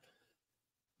Christ,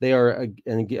 they are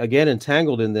again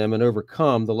entangled in them and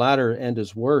overcome. The latter end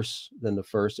is worse than the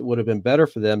first. It would have been better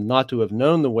for them not to have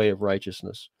known the way of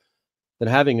righteousness than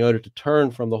having known it to turn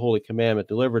from the holy commandment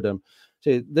delivered them.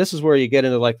 See, this is where you get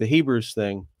into like the Hebrews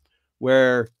thing,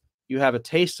 where you have a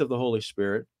taste of the Holy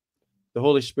Spirit. The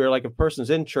Holy Spirit, like a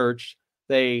person's in church,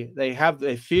 they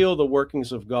feel the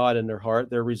workings of God in their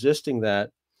heart. They're resisting that.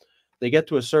 They get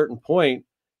to a certain point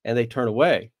and they turn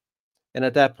away. And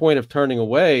at that point of turning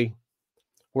away,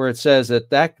 where it says that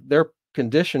their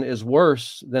condition is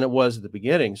worse than it was at the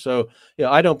beginning. So, you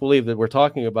know, I don't believe that we're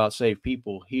talking about saved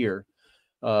people here.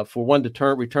 For one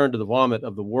to return to the vomit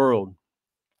of the world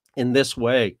in this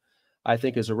way, I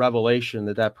think is a revelation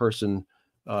that person,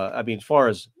 I mean, as far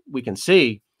as we can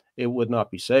see, it would not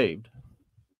be saved.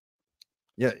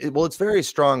 Yeah, well, it's very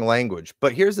strong language.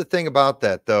 But here's the thing about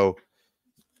that, though.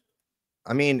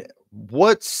 I mean,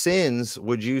 what sins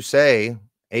would you say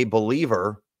a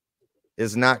believer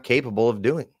is not capable of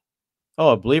doing?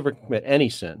 Oh, a believer can commit any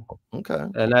sin. Okay.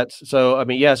 And that's so, I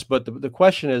mean, yes, but the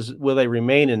question is, will they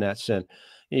remain in that sin?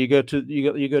 And you go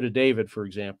to David, for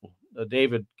example.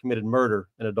 David committed murder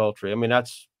and adultery. I mean,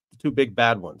 that's two big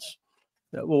bad ones.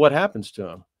 Well, what happens to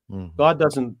him? Mhm. God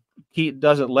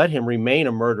doesn't let him remain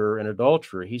a murderer and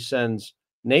adulterer. He sends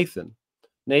Nathan.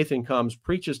 Nathan comes,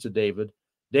 preaches to David.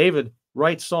 David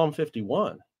writes Psalm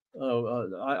 51.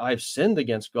 I've sinned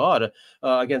against God,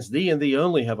 against thee and thee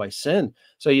only have I sinned.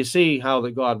 So you see how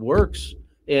that God works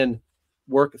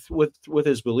with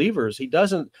his believers. He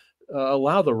doesn't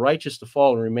allow the righteous to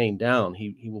fall and remain down.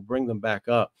 He will bring them back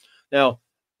up. Now,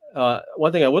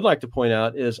 one thing I would like to point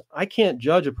out is I can't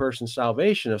judge a person's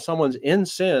salvation. If someone's in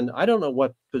sin, I don't know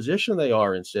what position they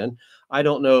are in sin. I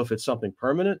don't know if it's something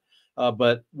permanent,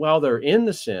 but while they're in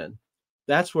the sin,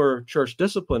 that's where church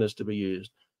discipline is to be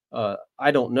used.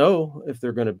 I don't know if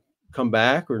they're going to come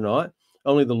back or not.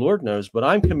 Only the Lord knows, but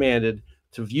I'm commanded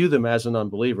to view them as an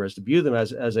unbeliever, as to view them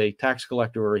as a tax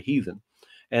collector or a heathen,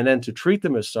 and then to treat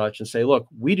them as such and say, look,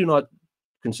 we do not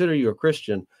consider you a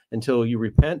Christian until you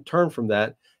repent, turn from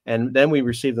that, and then we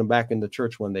receive them back in the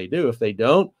church when they do. If they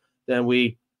don't, then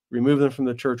we remove them from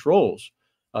the church rolls.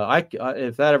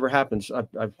 If that ever happens,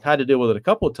 I've had to deal with it a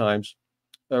couple of times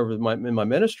in my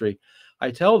ministry.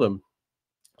 I tell them,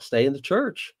 stay in the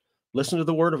church, listen to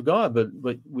the word of God,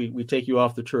 but we take you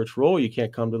off the church roll. You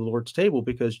can't come to the Lord's table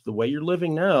because the way you're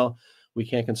living now, we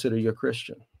can't consider you a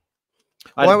Christian.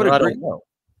 Well, I would agree. I don't know.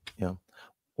 Yeah.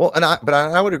 Well,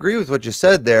 I would agree with what you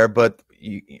said there, but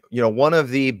you know, one of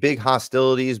the big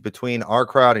hostilities between our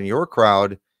crowd and your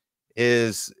crowd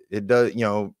is it does, you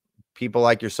know, people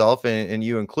like yourself and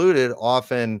you included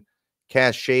often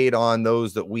cast shade on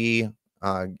those that we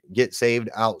get saved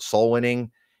out soul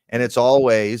winning. And it's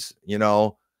always, you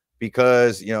know,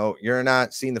 because, you know, you're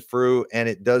not seeing the fruit, and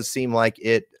it does seem like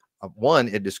it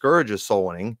discourages soul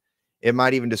winning. It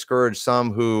might even discourage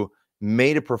some who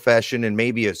made a profession and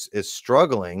maybe is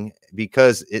struggling,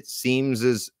 because it seems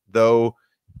as though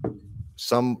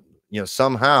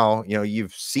somehow, you know,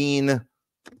 you've seen,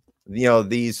 you know,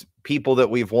 these people that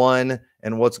we've won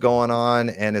and what's going on.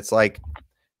 And it's like,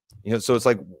 you know, so it's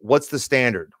like, what's the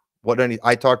standard?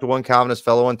 I talked to one Calvinist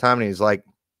fellow one time, and he's like,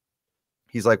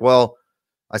 well,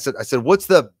 I said, what's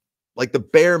the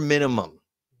bare minimum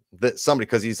that somebody,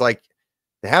 because he's like,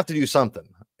 they have to do something.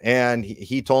 And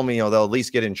he told me, you know, they'll at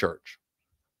least get in church,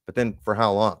 but then for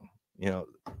how long, you know?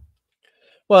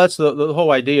 Well, that's the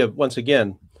whole idea of, once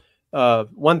again,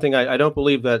 one thing, I don't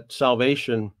believe that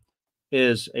salvation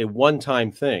is a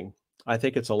one-time thing. I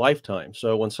think it's a lifetime.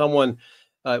 So when someone,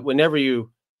 whenever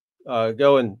you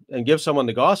go and give someone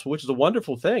the gospel, which is a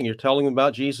wonderful thing, you're telling them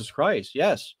about Jesus Christ.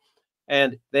 Yes.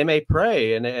 And they may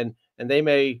pray and they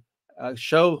may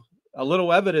show a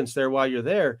little evidence there while you're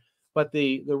there. But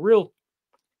the real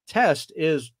test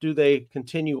is, do they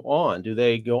continue on? Do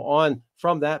they go on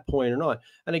from that point or not?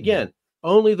 And again,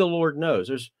 only the Lord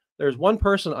knows. There's one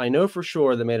person I know for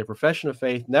sure that made a profession of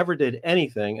faith, never did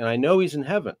anything, and I know he's in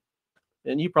heaven.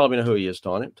 And you probably know who he is,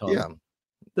 Tom. Yeah.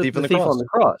 The thief on the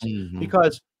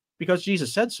cross. Because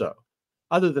Jesus said so.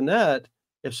 Other than that,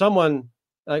 if someone,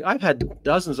 like, I've had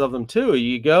dozens of them too,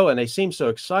 you go and they seem so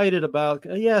excited about,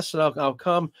 yes, I'll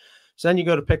come. So then you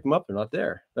go to pick them up, they're not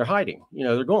there. They're hiding, you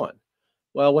know, they're gone.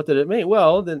 Well, what did it mean?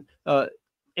 Well, then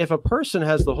if a person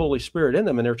has the Holy Spirit in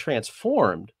them and they're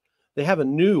transformed, they have a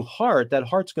new heart. That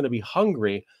heart's going to be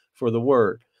hungry for the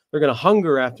word. They're going to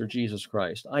hunger after Jesus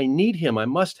Christ. I need him. I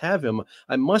must have him.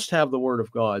 I must have the word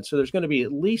of God. So there's going to be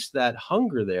at least that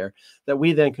hunger there that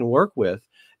we then can work with.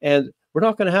 And we're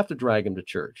not going to have to drag him to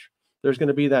church. There's going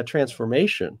to be that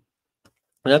transformation.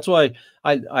 And that's why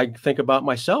I think about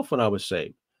myself when I was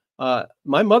saved.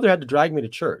 My mother had to drag me to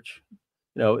church.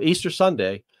 You know, Easter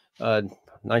Sunday,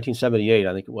 1978,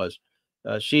 I think it was.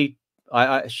 I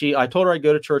told her I'd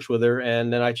go to church with her,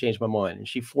 and then I changed my mind, and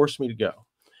she forced me to go.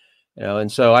 You know,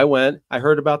 and so I went. I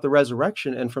heard about the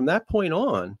resurrection, and from that point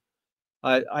on,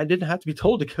 I didn't have to be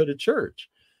told to go to church.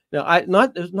 Now,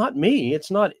 it's not me.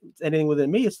 It's not anything within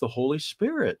me. It's the Holy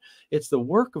Spirit. It's the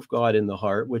work of God in the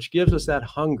heart, which gives us that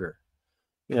hunger.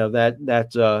 You know, that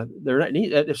they're not,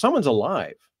 if someone's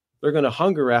alive, they're going to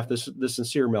hunger after the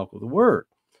sincere milk of the word.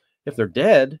 If they're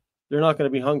dead, they're not going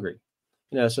to be hungry.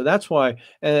 You know, so that's why,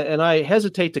 and I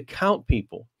hesitate to count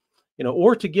people, you know,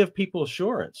 or to give people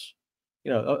assurance.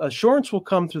 You know, assurance will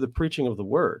come through the preaching of the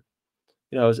word.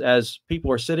 You know, as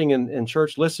people are sitting in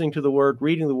church, listening to the word,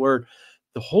 reading the word,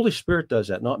 the Holy Spirit does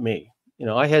that, not me. You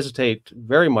know, I hesitate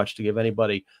very much to give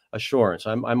anybody assurance.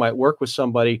 I might work with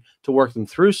somebody to work them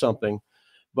through something,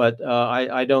 But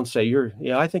I don't say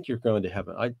yeah, I think you're going to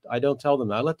heaven. I don't tell them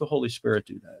that. I let the Holy Spirit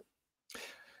do that.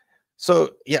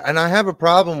 So, yeah, and I have a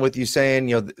problem with you saying,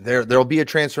 there'll be a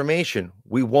transformation.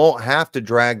 We won't have to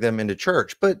drag them into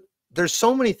church, but there's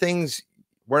so many things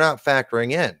we're not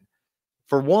factoring in.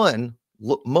 For one,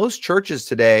 most churches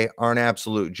today are an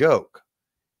absolute joke.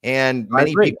 And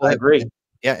many people I agree.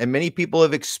 Yeah, and many people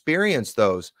have experienced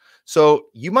those. So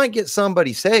you might get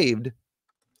somebody saved,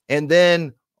 and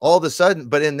then all of a sudden,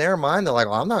 but in their mind, they're like,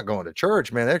 well, I'm not going to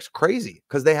church, man. That's crazy,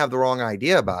 because they have the wrong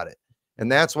idea about it.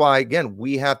 And that's why, again,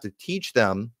 we have to teach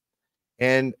them.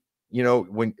 And,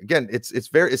 when, again, it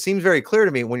seems very clear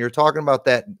to me when you're talking about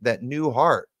that new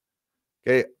heart.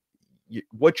 Okay.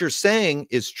 What you're saying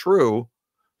is true,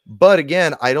 but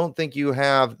again, I don't think you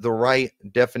have the right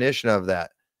definition of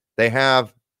that. They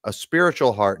have a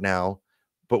spiritual heart now,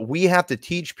 but we have to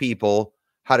teach people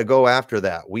how to go after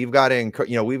that. We've got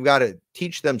to, we've got to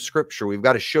teach them scripture. We've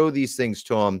got to show these things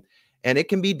to them. And it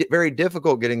can be very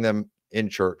difficult getting them in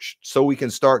church so we can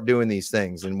start doing these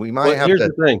things. And we might have here's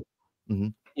to. The thing.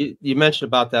 Mm-hmm. You mentioned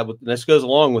about that. This goes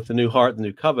along with the new heart, the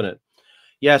new covenant.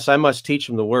 Yes, I must teach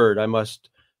them the word. I must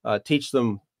teach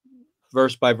them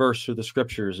verse by verse through the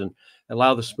scriptures and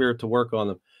allow the Spirit to work on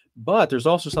them. But there's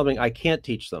also something I can't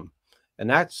teach them. And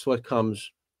that's what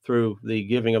comes through the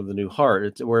giving of the new heart.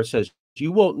 It's where it says,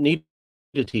 you won't need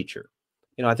a teacher.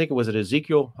 I think it was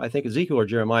Ezekiel or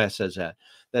Jeremiah says that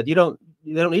they don't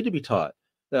need to be taught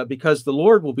because the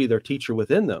Lord will be their teacher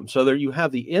within them. So there you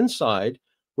have the inside,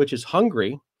 which is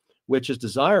hungry, which is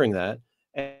desiring that.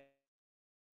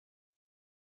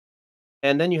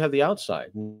 And then you have the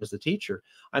outside. And as the teacher,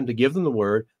 I'm to give them the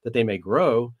word that they may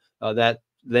grow, that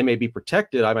they may be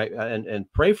protected. I might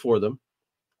and pray for them.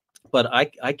 But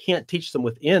I can't teach them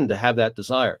within to have that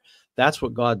desire. That's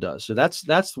what God does. So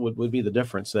that's what would be the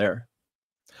difference there.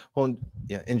 Well,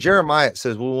 yeah. In Jeremiah, it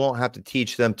says we won't have to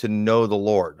teach them to know the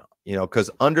Lord, because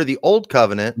under the old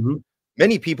covenant,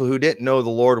 many people who didn't know the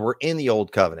Lord were in the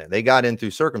old covenant. They got in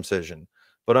through circumcision.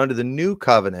 But under the new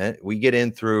covenant, we get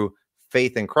in through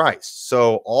faith in Christ.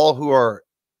 So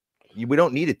we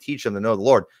don't need to teach them to know the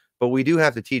Lord, but we do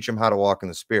have to teach them how to walk in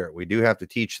the Spirit. We do have to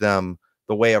teach them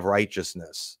the way of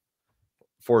righteousness,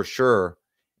 for sure.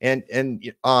 And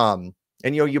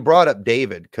you brought up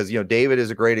David, because David is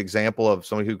a great example of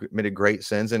somebody who committed great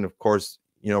sins, and of course,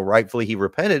 rightfully he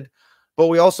repented. But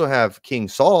we also have King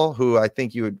Saul, who I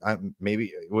think you would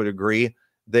maybe would agree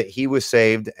that he was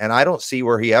saved, and I don't see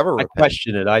where he ever repented. I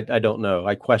question it. I don't know.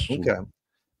 I question it.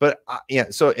 But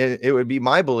so it would be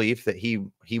my belief that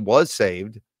he was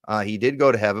saved. He did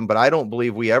go to heaven, but I don't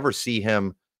believe we ever see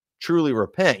him truly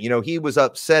repent. He was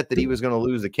upset that he was going to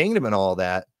lose the kingdom and all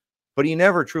that, but he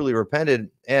never truly repented.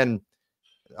 And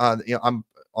I'm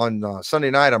on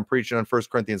Sunday night, I'm preaching on 1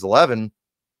 Corinthians 11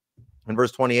 and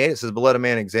verse 28. It says, but let a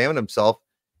man examine himself,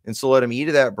 and so let him eat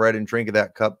of that bread and drink of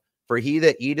that cup. For he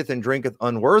that eateth and drinketh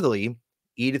unworthily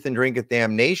eateth and drinketh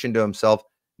damnation to himself,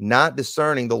 not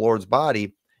discerning the Lord's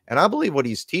body. And I believe what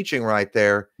he's teaching right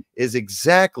there is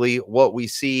exactly what we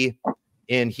see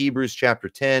in Hebrews chapter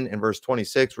 10 and verse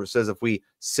 26, where it says, if we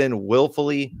sin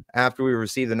willfully after we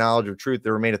receive the knowledge of truth,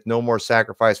 there remaineth no more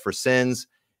sacrifice for sins.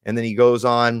 And then he goes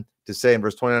on to say in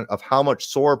verse 29, of how much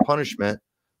sore punishment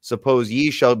suppose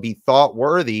ye shall be thought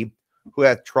worthy, who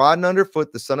hath trodden under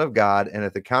foot the Son of God, and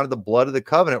hath accounted the blood of the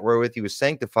covenant wherewith he was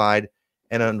sanctified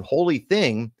an unholy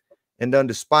thing, and done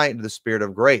despite to the Spirit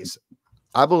of grace.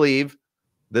 I believe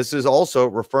this is also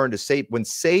referring to when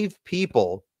saved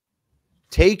people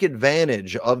take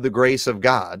advantage of the grace of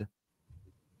God,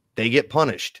 they get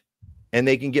punished, and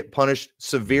they can get punished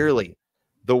severely.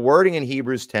 The wording in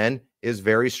Hebrews 10 is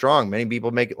very strong. Many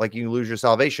people make it like you lose your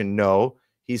salvation. No,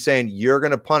 he's saying you're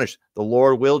going to punish. The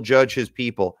Lord will judge his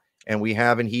people. And we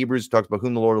have in Hebrews, talks about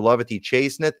whom the Lord loveth, he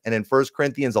chasteneth. And in 1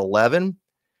 Corinthians 11,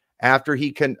 after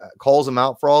he calls them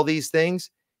out for all these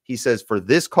things, he says, for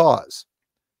this cause,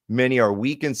 many are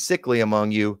weak and sickly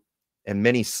among you, and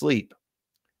many sleep.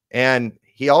 And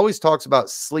he always talks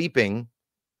about sleeping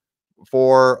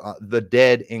for the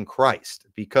dead in Christ,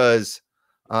 because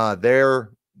they're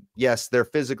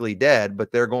physically dead,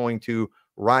 but they're going to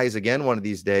rise again one of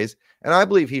these days. And I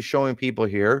believe he's showing people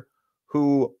here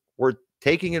who were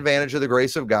taking advantage of the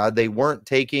grace of God. They weren't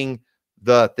taking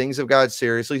the things of God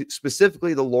seriously,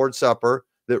 specifically the Lord's Supper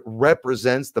that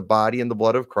represents the body and the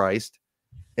blood of Christ.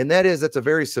 And that's a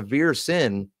very severe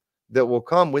sin that will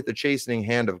come with the chastening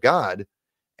hand of God.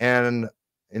 And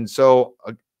so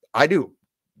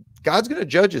God's going to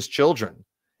judge his children,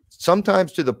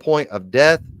 sometimes to the point of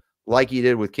death, like he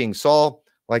did with King Saul,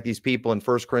 like these people in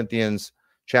 1 Corinthians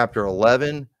chapter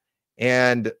 11.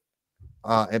 But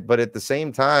at the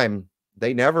same time,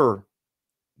 they never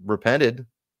repented.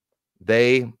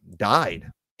 They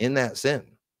died in that sin.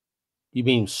 You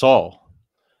mean Saul?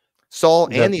 Saul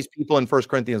That, and these people in 1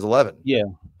 Corinthians 11. yeah.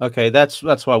 Okay. That's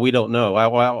why we don't know.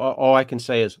 All I can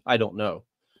say is I don't know.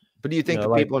 But do you think You the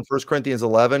know, like, people in 1 Corinthians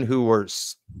 11 who were,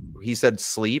 he said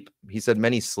sleep, he said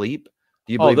many sleep.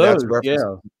 Do you oh, believe that's a those, reference,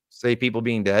 yeah. say people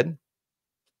being dead?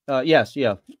 Yes.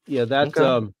 Yeah. Yeah. That,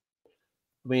 Okay.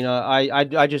 I mean,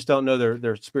 I just don't know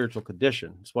their spiritual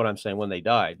condition. That's what I'm saying. When they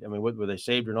died, I mean, were they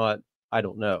saved or not? I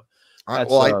don't know.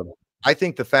 That's I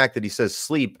think the fact that he says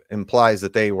sleep implies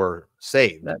that they were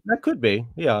saved. that could be.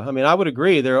 Yeah. I mean, I would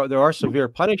agree. There are severe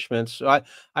punishments. I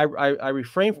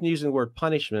refrain from using the word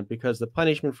punishment because the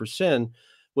punishment for sin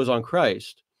was on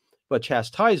Christ, but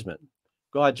chastisement,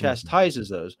 God chastises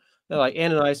those. They're like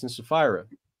Ananias and Sapphira.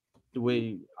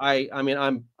 I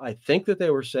think that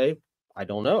they were saved. I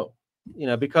don't know. You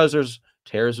know, because there's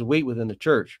tares of wheat within the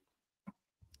church.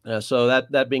 So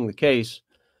that being the case,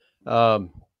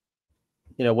 um,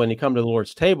 you know, when you come to the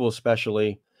Lord's table,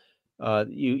 especially,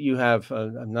 you have.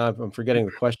 I'm forgetting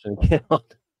the question again.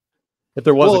 If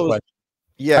there was a question,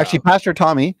 yeah. Actually, Pastor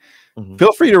Tommy,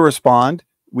 feel free to respond.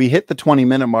 We hit the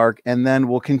 20-minute mark, and then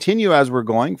we'll continue as we're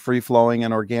going, free flowing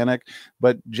and organic.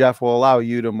 But Jeff will allow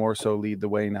you to more so lead the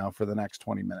way now for the next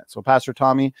 20 minutes. So, Pastor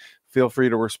Tommy, feel free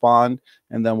to respond,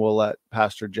 and then we'll let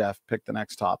Pastor Jeff pick the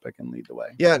next topic and lead the way.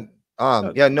 Yeah.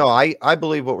 No, I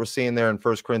believe what we're seeing there in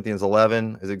 1 Corinthians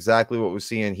 11 is exactly what we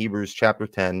see in Hebrews chapter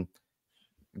 10.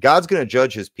 God's going to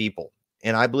judge his people.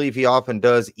 And I believe he often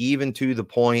does, even to the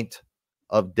point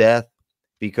of death,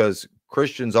 because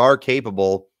Christians are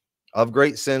capable of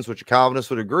great sins, which Calvinists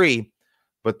would agree,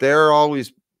 but they're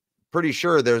always pretty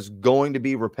sure there's going to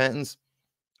be repentance.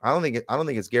 I don't think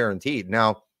it's guaranteed.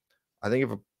 Now, I think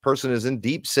if a person is in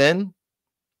deep sin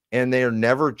and they are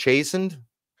never chastened,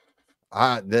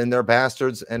 then they're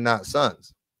bastards and not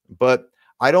sons. But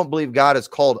I don't believe God has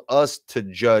called us to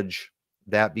judge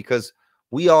that, because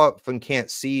we often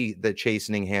can't see the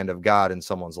chastening hand of God in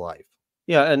someone's life.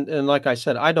 yeah, and like I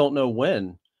said, I don't know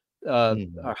when,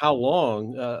 or how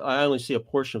long. I only see a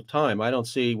portion of time. I don't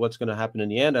see what's going to happen in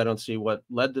the end. I don't see what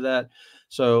led to that.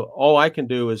 So all I can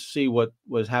do is see what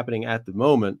was happening at the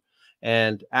moment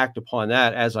and act upon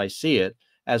that as I see it,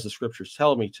 as the scriptures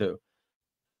tell me to.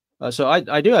 So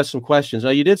I do have some questions.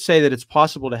 Now, you did say that it's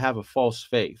possible to have a false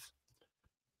faith.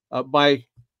 By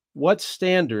what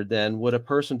standard, then, would a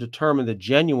person determine the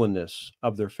genuineness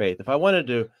of their faith? If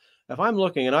I'm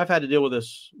looking, and I've had to deal with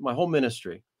this my whole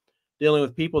ministry, dealing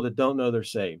with people that don't know they're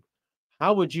saved,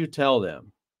 how would you tell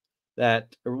them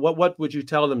that, or what would you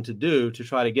tell them to do to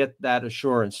try to get that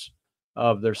assurance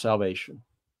of their salvation?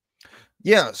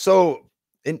 Yeah, so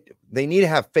they need to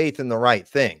have faith in the right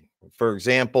thing. For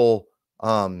example,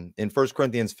 in 1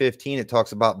 Corinthians 15, it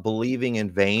talks about believing in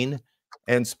vain.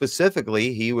 And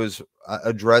specifically, he was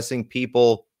addressing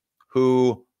people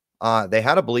who they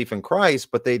had a belief in Christ,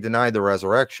 but they denied the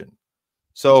resurrection.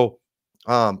 So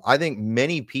I think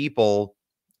many people,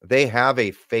 they have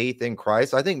a faith in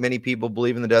Christ. I think many people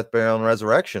believe in the death, burial, and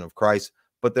resurrection of Christ,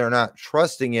 but they're not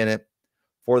trusting in it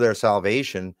for their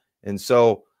salvation. And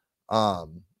so,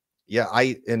 yeah,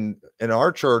 in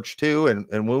our church too,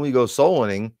 and when we go soul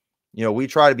winning, you know, we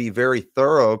try to be very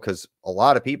thorough, because a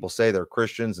lot of people say they're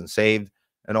Christians and saved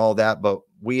and all that, but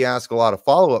we ask a lot of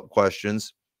follow-up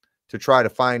questions to try to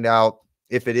find out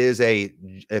if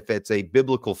it's a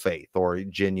biblical faith or a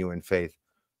genuine faith,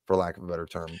 for lack of a better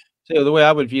term. So the way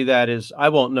I would view that is I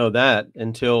won't know that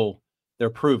until they're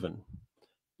proven.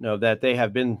 Know that they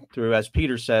have been through, as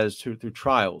Peter says, through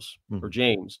trials, or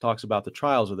James talks about the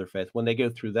trials of their faith. When they go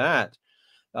through that,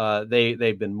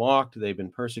 they've been mocked, they've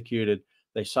been persecuted,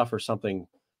 they suffer something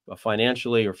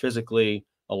financially or physically,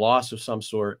 a loss of some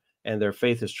sort, and their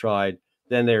faith is tried.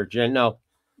 Then they're now.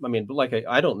 I mean, like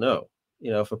I don't know.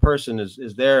 You know, if a person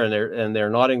is there and they're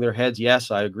nodding their heads,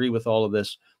 yes, I agree with all of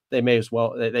this, they may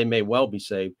well be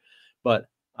saved, but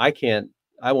I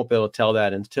won't be able to tell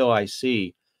that until I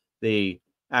see the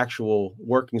actual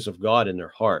workings of God in their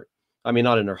heart. I mean,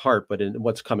 not in their heart, but in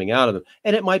what's coming out of them.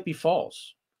 And it might be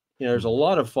false. You know, there's a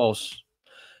lot of false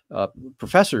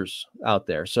professors out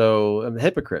there, so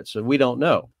hypocrites. So we don't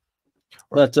know.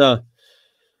 But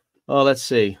let's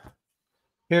see.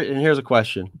 Here's a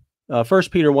question. 1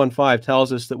 Peter 1:5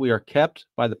 tells us that we are kept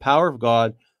by the power of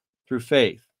God through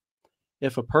faith.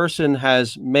 If a person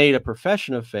has made a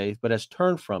profession of faith but has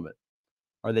turned from it,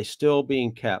 are they still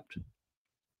being kept?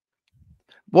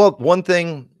 Well, one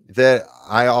thing that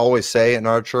I always say in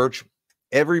our church,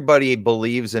 everybody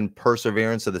believes in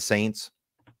perseverance of the saints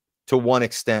to one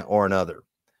extent or another.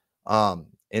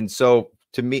 And so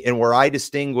to me, and where I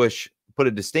put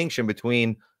a distinction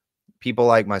between people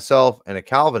like myself and a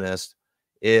Calvinist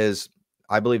is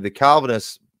I believe the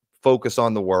Calvinists focus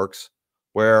on the works,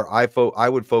 where I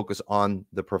would focus on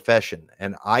the profession.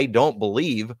 And I don't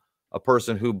believe a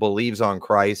person who believes on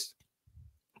Christ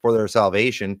for their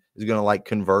salvation is going to like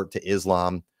convert to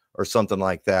Islam or something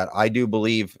like that. I do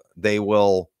believe they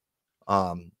will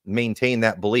maintain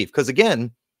that belief. Because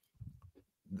again,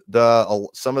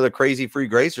 some of the crazy free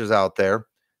gracers out there,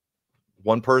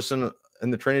 one person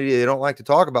in the Trinity they don't like to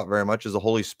talk about very much is the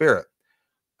Holy Spirit.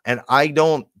 And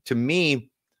to me,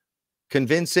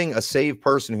 convincing a saved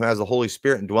person who has the Holy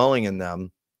Spirit dwelling in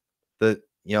them that,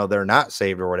 they're not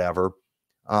saved or whatever,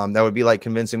 that would be like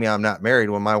convincing me I'm not married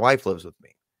when my wife lives with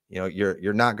me.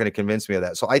 You're not going to convince me of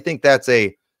that. So I think that's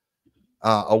a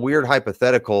weird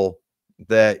hypothetical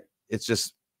that it's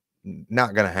just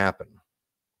not going to happen.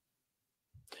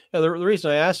 Yeah, the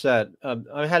reason I asked that,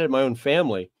 I had it in my own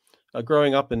family.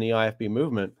 Growing up in the IFB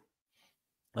movement,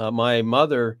 my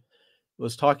mother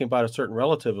was talking about a certain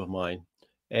relative of mine,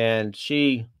 and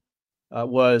she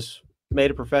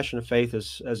made a profession of faith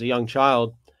as a young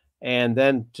child, and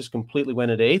then just completely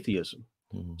went into atheism.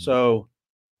 Mm-hmm. So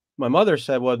my mother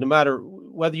said, well, no matter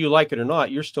whether you like it or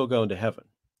not, you're still going to heaven.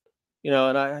 And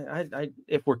I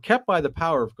if we're kept by the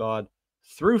power of God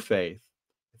through faith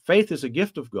is a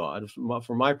gift of God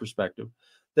from my perspective,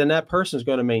 then that person is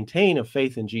going to maintain a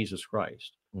faith in Jesus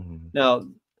Christ. Mm-hmm. Now,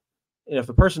 if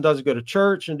the person doesn't go to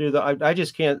church and do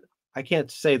that, I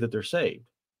can't say that they're saved.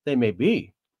 They may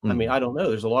be. Mm-hmm. I mean, I don't know.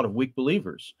 There's a lot of weak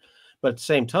believers, but at the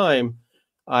same time,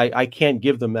 I can't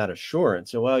give them that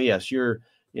assurance. So, well, yes, you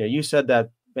said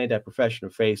that, made that profession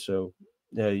of faith, so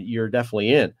you're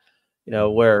definitely in.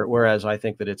 Whereas I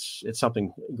think that it's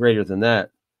something greater than that.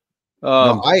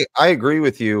 No, I agree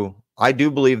with you. I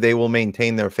do believe they will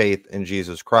maintain their faith in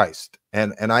Jesus Christ,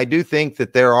 and I do think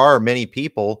that there are many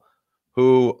people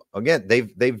who, again,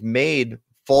 they've made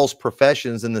false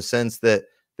professions in the sense that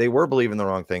they were believing the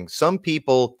wrong thing. Some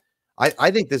people,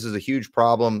 I think this is a huge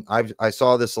problem. I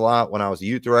saw this a lot when I was a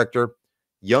youth director.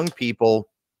 Young people,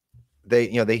 they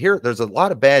hear there's a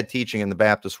lot of bad teaching in the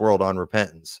Baptist world on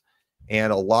repentance,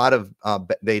 and a lot of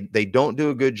they don't do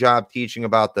a good job teaching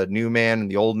about the new man and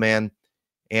the old man.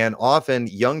 And often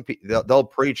young people, they'll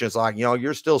preach. It's like,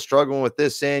 you're still struggling with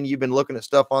this sin. You've been looking at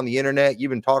stuff on the internet. You've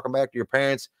been talking back to your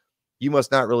parents. You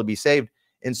must not really be saved.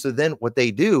 And so then what they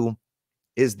do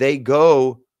is they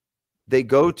go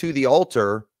to the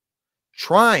altar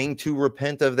trying to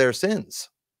repent of their sins.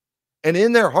 And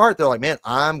in their heart, they're like, man,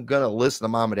 I'm going to listen to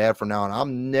mom and dad from now on.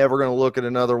 I'm never going to look at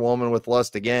another woman with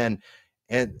lust again.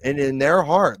 And in their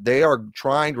heart, they are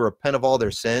trying to repent of all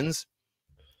their sins.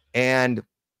 And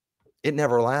it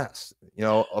never lasts,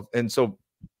 and so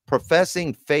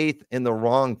professing faith in the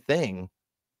wrong thing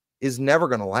is never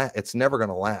going to last. It's never going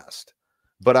to last.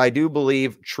 But I do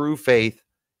believe true faith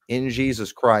in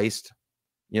Jesus Christ,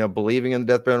 believing in the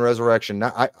death, burial, and resurrection.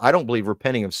 Now, I don't believe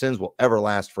repenting of sins will ever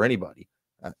last for anybody.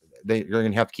 You're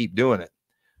going to have to keep doing it.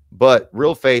 But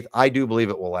real faith, I do believe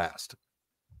it will last.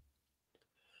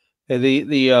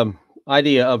 The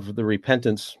idea of the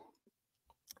repentance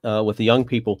with the young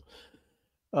people,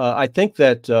 I think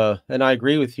that, and I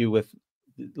agree with you with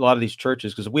a lot of these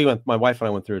churches, because my wife and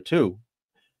I went through it too.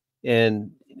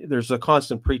 And there's a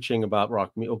constant preaching about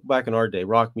back in our day,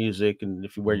 rock music, and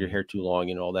if you wear your hair too long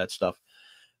and all that stuff,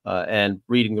 and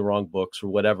reading the wrong books or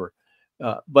whatever.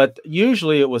 But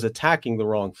usually it was attacking the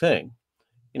wrong thing.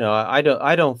 I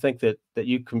don't think that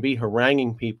you can be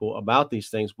haranguing people about these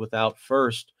things without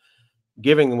first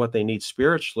giving them what they need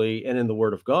spiritually and in the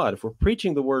Word of God. If we're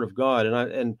preaching the Word of God,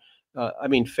 I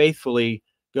mean, faithfully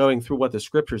going through what the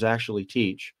scriptures actually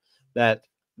teach, that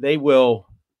they will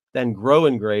then grow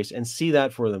in grace and see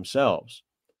that for themselves.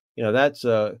 That's,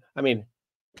 and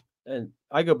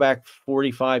I go back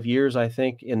 45 years, I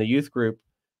think, in the youth group.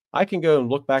 I can go and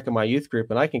look back at my youth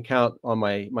group and I can count on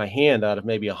my hand out of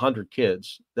maybe 100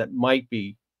 kids that might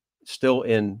be still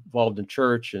involved in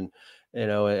church and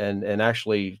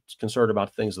actually concerned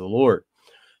about things of the Lord.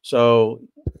 So,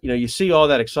 you see all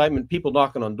that excitement, people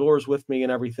knocking on doors with me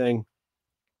and everything.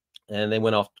 And they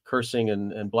went off cursing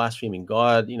and blaspheming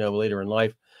God, later in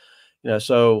life.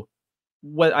 So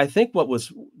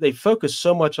they focused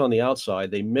so much on the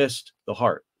outside, they missed the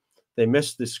heart. They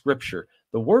missed the scripture.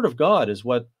 The Word of God is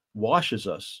what washes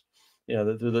us.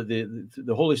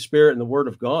 The Holy Spirit and the Word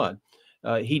of God.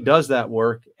 He does that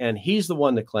work, and he's the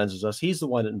one that cleanses us. He's the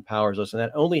one that empowers us. And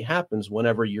that only happens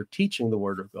whenever you're teaching the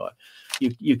Word of God.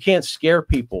 You can't scare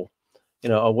people,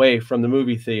 away from the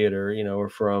movie theater, or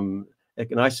from,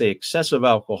 and I say, excessive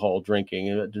alcohol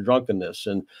drinking, drunkenness,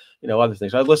 and, other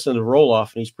things. I listened to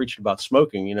Roloff, and he's preaching about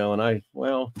smoking, and I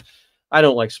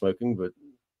don't like smoking, but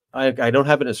I don't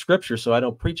have it in scripture, so I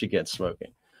don't preach against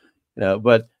smoking. You know,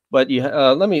 but you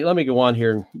let me go on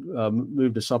here and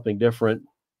move to something different.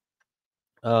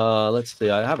 Let's see.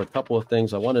 I have a couple of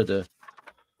things I wanted to.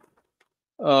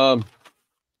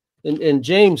 In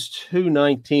James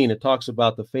 2:19, it talks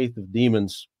about the faith of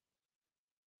demons.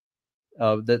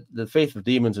 That the faith of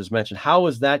demons is mentioned. How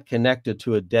is that connected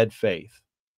to a dead faith?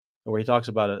 Where he talks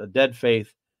about a dead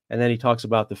faith, and then he talks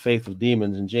about the faith of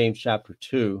demons in James chapter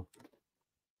 2.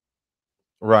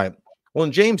 Right. Well,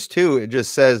 in James 2, it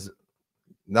just says,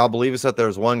 "Thou believest that there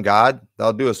is one God,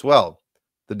 thou doest well.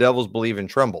 The devils believe and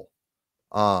tremble."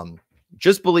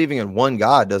 Just believing in one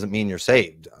God doesn't mean you're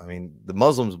saved. I mean, the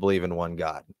Muslims believe in one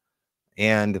God.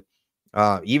 And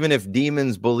even if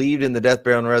demons believed in the death,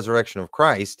 burial, and resurrection of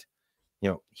Christ, you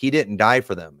know, he didn't die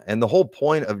for them. And the whole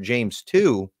point of James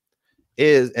 2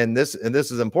 is, and this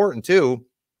is important too,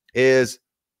 is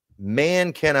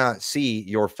man cannot see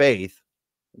your faith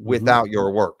without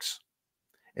your works.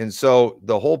 And so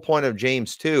the whole point of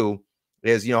James 2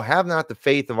 is, you know, have not the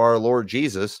faith of our Lord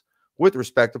Jesus with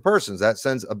respect to persons. That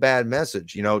sends a bad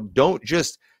message. You know, don't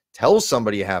just tell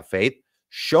somebody you have faith,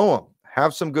 show them,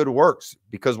 have some good works,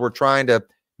 because we're trying to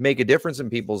make a difference in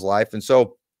people's life. And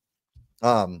so,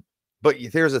 but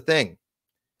here's the thing.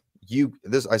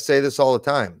 I say this all the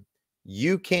time.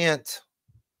 You can't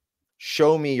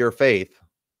show me your faith.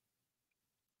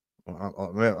 I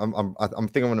think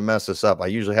I'm going to mess this up. I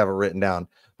usually have it written down,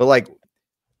 but like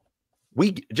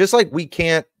we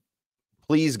can't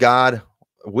please God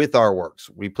with our works.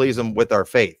 We please him with our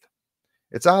faith.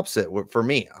 It's opposite for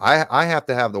me. I have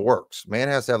to have the works. Man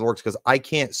has to have the works because I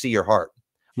can't see your heart.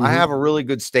 I have a really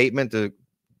good statement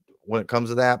when it comes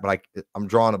to that, but I'm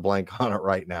drawing a blank on it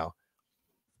right now.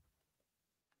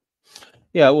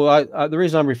 Yeah, well, the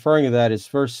reason I'm referring to that is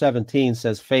verse 17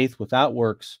 says faith without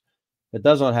works that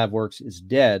does not have works is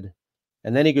dead.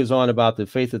 And then he goes on about the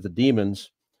faith of the demons.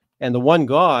 And the one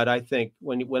God, I think,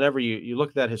 whenever you look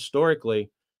at that historically,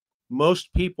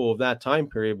 most people of that time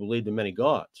period believed in many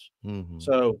gods.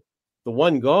 So the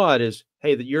one God is,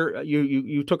 hey, that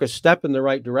you took a step in the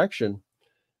right direction,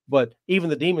 but even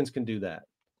the demons can do that.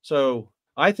 So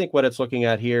I think what it's looking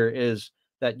at here is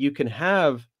that you can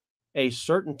have a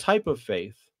certain type of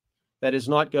faith that is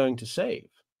not going to save.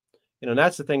 You know, and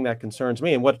that's the thing that concerns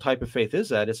me. And what type of faith is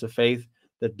that? It's a faith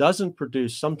that doesn't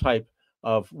produce some type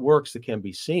of works that can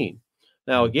be seen.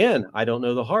 Now, again, I don't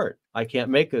know the heart. I can't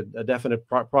make a definite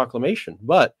proclamation,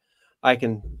 but I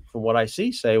can, from what I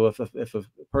see, say, well, if a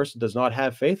person does not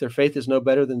have faith, their faith is no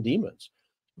better than demons.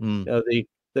 You know,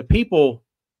 the people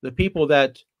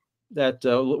that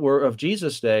were of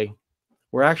Jesus' day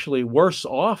were actually worse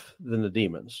off than the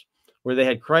demons, where they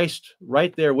had Christ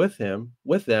right there with them.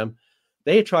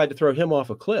 They had tried to throw him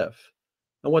off a cliff.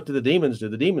 And what did the demons do?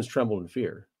 The demons trembled in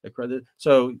fear.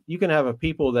 So you can have a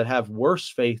people that have worse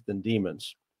faith than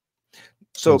demons.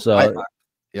 So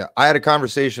I had a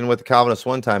conversation with a Calvinist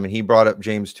one time, and he brought up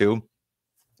James 2.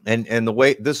 And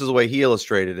this is the way he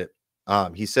illustrated it.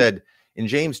 He said, in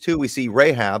James 2, we see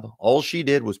Rahab, all she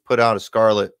did was put out a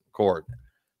scarlet cord.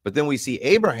 But then we see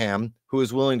Abraham, who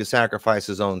is willing to sacrifice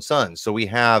his own son. So we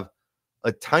have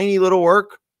a tiny little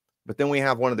work, but then we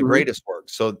have one of the greatest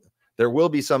works. So there will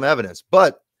be some evidence.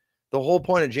 But the whole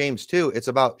point of James 2, it's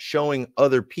about showing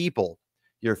other people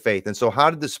your faith. And so how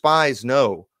did the spies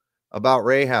know about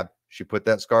Rahab? She put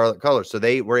that scarlet color. So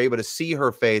they were able to see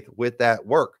her faith with that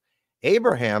work.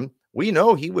 Abraham, we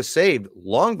know he was saved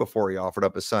long before he offered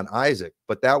up his son Isaac.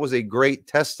 But that was a great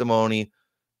testimony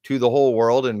to the whole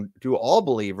world and to all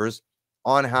believers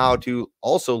on how to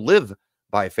also live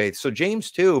by faith. So James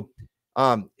 2,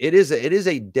 it is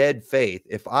a dead faith.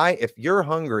 If you're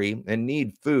hungry and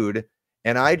need food,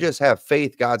 and I just have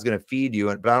faith God's going to feed you,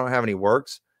 but I don't have any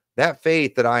works, that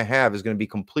faith that I have is going to be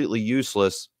completely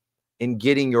useless in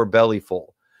getting your belly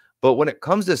full. But when it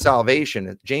comes to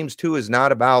salvation, James 2 is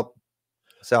not about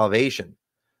salvation.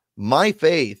 My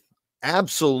faith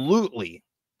absolutely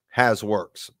has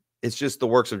works. It's just the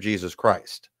works of Jesus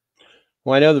Christ.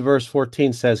 Well, I know the verse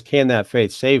 14 says, can that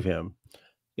faith save him?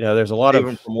 You know, there's a lot Save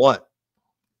him from what?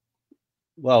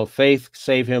 Well, faith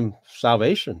save him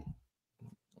salvation.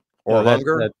 Or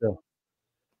hunger?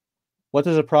 What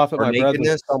does it profit, my brethren, if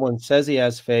nakedness? someone says he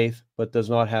has faith but does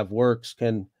not have works?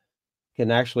 Can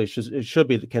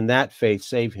that faith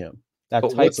save him? That But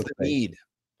type what's of the faith. need?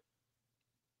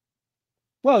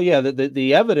 Well, yeah,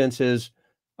 the evidence is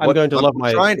I'm going to love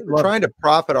my trying to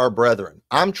profit our brethren.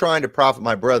 I'm trying to profit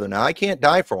my brother. Now I can't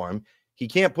die for him. He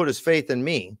can't put his faith in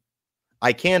me.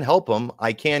 I can help him.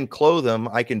 I can clothe him.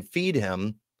 I can feed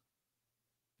him.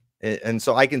 And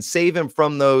so I can save him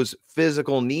from those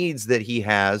physical needs that he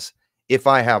has if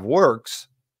I have works.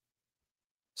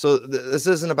 So this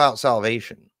isn't about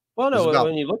salvation. Well, This is no, about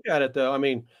when you look at it, though, I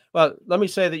mean, well, let me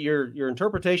say that your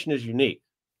interpretation is unique,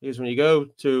 because when you go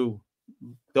to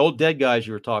the old dead guys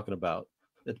you were talking about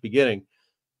at the beginning,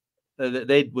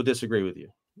 they would disagree with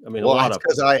you. I mean, a well, lot that's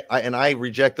of them. because I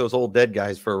reject those old dead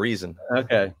guys for a reason.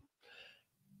 Okay,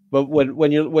 but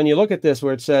when you look at this,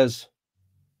 where it says,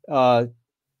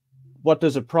 "What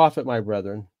does it profit, my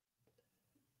brethren,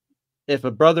 if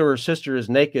a brother or sister is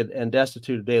naked and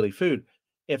destitute of daily food?"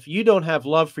 If you don't have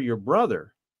love for your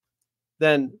brother,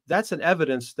 then that's an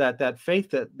evidence that that faith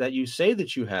that you say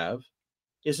that you have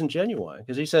isn't genuine.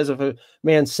 Because he says, if a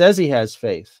man says he has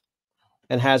faith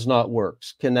and has not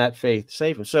works, can that faith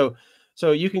save him?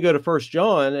 So you can go to First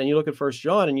John and you look at First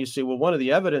John and you see, well, one of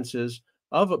the evidences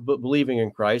of believing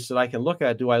in Christ that I can look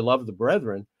at, do I love the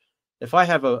brethren? If I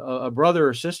have a brother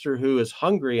or sister who is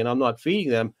hungry and I'm not feeding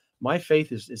them, my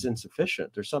faith is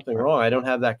insufficient. There's something wrong. I don't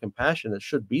have that compassion that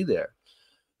should be there.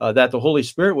 That the Holy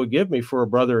Spirit would give me for a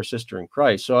brother or sister in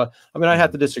Christ. So, I mean, I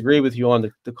have to disagree with you on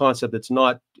the concept that's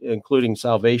not including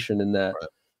salvation in that. Right.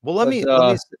 Well, let me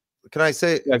can I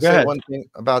say one thing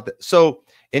about that? So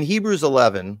in Hebrews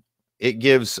 11, it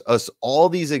gives us all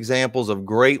these examples of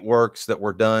great works that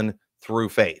were done through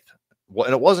faith.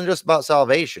 And it wasn't just about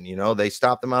salvation. You know, they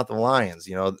stopped the mouth of lions.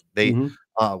 You know, they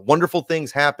wonderful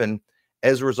things happen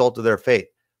as a result of their faith.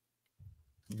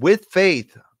 With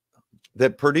faith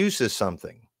that produces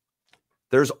something,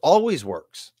 there's always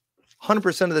works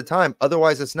 100% of the time.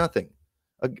 Otherwise, it's nothing.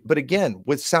 But again,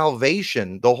 with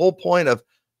salvation, the whole point of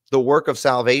the work of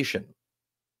salvation,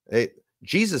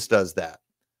 Jesus does that.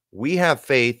 We have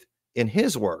faith in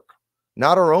his work,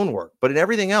 not our own work, but in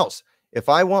everything else. If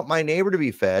I want my neighbor to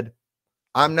be fed,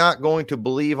 I'm not going to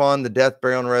believe on the death,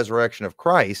 burial, and resurrection of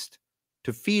Christ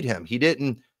to feed him. He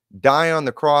didn't die on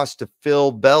the cross to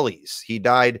fill bellies. He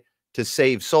died to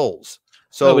save souls.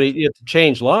 So, no, but he had to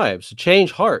change lives, to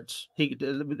change hearts.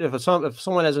 If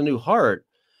someone has a new heart,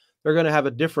 they're going to have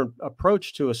a different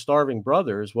approach to a starving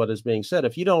brother, is what is being said.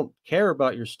 If you don't care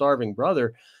about your starving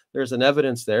brother, there's an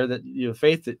evidence there that your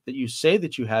faith that you say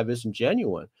that you have isn't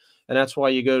genuine. And that's why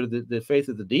you go to the faith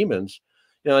of the demons.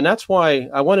 You know, and that's why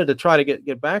I wanted to try to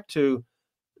get back to,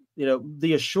 you know,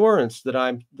 the assurance that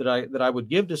I would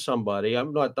give to somebody.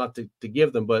 I'm not to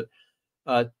give them, but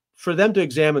for them to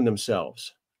examine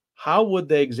themselves. How would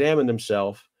they examine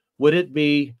themselves? Would it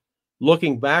be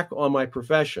looking back on my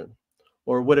profession,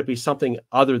 or would it be something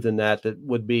other than that, that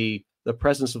would be the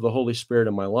presence of the Holy Spirit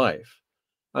in my life?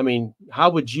 I mean,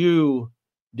 how would you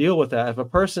deal with that? If a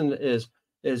person is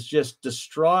just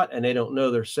distraught and they don't know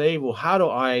they're saved, well, how do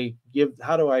I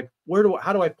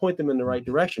point them in the right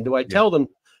direction? Do I tell them,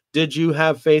 did you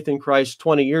have faith in Christ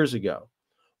 20 years ago?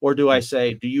 Or do I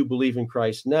say, do you believe in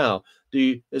Christ now?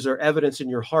 Is there evidence in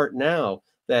your heart now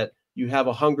that you have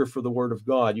a hunger for the word of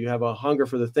God? You have a hunger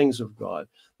for the things of God.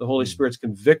 The Holy Spirit's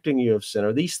convicting you of sin.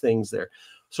 Are these things there?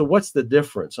 So what's the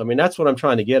difference? I mean, that's what I'm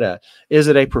trying to get at. Is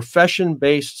it a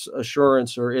profession-based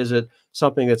assurance, or is it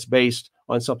something that's based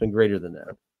on something greater than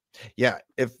that? Yeah.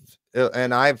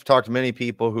 And I've talked to many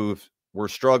people who were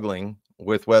struggling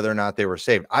with whether or not they were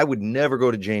saved. I would never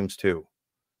go to James 2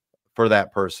 for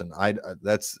that person.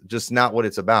 That's just not what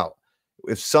it's about.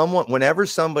 Whenever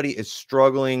somebody is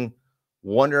struggling,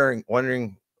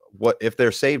 wondering what if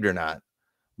they're saved or not,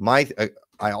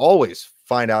 I always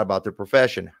find out about their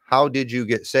profession. How did you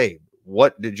get saved?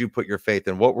 What did you put your faith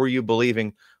in? What were you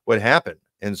believing would happen?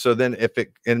 And so then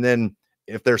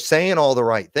if they're saying all the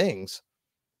right things,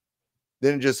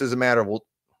 then it just is a matter of, well,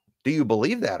 do you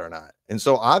believe that or not? And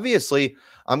so obviously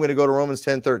I'm going to go to Romans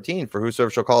 10:13, for whosoever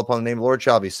shall call upon the name of the Lord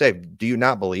shall be saved. Do you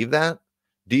not believe that?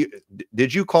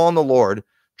 Did you call on the Lord,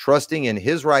 trusting in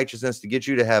his righteousness to get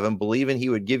you to heaven, believing he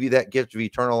would give you that gift of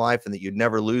eternal life and that you'd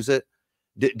never lose it?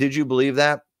 Did you believe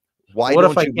that? What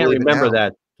if I can't remember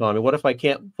that, Tommy? What if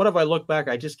I look back?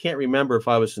 I just can't remember if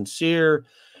I was sincere.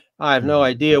 I have no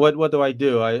idea. What do I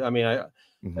do?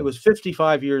 It was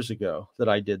 55 years ago that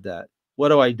I did that. What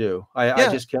do I do?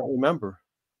 I just can't remember.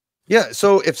 Yeah.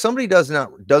 So if somebody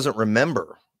doesn't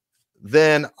remember,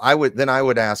 then I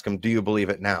would ask them, do you believe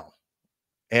it now?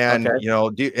 And, you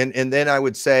know, and then I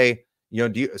would say, you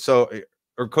know,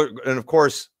 and of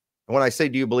course, when I say,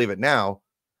 do you believe it now?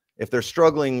 If they're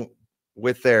struggling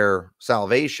with their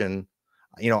salvation,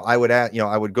 you know, I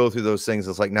would go through those things.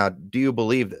 It's like, now, do you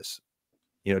believe this?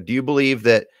 You know, do you believe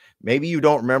that maybe you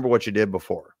don't remember what you did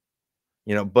before?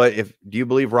 You know, but do you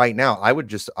believe right now? I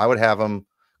would have them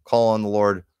call on the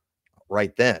Lord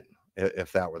right then,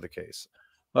 if that were the case.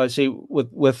 See,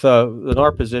 with in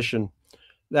our position,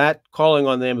 that calling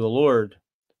on the name of the Lord,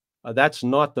 that's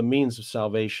not the means of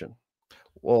salvation.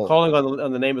 Well, calling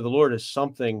on the name of the Lord is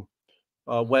something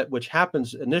which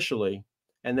happens initially,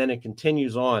 and then it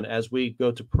continues on as we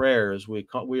go to prayer, as we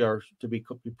are to be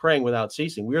praying without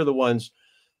ceasing. We are the ones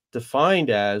defined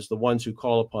as the ones who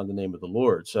call upon the name of the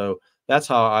Lord. So that's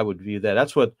how I would view that.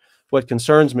 That's what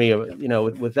concerns me,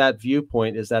 with that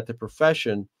viewpoint, is that the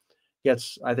profession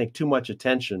gets, I think, too much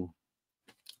attention,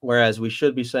 whereas we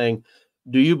should be saying,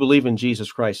 do you believe in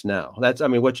Jesus Christ now? That's, I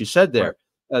mean, what you said there.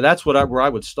 Right. That's where I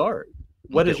would start.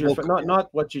 What is your, not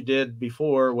what you did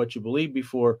before, what you believed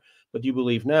before, but do you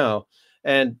believe now?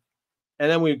 And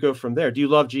then we go from there. Do you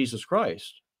love Jesus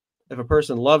Christ? If a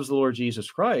person loves the Lord Jesus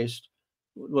Christ,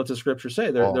 what does Scripture say?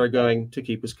 They're going to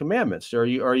keep His commandments. Are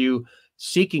you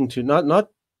seeking to, not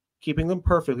keeping them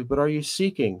perfectly, but are you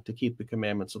seeking to keep the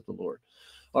commandments of the Lord?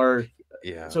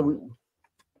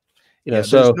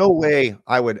 There's no way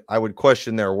I would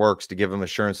question their works to give them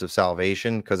assurance of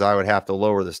salvation, because I would have to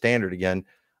lower the standard again.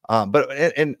 But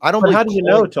I don't. But how do you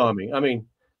know, Tommy? I mean,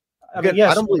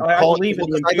 yes, I believe in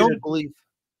the imputed.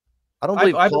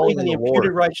 I believe in the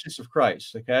imputed righteousness of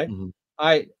Christ. Okay,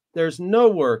 there's no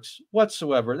works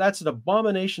whatsoever. That's an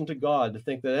abomination to God to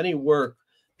think that any work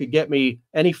could get me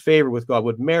any favor with God,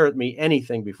 would merit me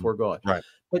anything before God. Right.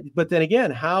 But then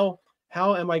again, how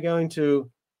am I going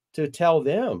to tell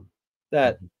them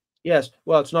that, yes,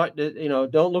 well, it's not,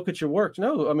 don't look at your works.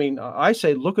 No, I mean, I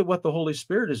say, look at what the Holy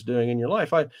Spirit is doing in your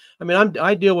life. I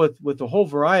deal with a whole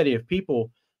variety of people,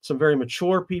 some very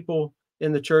mature people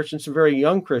in the church and some very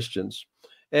young Christians.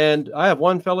 And I have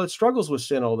one fellow that struggles with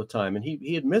sin all the time. And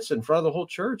he admits it in front of the whole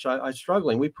church. I'm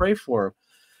struggling. We pray for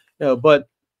him. But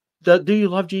do you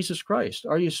love Jesus Christ?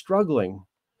 Are you struggling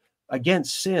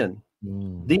against sin?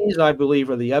 These, I believe,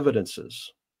 are the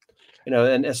evidences.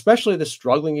 And especially the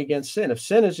struggling against sin. If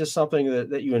sin is just something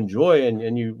that you enjoy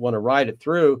and you want to ride it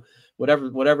through,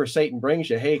 whatever Satan brings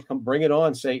you, hey, come bring it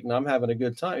on, Satan, I'm having a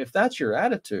good time. If that's your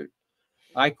attitude,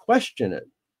 I question it.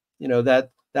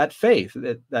 That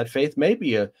faith may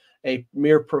be a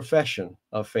mere profession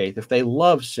of faith if they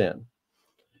love sin.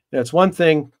 It's one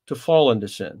thing to fall into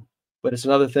sin, but it's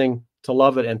another thing to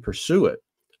love it and pursue it,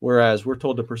 whereas we're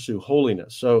told to pursue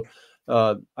holiness. So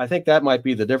I think that might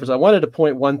be the difference. I wanted to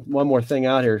point one more thing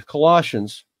out here.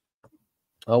 Colossians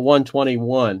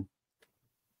 1:21.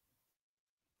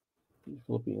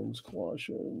 Philippians,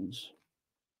 Colossians.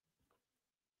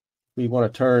 We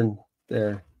want to turn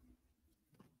there.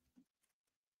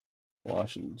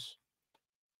 Colossians.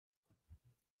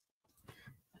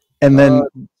 And then,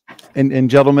 and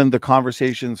gentlemen, the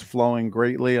conversation's flowing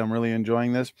greatly. I'm really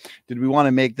enjoying this. Did we want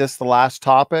to make this the last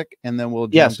topic, and then we'll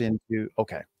jump into?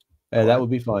 Okay, that would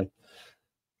be fine.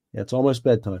 Yeah, it's almost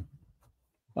bedtime.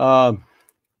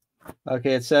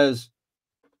 Okay, it says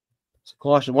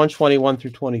Colossians 1:21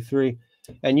 through 23,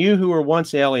 and you who were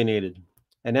once alienated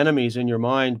and enemies in your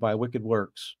mind by wicked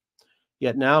works,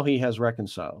 yet now He has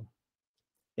reconciled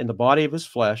in the body of His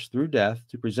flesh through death,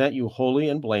 to present you holy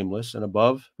and blameless and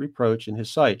above reproach in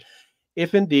His sight,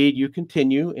 if indeed you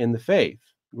continue in the faith,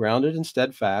 grounded and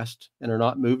steadfast, and are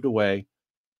not moved away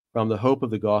from the hope of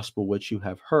the gospel which you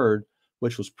have heard,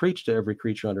 which was preached to every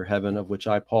creature under heaven, of which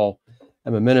I, Paul,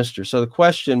 am a minister. So the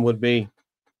question would be,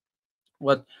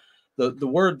 what the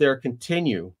word there,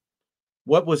 continue,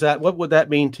 what was that? What would that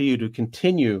mean to you, to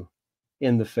continue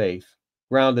in the faith,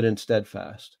 grounded and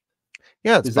steadfast?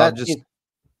 Yeah, it's about just...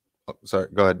 sorry,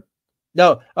 go ahead.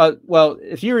 No, well,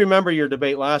 if you remember your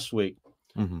debate last week,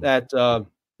 that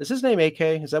is his name AK?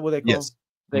 Is that what they call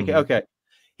him? AK? Okay.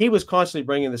 He was constantly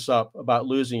bringing this up about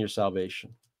losing your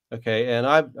salvation. Okay, and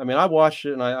I watched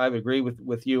it, and I agree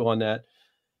with you on that.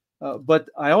 But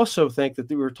I also think that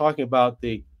we were talking about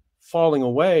the falling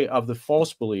away of the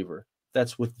false believer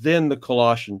that's within the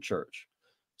Colossian church.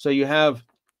 So you have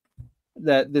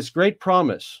this great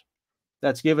promise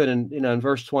that's given in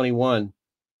verse 21.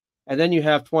 And then you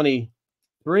have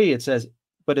 23, it says,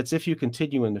 but it's if you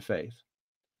continue in the faith.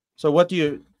 So what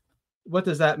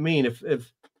does that mean?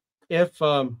 If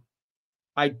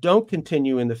I don't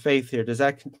continue in the faith here, does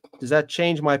that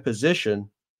change my position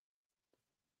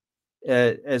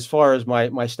as far as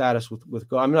my status with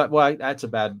God? I'm not, well, that's a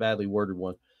badly worded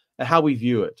one. How we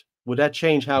view it. Would that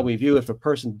change how we view if a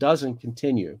person doesn't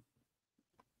continue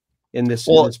in this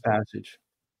passage?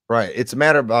 Right. It's a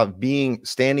matter of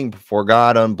standing before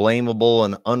God unblameable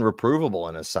and unreprovable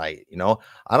in His sight.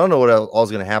 I don't know what all is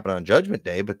going to happen on Judgment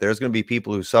Day, but there's going to be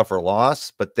people who suffer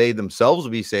loss, but they themselves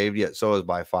will be saved, yet so is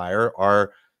by fire.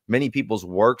 Many people's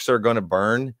works are going to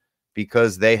burn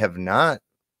because they have not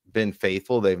been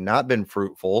faithful. They've not been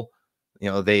fruitful.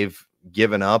 They've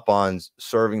given up on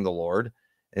serving the Lord.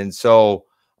 And so,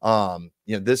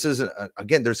 this is,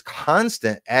 again, there's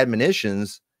constant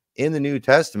admonitions in the New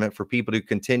Testament for people to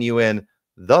continue in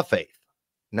the faith.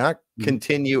 not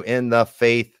continue in the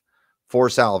faith for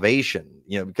salvation,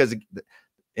 because,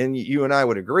 and you and I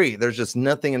would agree, there's just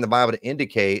nothing in the Bible to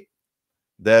indicate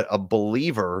that a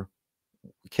believer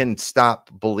can stop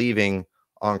believing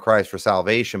on Christ for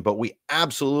salvation, but we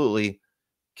absolutely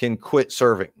can quit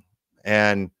serving.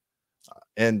 And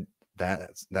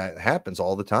that happens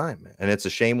all the time. And it's a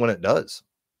shame when it does.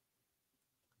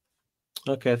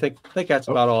 Okay. I think that's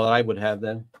about all I would have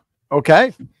then.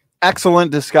 Okay.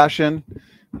 Excellent discussion.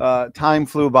 Time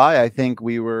flew by. I think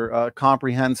we were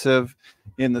comprehensive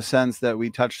in the sense that we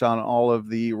touched on all of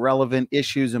the relevant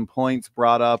issues and points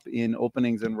brought up in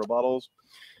openings and rebuttals.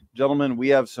 Gentlemen, we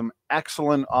have some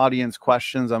excellent audience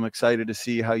questions. I'm excited to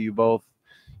see how you both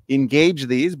engage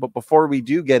these. But before we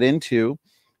do get into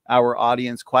our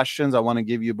audience questions, I want to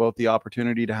give you both the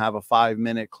opportunity to have a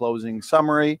 5-minute closing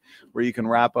summary where you can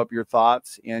wrap up your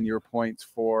thoughts and your points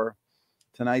for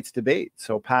tonight's debate.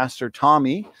 So Pastor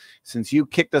Tommy, since you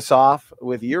kicked us off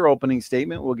with your opening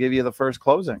statement, we'll give you the first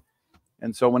closing.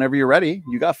 And so whenever you're ready,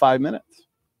 you got 5 minutes.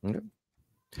 Okay.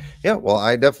 Yeah, well,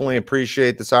 I definitely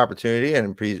appreciate this opportunity and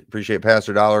appreciate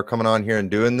Pastor Dollar coming on here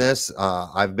and doing this.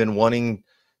 I've been wanting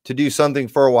to do something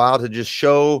for a while to just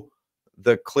show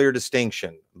the clear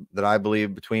distinction that I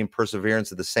believe between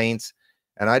perseverance of the saints.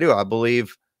 And I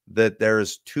believe that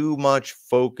there's too much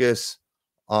focus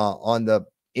on the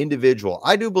individual.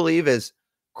 I do believe as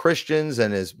Christians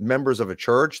and as members of a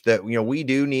church that, we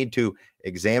do need to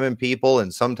examine people.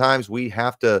 And sometimes we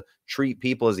have to treat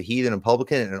people as a heathen and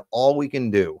publican. And all we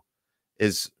can do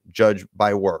is judge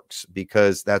by works,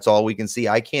 because that's all we can see.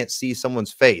 I can't see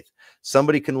someone's faith.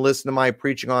 Somebody can listen to my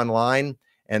preaching online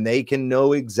and they can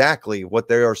know exactly what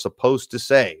they are supposed to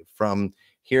say from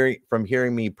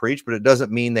hearing me preach, but it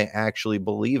doesn't mean they actually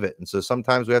believe it. And so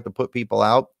sometimes we have to put people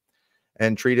out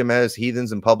and treat them as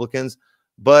heathens and publicans.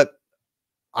 But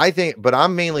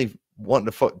I'm mainly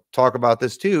wanting to talk about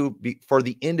this too, for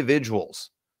the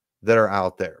individuals that are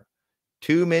out there.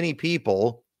 Too many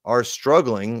people are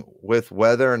struggling with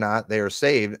whether or not they are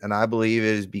saved. And I believe it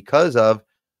is because of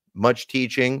much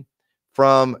teaching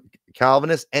from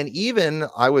Calvinists, and even,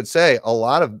 I would say, a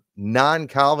lot of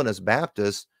non-Calvinist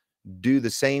Baptists do the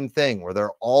same thing, where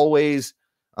they're always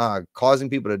causing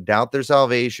people to doubt their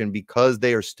salvation because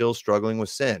they are still struggling with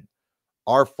sin.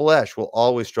 Our flesh will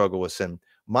always struggle with sin.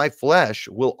 My flesh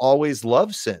will always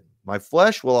love sin. My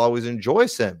flesh will always enjoy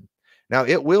sin. Now,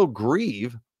 it will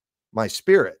grieve my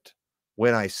spirit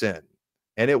when I sin,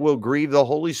 and it will grieve the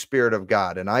Holy Spirit of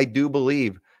God. And I do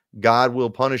believe God will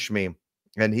punish me,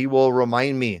 and he will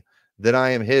remind me that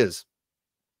I am his.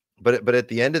 But at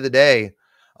the end of the day,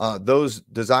 those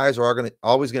desires are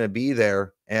always going to be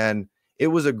there. And it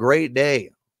was a great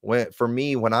day for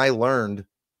me when I learned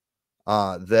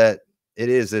that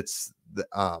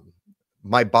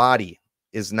my body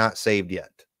is not saved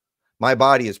yet. My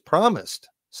body is promised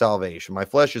salvation. My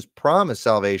flesh is promised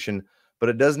salvation, but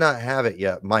it does not have it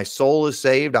yet. My soul is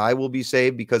saved. I will be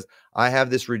saved because I have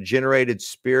this regenerated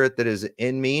spirit that is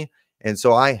in me. And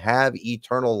so I have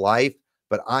eternal life,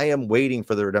 but I am waiting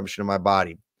for the redemption of my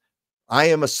body. I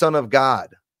am a son of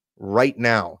God right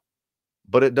now,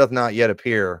 but it doth not yet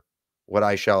appear what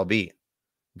I shall be.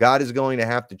 God is going to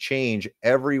have to change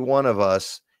every one of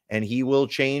us, and he will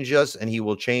change us, and he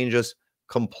will change us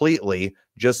completely,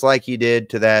 just like he did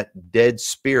to that dead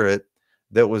spirit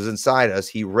that was inside us.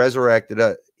 He resurrected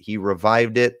it, he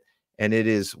revived it, and it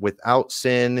is without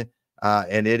sin.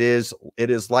 And it is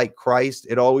like Christ.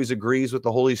 It always agrees with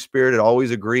the Holy Spirit. It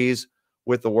always agrees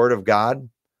with the Word of God.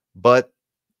 But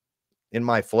in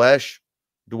my flesh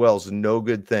dwells no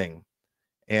good thing.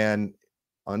 And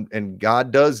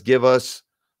God does give us,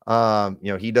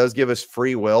 he does give us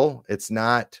free will. It's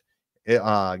not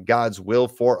God's will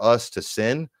for us to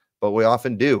sin, but we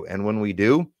often do. And when we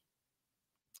do,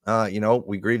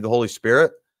 we grieve the Holy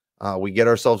Spirit. We get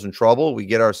ourselves in trouble. We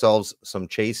get ourselves some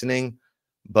chastening.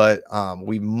 But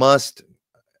we must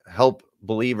help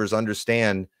believers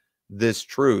understand this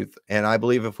truth. And I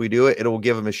believe if we do it, it will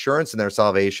give them assurance in their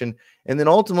salvation. And then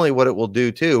ultimately what it will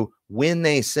do too, when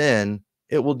they sin,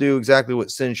 it will do exactly what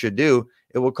sin should do.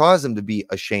 It will cause them to be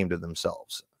ashamed of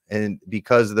themselves. And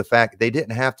because of the fact they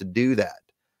didn't have to do that.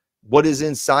 What is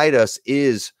inside us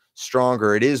is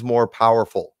stronger. It is more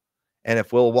powerful. And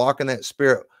if we'll walk in that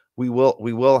spirit, we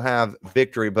will have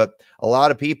victory. But a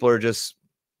lot of people are just,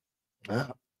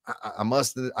 I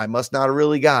must not have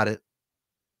really got it.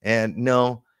 And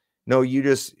no, you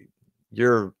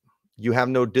have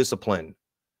no discipline.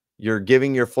 You're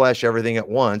giving your flesh everything at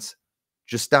once.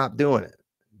 Just stop doing it.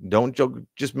 Don't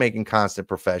just making constant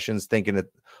professions, thinking that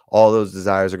all those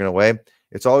desires are going away.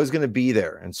 It's always going to be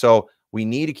there. And so we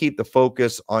need to keep the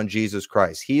focus on Jesus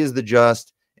Christ. He is the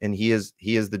just. and he is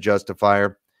the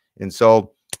justifier. And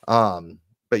so,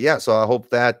 but yeah, so I hope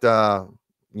that,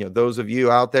 those of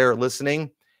you out there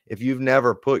listening, if you've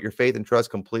never put your faith and trust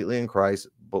completely in Christ,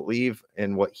 believe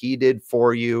in what he did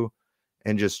for you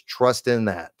and just trust in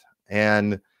that.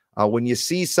 And when you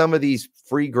see some of these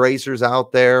free gracers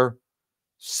out there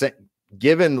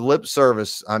giving lip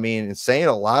service, I mean, saying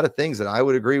a lot of things that I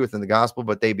would agree with in the gospel,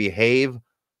 but they behave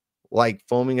like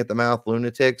foaming at the mouth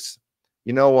lunatics,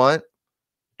 you know what?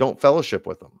 Don't fellowship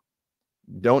with them.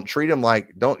 Don't treat them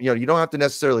like, you don't have to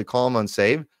necessarily call them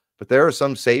unsaved, but there are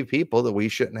some saved people that we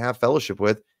shouldn't have fellowship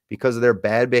with because of their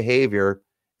bad behavior,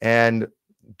 and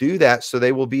do that so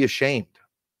they will be ashamed.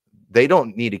 They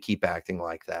don't need to keep acting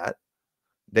like that.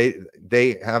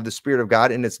 They have the Spirit of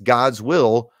God, and it's God's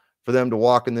will for them to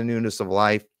walk in the newness of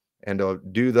life and to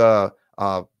do the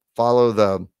follow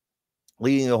the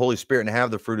leading of the Holy Spirit and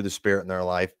have the fruit of the Spirit in their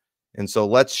life. And so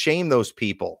let's shame those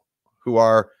people who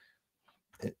are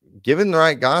given the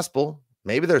right gospel.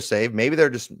 Maybe they're saved. Maybe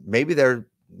they're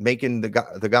making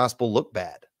the gospel look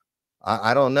bad.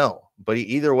 I don't know. But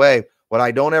either way, what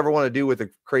I don't ever want to do with a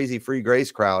crazy free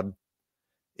grace crowd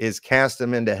is cast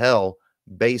them into hell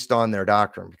based on their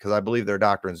doctrine, because I believe their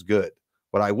doctrine is good.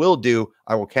 What I will do,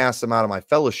 I will cast them out of my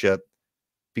fellowship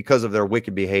because of their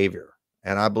wicked behavior.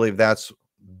 And I believe that's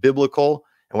biblical.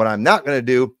 And what I'm not going to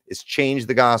do is change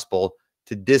the gospel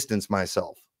to distance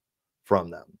myself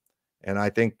from them. And I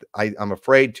think I'm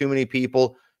afraid too many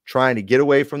people trying to get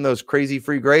away from those crazy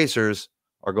free gracers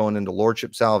are going into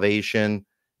lordship salvation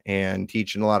and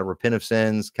teaching a lot of repent of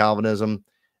sins, Calvinism.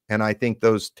 And I think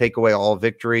those take away all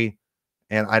victory.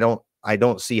 And I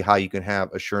don't see how you can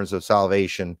have assurance of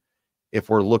salvation if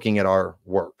we're looking at our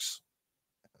works.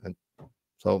 And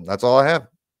so that's all I have.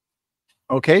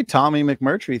 Okay, Tommy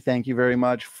McMurtry, thank you very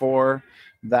much for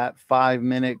that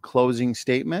 5-minute closing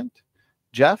statement.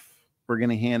 Jeff, we're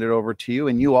going to hand it over to you,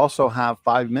 and you also have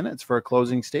 5 minutes for a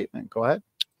closing statement. Go ahead.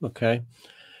 Okay.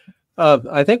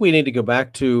 I think we need to go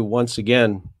back to, once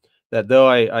again, that though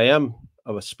I am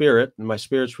of a spirit and my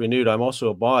spirit's renewed, I'm also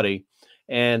a body.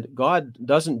 And God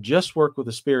doesn't just work with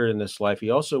the spirit in this life.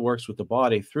 He also works with the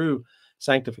body through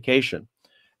sanctification.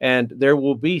 And there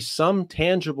will be some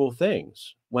tangible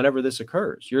things whenever this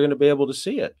occurs. You're going to be able to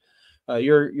see it.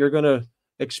 You're going to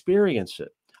experience it.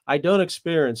 I don't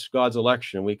experience God's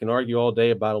election. We can argue all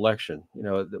day about election.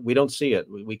 We don't see it.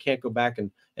 We can't go back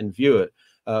and view it.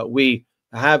 We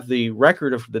have the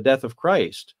record of the death of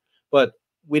Christ, but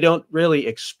we don't really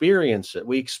experience it.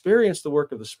 We experience the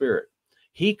work of the Spirit.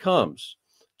 He comes.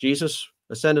 Jesus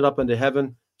ascended up into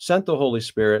heaven, sent the Holy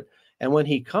Spirit, and when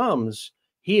he comes,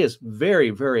 he is very,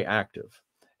 very active.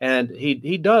 And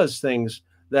he does things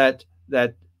that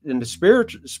in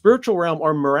the spiritual realm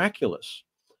are miraculous,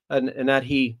 and that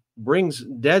he brings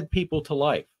dead people to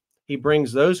life. He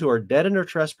brings those who are dead in their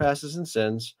trespasses and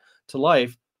sins to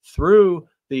life through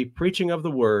the preaching of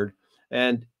the word,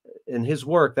 and in his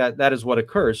work, that is what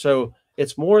occurs. So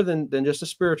it's more than just a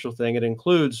spiritual thing. It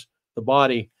includes the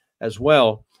body as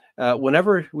well.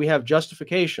 Whenever we have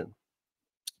justification,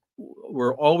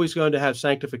 we're always going to have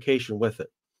sanctification with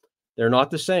it. They're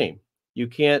not the same. You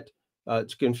can't,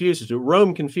 it confuses you.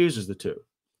 Rome confuses the two.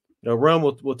 Rome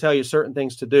will tell you certain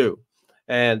things to do,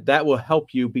 and that will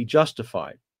help you be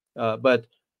justified. But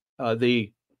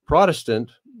the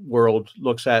Protestant world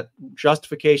looks at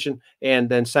justification and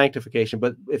then sanctification.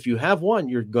 But if you have one,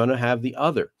 you're going to have the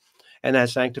other. And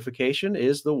that sanctification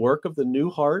is the work of the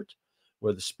new heart,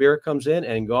 where the Spirit comes in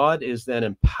and God is then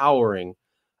empowering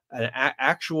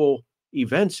actual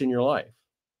events in your life,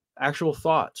 actual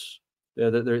thoughts.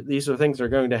 These are things that are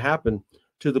going to happen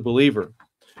to the believer.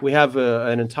 We have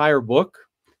an entire book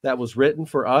that was written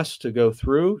for us to go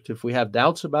through. If we have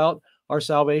doubts about our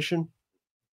salvation,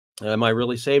 am I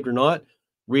really saved or not?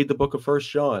 Read the book of 1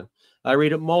 John. I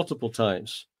read it multiple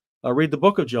times. Read the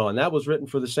book of John. That was written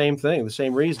for the same thing, the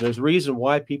same reason. There's a reason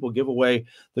why people give away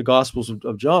the Gospels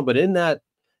of John. But in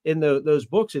those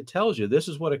books, it tells you this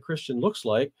is what a Christian looks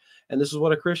like, and this is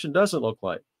what a Christian doesn't look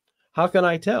like. How can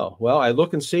I tell? Well, I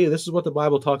look and see this is what the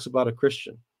Bible talks about a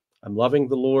Christian. I'm loving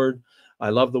the Lord. I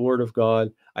love the Word of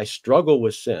God. I struggle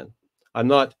with sin. I'm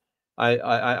not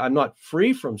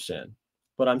free from sin,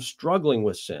 but I'm struggling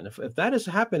with sin. If that is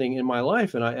happening in my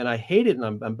life and I hate it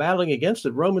and I'm battling against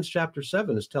it, Romans chapter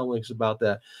 7 is telling us about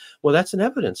that. Well, that's an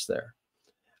evidence there.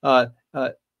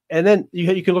 And then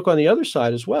you can look on the other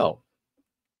side as well.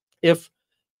 If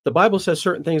the Bible says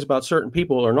certain things about certain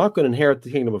people are not going to inherit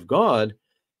the kingdom of God,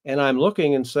 and I'm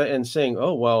looking and saying,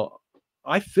 oh, well,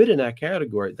 I fit in that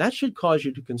category, that should cause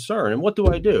you to concern. And what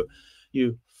do?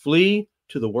 You flee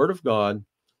to the Word of God.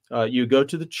 You go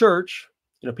to the church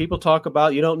You know, people talk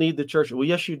about you don't need the church. Well,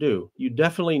 yes, you do. You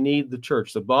definitely need the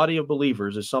church. The body of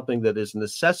believers is something that is a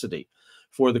necessity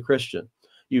for the Christian.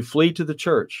 You flee to the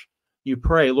church. You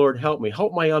pray, Lord, help me.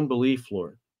 Help my unbelief,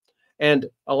 Lord. And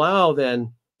allow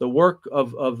then the work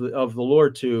of the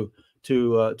Lord to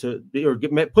be, or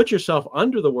put yourself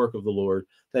under the work of the Lord,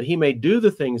 that he may do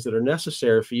the things that are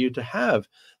necessary for you to have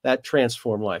that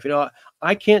transformed life. You know,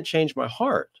 I can't change my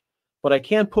heart, but I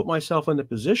can put myself in the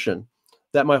position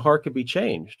that my heart could be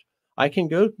changed. I can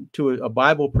go to a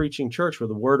Bible preaching church where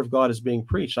the word of God is being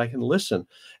preached. I can listen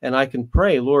and I can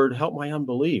pray, Lord, help my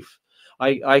unbelief.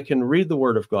 I can read the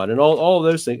word of God and all of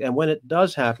those things. And when it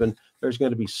does happen, there's going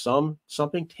to be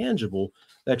something tangible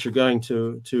that you're going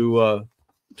to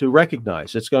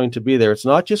recognize. It's going to be there. It's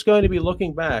not just going to be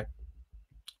looking back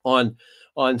on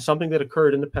something that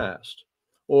occurred in the past,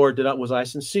 or was I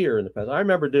sincere in the past? I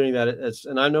remember doing that,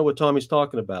 and I know what Tommy's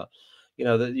talking about. You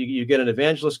know, that you get an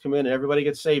evangelist come in and everybody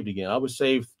gets saved again. I was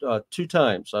saved 2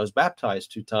 times. I was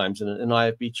baptized 2 times in an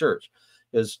IFB church,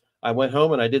 because I went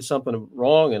home and I did something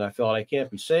wrong and I felt I can't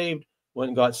be saved. Went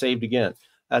and got saved again.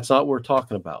 That's not what we're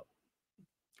talking about.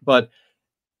 But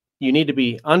you need to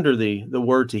be under the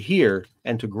word to hear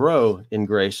and to grow in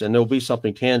grace, and there'll be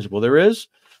something tangible. There is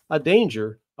a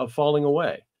danger of falling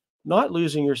away, not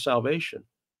losing your salvation,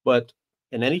 but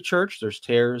in any church there's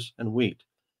tares and wheat.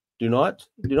 Do not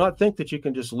think that you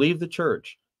can just leave the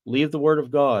church, leave the word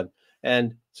of God,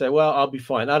 and say, well, I'll be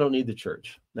fine. I don't need the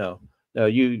church. No,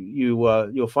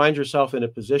 you'll find yourself in a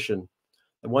position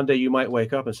that one day you might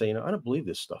wake up and say, you know, I don't believe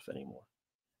this stuff anymore.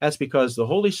 That's because the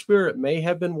Holy Spirit may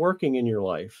have been working in your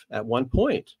life at one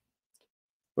point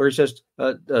where he says,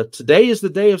 today is the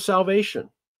day of salvation.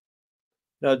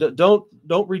 Now,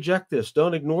 don't reject this.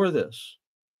 Don't ignore this.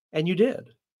 And you did.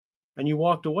 And you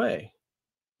walked away.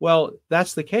 Well,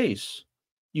 that's the case.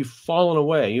 You've fallen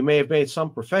away. You may have made some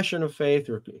profession of faith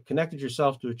or connected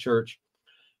yourself to a church.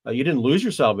 You didn't lose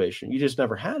your salvation. You just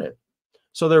never had it.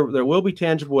 So there will be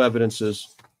tangible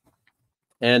evidences.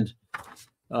 And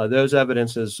those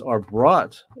evidences are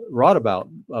brought about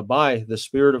by the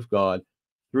Spirit of God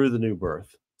through the new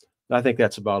birth. And I think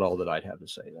that's about all that I'd have to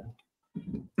say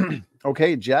then.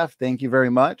 Okay, Jeff, thank you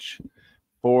very much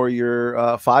for your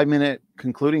 5-minute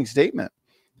concluding statement.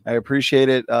 I appreciate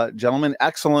it. Gentlemen,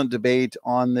 excellent debate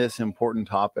on this important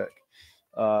topic.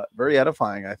 Very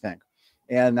edifying, I think.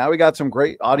 And now we got some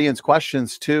great audience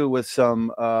questions too, with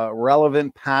some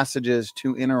relevant passages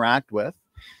to interact with.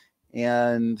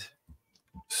 And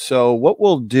so what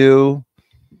we'll do,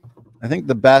 I think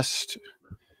the best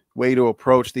way to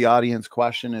approach the audience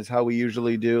question is how we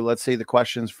usually do. Let's say the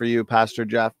question's for you, Pastor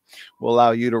Jeff. We'll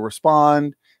allow you to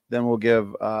respond. Then we'll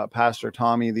give Pastor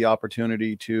Tommy the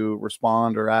opportunity to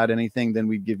respond or add anything. Then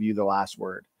we give you the last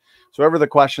word. So whoever the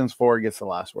question's for gets the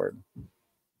last word.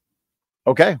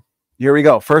 Okay, here we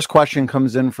go. First question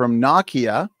comes in from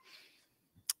Nokia.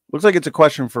 Looks like it's a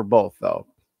question for both, though.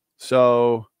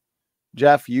 So,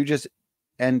 Jeff, you just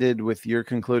ended with your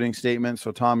concluding statement.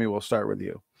 So, Tommy, we'll start with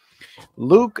you.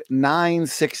 Luke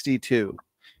 9:62.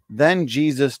 Then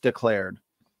Jesus declared,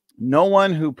 "No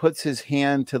one who puts his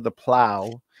hand to the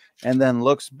plow and then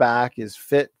looks back is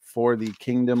fit for the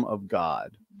kingdom of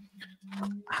God."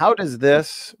 How does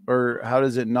this, or how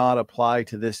does it not apply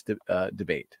to this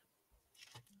debate?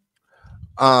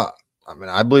 I mean,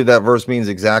 I believe that verse means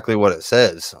exactly what it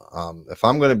says. If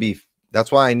I'm going to be,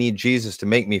 that's why I need Jesus to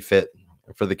make me fit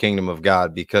for the kingdom of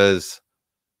God, because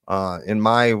in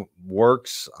my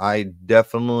works, I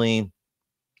definitely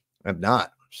am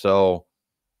not. So,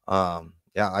 yeah,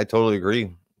 I totally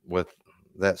agree with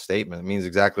that statement. It means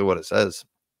exactly what it says.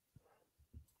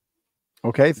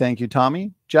 Okay, thank you,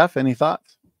 Tommy. Jeff, any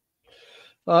thoughts?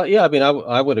 Yeah, I mean,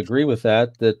 I would agree with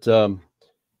that. That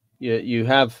you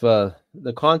have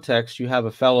the context. You have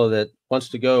a fellow that wants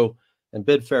to go and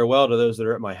bid farewell to those that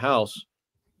are at my house,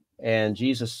 and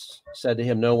Jesus said to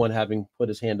him, "No one having put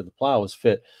his hand to the plow is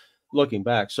fit, looking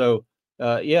back." So,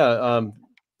 yeah,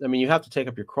 I mean, you have to take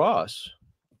up your cross.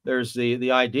 There's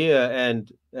the idea,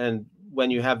 and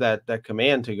when you have that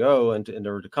command to go and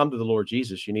to come to the Lord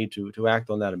Jesus, you need to act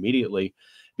on that immediately.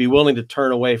 Be willing to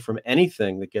turn away from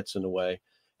anything that gets in the way,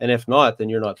 and if not, then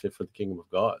you're not fit for the kingdom of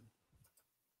God.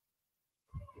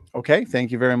 Okay,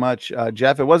 thank you very much,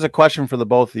 Jeff. It was a question for the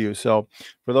both of you, so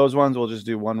for those ones, we'll just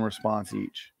do one response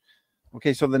each.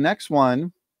 Okay, so the next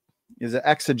one is an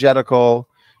exegetical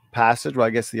passage. Well, I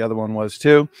guess the other one was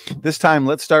too. This time,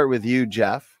 let's start with you,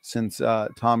 Jeff, since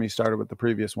Tommy started with the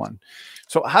previous one.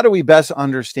 So how do we best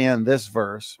understand this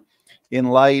verse in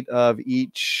light of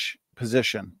each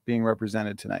position being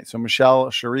represented tonight? So Michelle,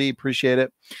 Cherie, appreciate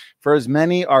it. For as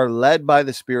many are led by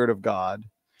the Spirit of God,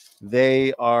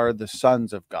 they are the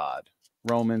sons of God.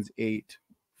 Romans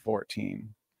 8:14.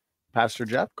 Pastor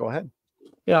Jeff, go ahead.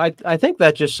 Yeah, I think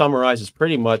that just summarizes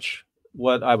pretty much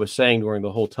what I was saying during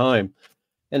the whole time.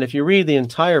 And if you read the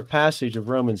entire passage of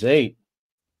Romans 8,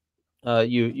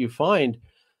 you find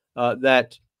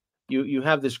that you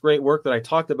have this great work that I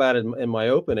talked about in my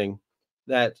opening,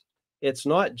 that it's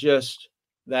not just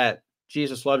that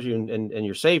Jesus loves you and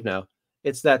you're saved now.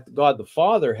 It's that God the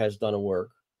Father has done a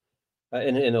work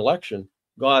in election.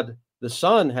 God the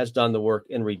Son has done the work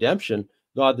in redemption.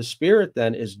 God the Spirit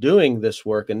then is doing this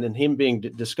work, and in him being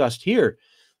discussed here,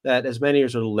 that as many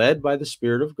as are led by the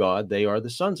Spirit of God, they are the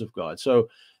sons of God. So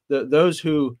those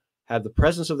who have the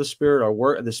presence of the Spirit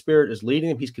are the Spirit is leading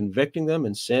them. He's convicting them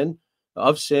in sin,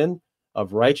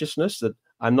 of righteousness, that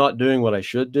I'm not doing what I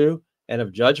should do, and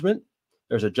of judgment.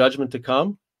 There's a judgment to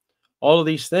come. All of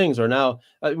these things are now,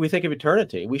 we think of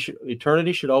eternity.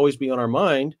 Eternity should always be on our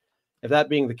mind. If that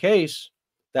being the case,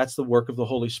 that's the work of the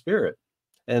Holy Spirit.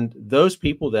 And those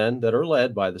people then that are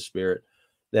led by the Spirit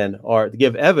then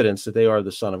give evidence that they are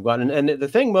the Son of God. And the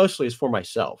thing mostly is for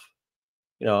myself.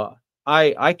 You know,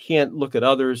 I can't look at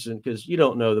others, and because you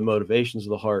don't know the motivations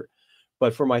of the heart.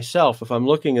 But for myself, if I'm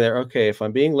looking there, okay, if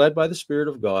I'm being led by the Spirit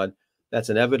of God, that's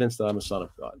an evidence that I'm a son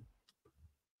of God.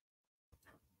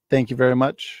 Thank you very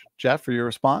much, Jeff, for your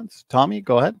response. Tommy,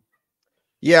 go ahead.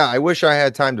 Yeah, I wish I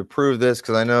had time to prove this,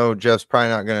 because I know Jeff's probably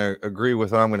not going to agree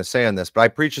with what I'm going to say on this, but I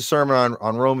preached a sermon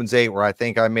on Romans 8 where I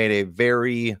think I made a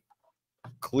very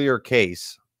clear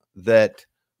case that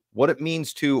what it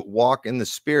means to walk in the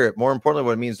Spirit, more importantly,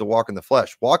 what it means to walk in the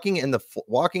flesh, walking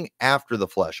after the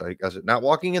flesh, I guess, not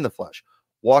walking in the flesh,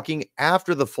 walking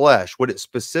after the flesh, what it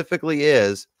specifically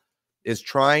is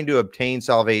trying to obtain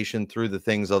salvation through the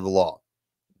things of the law.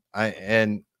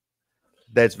 And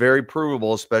that's very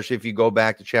provable, especially if you go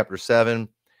back to chapter 7,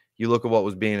 you look at what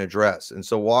was being addressed. And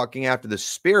so walking after the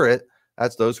Spirit,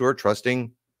 that's those who are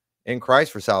trusting in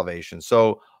Christ for salvation.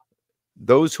 So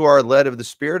those who are led of the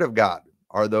Spirit of God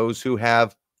are those who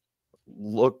have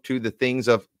looked to the things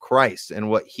of Christ and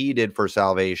what he did for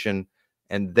salvation,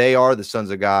 and they are the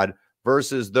sons of God,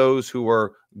 versus those who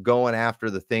are going after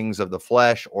the things of the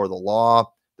flesh or the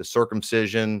law, the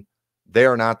circumcision. They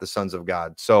are not the sons of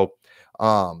God. So,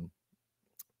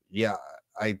 yeah,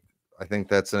 I think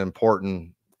that's an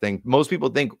important thing. Most people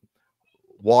think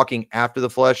walking after the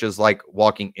flesh is like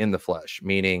walking in the flesh,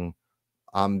 meaning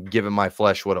I'm giving my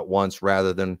flesh what it wants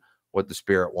rather than what the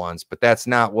Spirit wants. But that's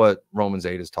not what Romans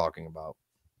 8 is talking about.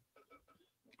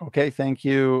 Okay, thank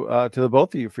you to the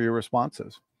both of you for your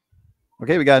responses.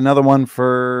 Okay, we got another one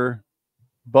for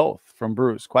both from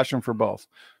Bruce. Question for both.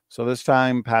 So this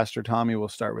time, Pastor Tommy, we'll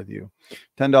start with you.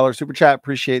 $10 super chat.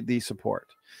 Appreciate the support.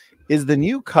 Is the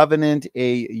new covenant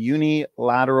a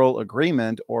unilateral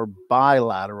agreement or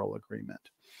bilateral agreement?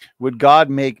 Would God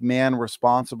make man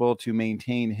responsible to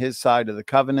maintain his side of the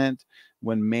covenant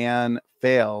when man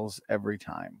fails every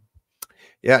time?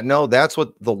 Yeah, no, that's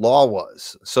what the law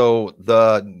was. So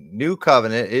the new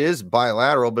covenant is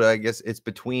bilateral, but I guess it's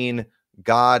between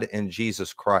God and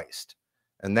Jesus Christ.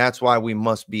 And that's why we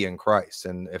must be in Christ.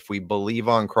 And if we believe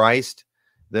on Christ,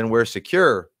 then we're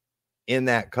secure in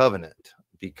that covenant.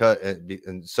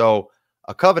 And so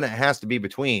a covenant has to be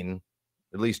between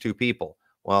at least two people.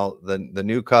 Well, the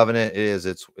new covenant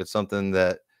it's something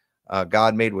that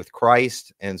God made with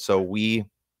Christ, and so we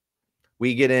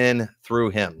get in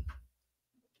through him.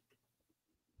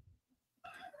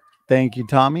 Thank you,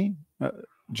 Tommy.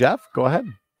 Jeff, go ahead.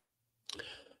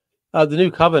 The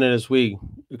new covenant, as we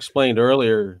explained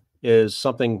earlier, is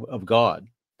something of God.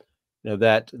 You know,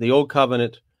 that the old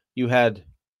covenant,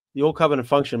 the old covenant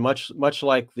functioned much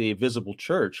like the visible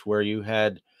church, where you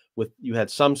had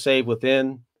some saved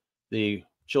within the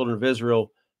children of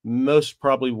Israel. Most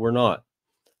probably were not.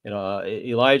 You know,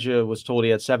 Elijah was told he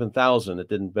had 7,000 that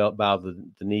didn't bow the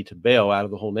knee to Baal out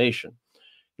of the whole nation.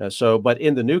 You know, so, but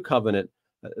in the new covenant,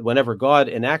 whenever God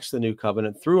enacts the new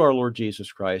covenant through our Lord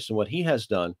Jesus Christ and what he has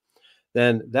done,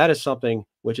 then that is something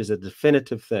which is a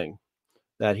definitive thing,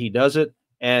 that he does it,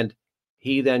 and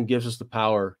he then gives us the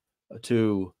power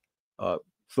to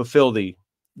fulfill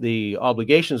the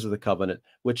obligations of the covenant,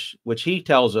 which he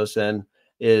tells us then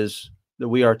is that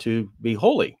we are to be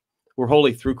holy. We're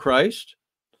holy through Christ,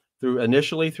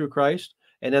 initially through Christ,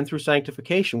 and then through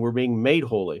sanctification, we're being made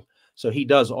holy. So he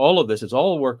does all of this. It's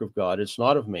all a work of God. It's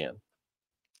not of man,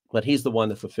 but he's the one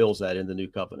that fulfills that in the new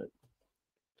covenant.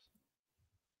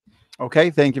 Okay,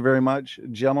 thank you very much,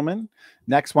 gentlemen.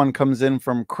 Next one comes in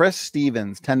from Chris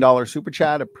Stevens, $10 super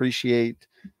chat. Appreciate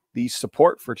the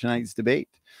support for tonight's debate.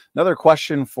 Another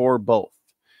question for both.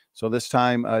 So this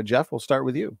time, Jeff, we'll start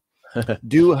with you.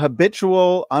 Do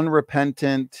habitual,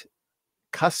 unrepentant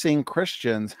cussing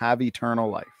Christians have eternal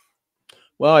life?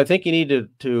 Well, I think you need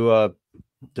to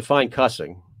define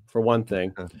cussing, for one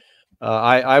thing.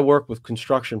 I work with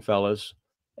construction fellows,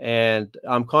 and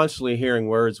I'm constantly hearing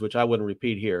words which I wouldn't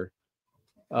repeat here.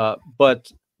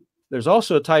 But there's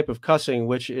also a type of cussing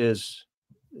which is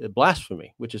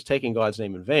blasphemy, which is taking God's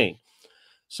name in vain.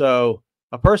 So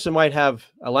a person might have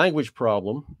a language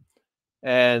problem,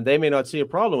 and they may not see a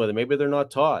problem with it. Maybe they're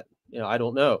not taught. I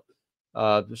don't know.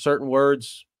 Certain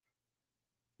words,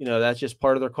 that's just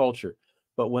part of their culture.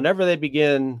 But whenever they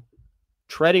begin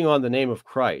treading on the name of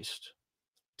Christ,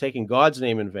 taking God's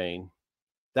name in vain,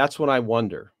 that's when I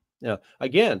wonder.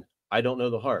 Again, I don't know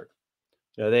the heart.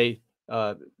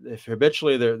 If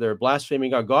habitually they're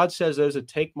blaspheming God. God says those that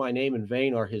take my name in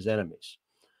vain are his enemies.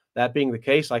 That being the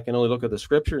case, I can only look at the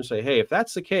scripture and say, hey, if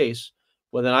that's the case,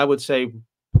 well, then I would say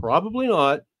probably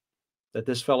not that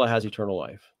this fellow has eternal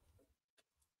life.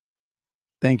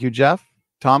 Thank you, Jeff.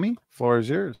 Tommy, floor is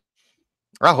yours.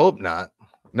 I hope not.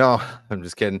 No, I'm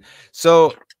just kidding.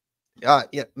 So, yeah,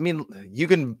 I mean, you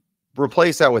can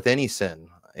replace that with any sin.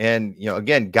 And,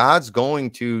 again, God's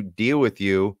going to deal with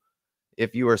you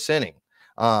if you are sinning.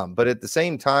 But at the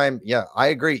same time, yeah, I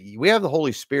agree. We have the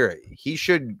Holy Spirit.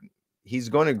 He's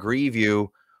going to grieve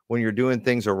you when you're doing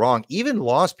things are wrong, even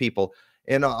lost people.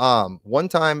 And one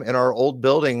time in our old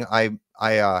building, I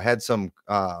had some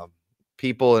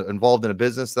people involved in a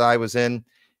business that I was in,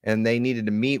 and they needed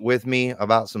to meet with me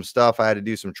about some stuff. I had to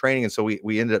do some training. And so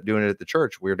we ended up doing it at the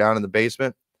church. We were down in the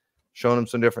basement, showing them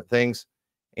some different things.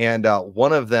 And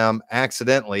one of them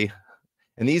accidentally,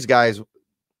 and these guys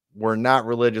were not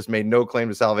religious, made no claim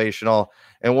to salvation at all.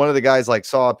 And one of the guys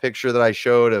saw a picture that I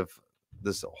showed of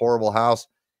this horrible house,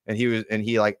 and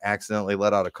he accidentally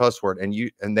let out a cuss word,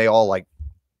 and they all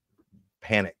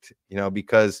panicked,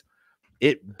 because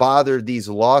it bothered these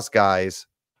lost guys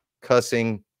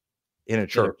cussing in a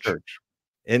church.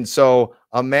 And so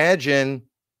imagine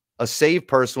a saved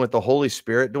person with the Holy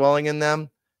Spirit dwelling in them,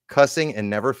 cussing and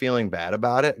never feeling bad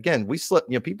about it. Again,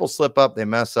 people slip up, they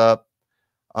mess up.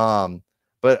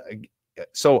 But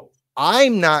so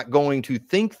I'm not going to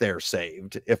think they're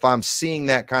saved if I'm seeing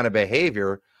that kind of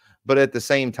behavior. But at the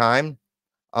same time,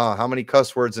 how many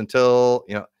cuss words until,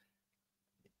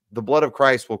 the blood of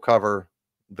Christ will cover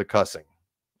the cussing.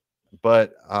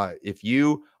 But if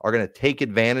you are going to take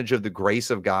advantage of the grace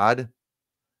of God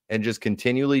and just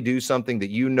continually do something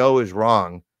that is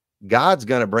wrong, God's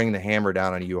going to bring the hammer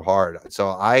down on you hard.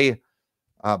 So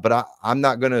I'm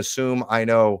not going to assume I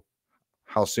know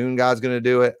how soon God's going to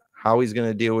do it, how he's going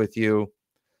to deal with you.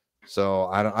 So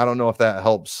I don't know if that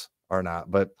helps or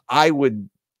not, but I would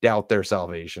doubt their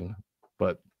salvation,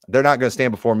 but they're not going to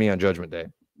stand before me on Judgment Day.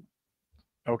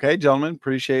 Okay, gentlemen,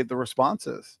 appreciate the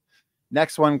responses.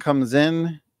 Next one comes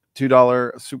in,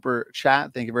 $2 super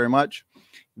chat. Thank you very much.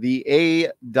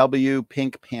 The AW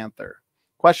Pink Panther.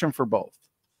 Question for both.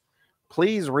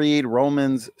 Please read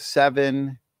Romans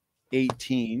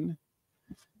 7:18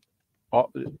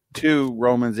 to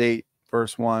Romans 8,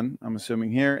 verse 1, I'm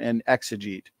assuming here, and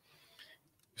exegete.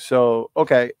 So,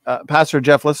 okay, Pastor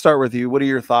Jeff, let's start with you. What are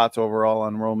your thoughts overall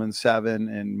on Romans 7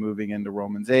 and moving into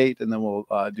Romans 8? And then we'll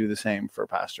do the same for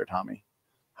Pastor Tommy.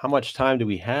 How much time do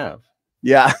we have?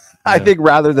 Yeah, I think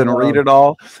rather than read it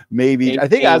all, maybe, 18. I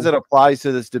think as it applies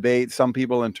to this debate, some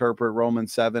people interpret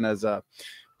Romans 7 as a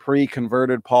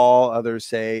pre-converted Paul. Others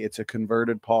say it's a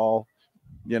converted Paul,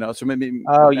 so maybe,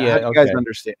 how do you guys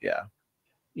understand? Yeah.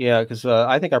 Yeah, because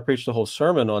I think I preached the whole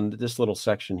sermon on this little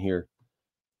section here.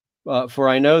 For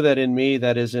I know that in me,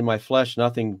 that is in my flesh,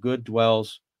 nothing good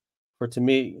dwells. For to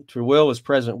me, to will is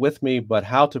present with me, but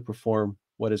how to perform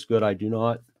what is good I do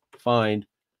not find.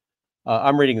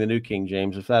 I'm reading the New King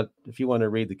James. If you want to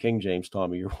read the King James,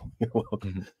 Tommy, you're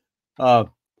welcome.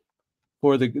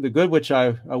 For the good which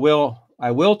I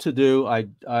will to do,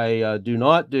 I do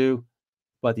not do,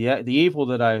 but the evil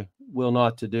that I will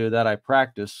not to do, that I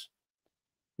practice.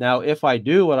 Now, if I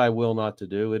do what I will not to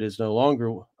do, it is no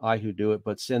longer I who do it,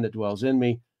 but sin that dwells in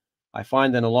me. I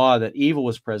find in a law that evil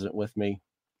is present with me,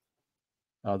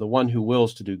 the one who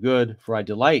wills to do good, for I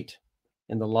delight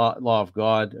in the law of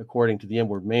God according to the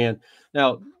inward man.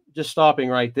 Now, just stopping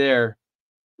right there,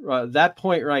 that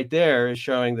point right there is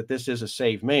showing that this is a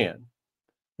saved man,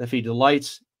 that he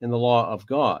delights in the law of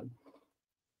God.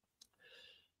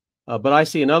 But I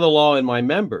see another law in my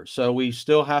members, so we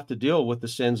still have to deal with the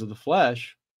sins of the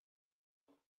flesh,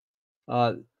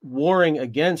 warring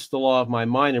against the law of my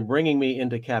mind and bringing me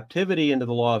into captivity into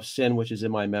the law of sin, which is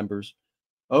in my members.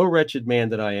 O wretched man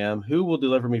that I am, who will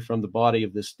deliver me from the body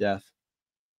of this death?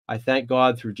 I thank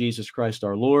God through Jesus Christ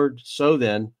our Lord. So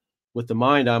then, with the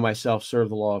mind, I myself serve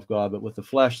the law of God, but with the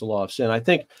flesh, the law of sin. I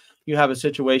think you have a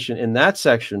situation in that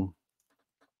section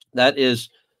that is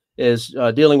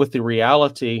dealing with the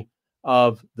reality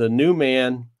of the new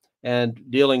man and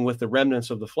dealing with the remnants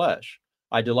of the flesh.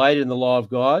 I delight in the law of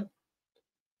God.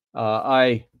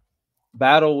 I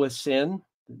battle with sin.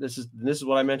 This is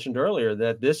what I mentioned earlier,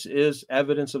 that this is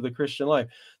evidence of the Christian life.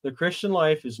 The Christian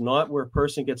life is not where a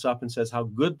person gets up and says how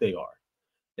good they are.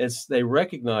 It's they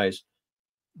recognize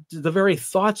the very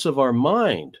thoughts of our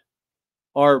mind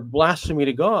are blasphemy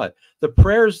to God. The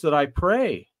prayers that I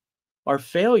pray are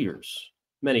failures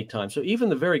many times. So even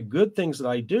the very good things that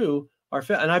I do are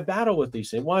and I battle with these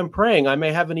things. While I'm praying, I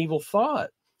may have an evil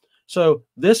thought. So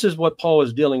this is what Paul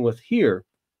is dealing with here.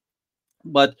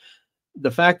 But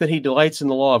the fact that he delights in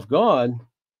the law of God,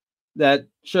 that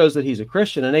shows that he's a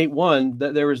Christian. In 8:1,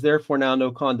 that there is therefore now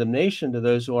no condemnation to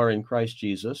those who are in Christ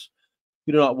Jesus,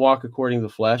 who do not walk according to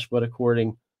the flesh, but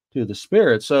according to the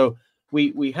Spirit. So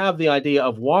we have the idea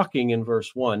of walking in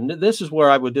verse 1. This is where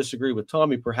I would disagree with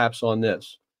Tommy perhaps on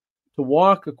this. To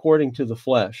walk according to the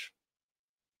flesh.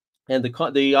 And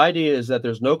the idea is that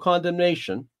there's no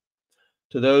condemnation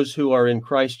to those who are in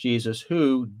Christ Jesus,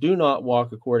 who do not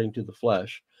walk according to the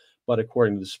flesh, but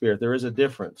according to the Spirit. There is a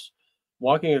difference.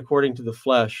 Walking according to the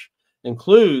flesh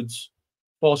includes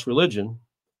false religion,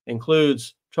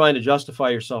 includes trying to justify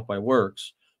yourself by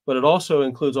works, but it also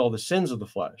includes all the sins of the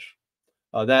flesh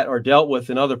that are dealt with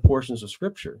in other portions of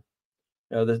Scripture.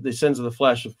 The sins of the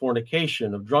flesh, of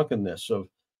fornication, of drunkenness,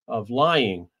 of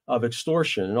lying, of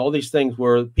extortion, and all these things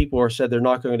where people are said they're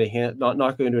not going to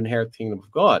not going to inherit the kingdom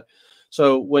of God.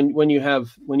 So when you have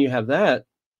that,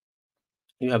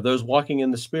 you have those walking in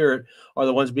the Spirit are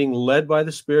the ones being led by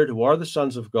the Spirit, who are the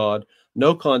sons of God,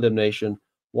 no condemnation,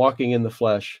 walking in the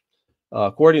flesh,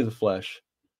 according to the flesh.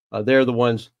 They're the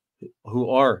ones who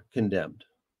are condemned.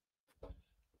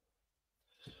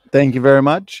 Thank you very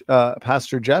much,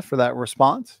 Pastor Jeff, for that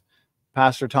response.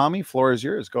 Pastor Tommy, floor is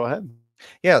yours. Go ahead.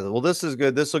 Yeah, well, this is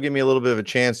good. This will give me a little bit of a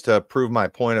chance to prove my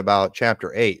point about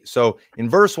chapter 8. So in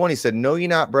verse 1, he said, "Know ye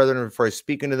not, brethren, for I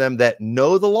speak unto them that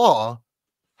know the law,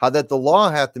 how that the law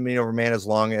hath dominion over man as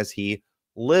long as he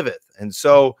liveth." And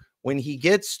so when he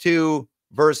gets to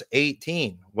verse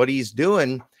 18, what he's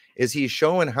doing is he's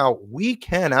showing how we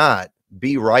cannot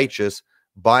be righteous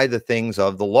by the things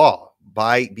of the law,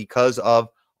 because of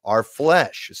our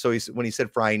flesh. So when he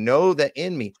said, "For I know that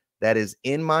in me, that is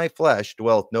in my flesh,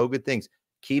 dwelleth no good things."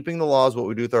 Keeping the law is what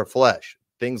we do with our flesh.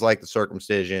 Things like the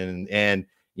circumcision and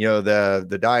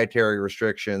the dietary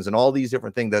restrictions and all these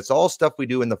different things. That's all stuff we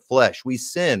do in the flesh. We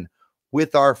sin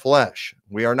with our flesh.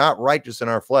 We are not righteous in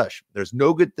our flesh. There's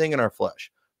no good thing in our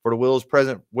flesh. For the will is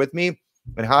present with me,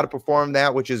 and how to perform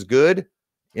that which is good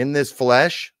in this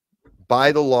flesh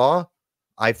by the law,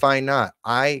 I find not.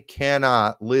 I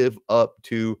cannot live up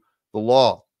to the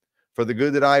law. For the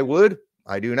good that I would,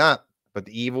 I do not, but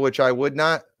the evil which I would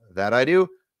not, that I do.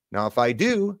 Now, if I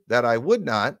do that I would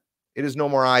not, it is no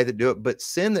more I that do it, but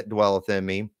sin that dwelleth in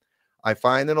me. I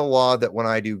find in a law that when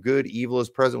I do good, evil is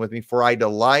present with me, for I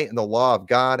delight in the law of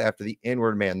God after the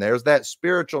inward man. There's that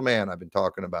spiritual man I've been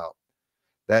talking about.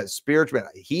 That spiritual man,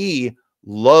 he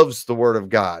loves the word of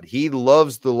God. He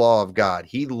loves the law of God.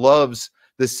 He loves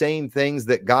the same things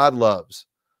that God loves.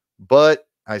 But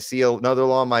I see another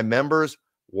law in my members,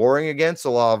 warring against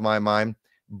the law of my mind,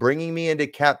 bringing me into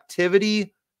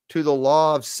captivity to the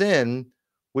law of sin,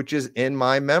 which is in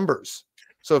my members.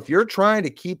 So if you're trying to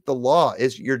keep the law,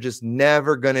 you're just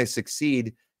never going to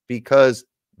succeed, because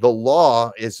the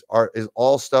law is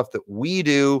all stuff that we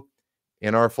do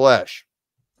in our flesh.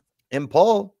 And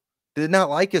Paul did not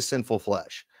like his sinful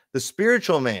flesh. The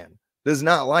spiritual man does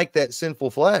not like that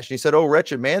sinful flesh. He said, "Oh,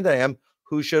 wretched man that I am,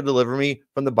 who shall deliver me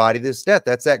from the body of this death?"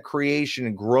 That's that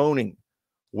creation groaning,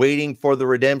 waiting for the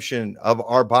redemption of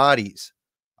our bodies.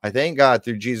 I thank God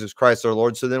through Jesus Christ our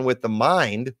Lord. So then with the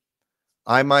mind,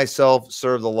 I myself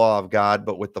serve the law of God,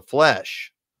 but with the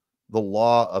flesh, the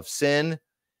law of sin.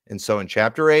 And so in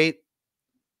chapter 8,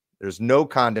 there's no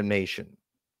condemnation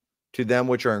to them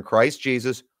which are in Christ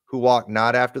Jesus, who walk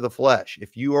not after the flesh.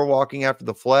 If you are walking after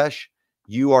the flesh,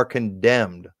 you are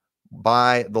condemned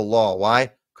by the law.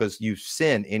 Why? Because you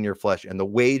sin in your flesh, and the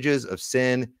wages of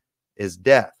sin is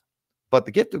death. But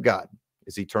the gift of God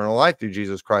is eternal life through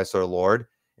Jesus Christ our Lord.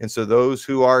 And so those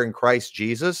who are in Christ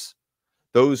Jesus,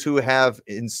 those who have,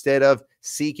 instead of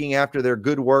seeking after their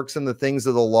good works and the things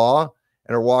of the law,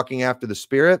 and are walking after the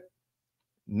Spirit,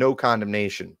 no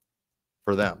condemnation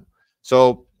for them.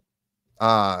 So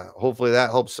hopefully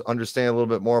that helps understand a little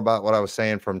bit more about what I was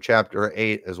saying from chapter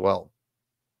 8 as well.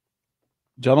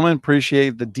 Gentlemen,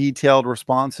 appreciate the detailed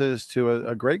responses to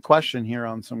a great question here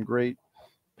on some great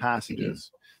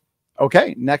passages.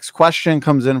 Okay, next question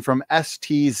comes in from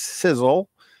ST's Sizzle,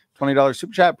 $20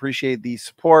 super chat. Appreciate the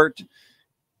support.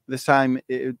 This time,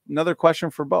 another question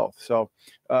for both. So,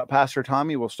 Pastor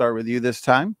Tommy, we'll start with you this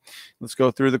time. Let's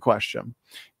go through the question.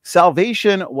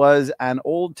 Salvation was an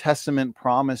Old Testament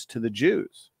promise to the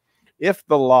Jews. If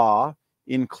the law,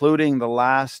 including the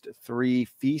last 3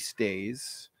 feast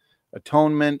days,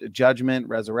 atonement, judgment,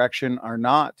 resurrection, are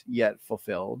not yet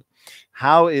fulfilled,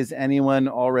 how is anyone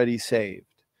already saved?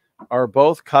 Are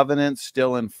both covenants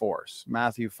still in force?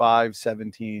 Matthew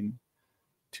 5:17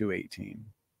 to 18.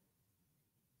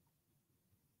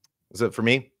 Is it for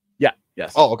me? Yeah.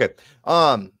 Yes. Oh, okay.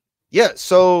 Yeah.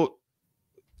 So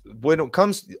when it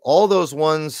comes to all those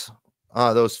ones,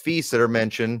 those feasts that are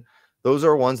mentioned, those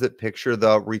are ones that picture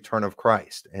the return of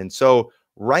Christ. And so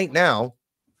right now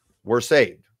we're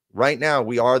saved. Right now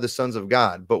we are the sons of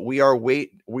God, but we are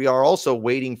also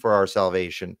waiting for our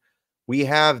salvation. We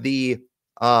have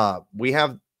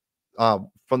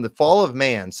from the fall of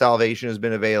man, salvation has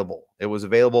been available. It was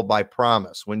available by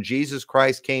promise. When Jesus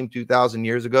Christ came 2,000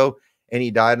 years ago and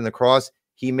he died on the cross,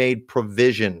 he made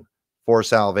provision for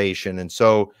salvation. And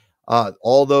so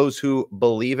all those who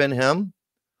believe in him,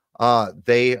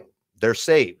 they're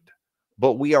saved.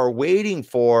 But we are waiting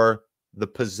for the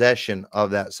possession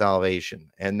of that salvation.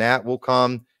 And that will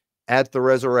come at the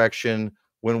resurrection,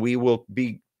 when we will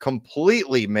be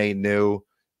completely made new,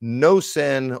 no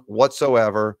sin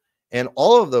whatsoever. And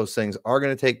all of those things are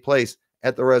going to take place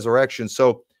at the resurrection.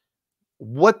 So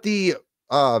what the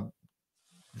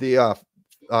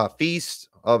Feast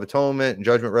of Atonement and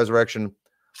Judgment, Resurrection,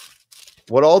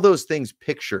 what all those things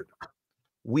pictured,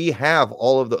 we have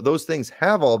all of those things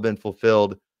have all been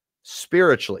fulfilled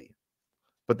spiritually,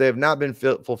 but they have not been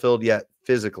fulfilled yet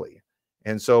physically.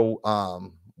 And so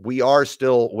we are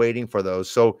still waiting for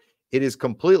those. So it is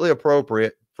completely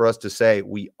appropriate for us to say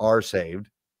we are saved.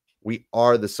 We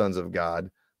are the sons of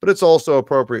God, but it's also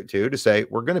appropriate too to say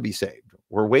we're going to be saved.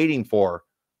 We're waiting for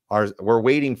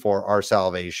our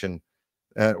salvation.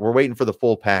 We're waiting for the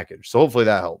full package. So hopefully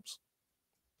that helps.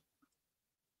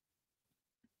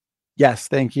 Yes,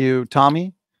 thank you,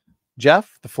 Tommy.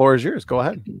 Jeff, the floor is yours. Go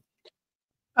ahead.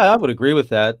 I would agree with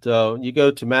that. You go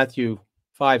to Matthew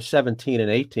 5:17 and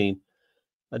 18.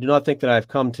 I do not think that I have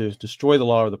come to destroy the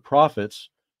law or the prophets.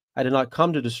 I did not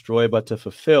come to destroy, but to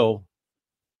fulfill.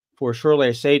 For surely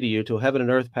I say to you, till heaven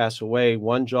and earth pass away,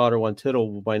 one jot or one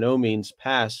tittle will by no means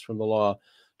pass from the law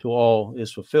till all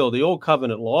is fulfilled. The old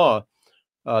covenant law,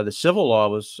 the civil law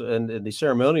was, and the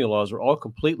ceremonial laws were all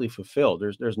completely fulfilled.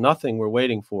 There's nothing we're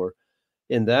waiting for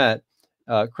in that.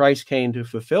 Christ came to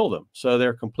fulfill them, so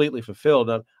they're completely fulfilled.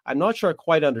 I'm not sure I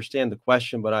quite understand the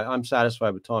question, but I'm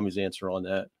satisfied with Tommy's answer on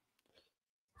that.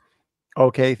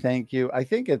 Okay, thank you. I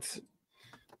think it's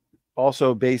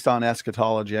also based on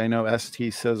eschatology. I know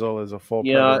ST Sizzle is a full.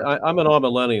 Yeah, I'm an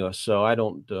amillennialist, so I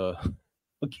don't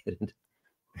get into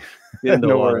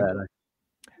No all worries. that.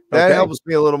 That helps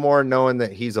me a little more, knowing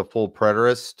that he's a full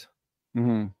preterist.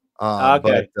 Okay,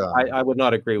 But I would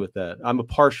not agree with that. I'm a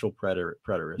partial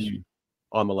preterist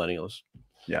on millennialist.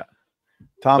 Yeah,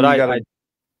 Tom, but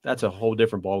that's a whole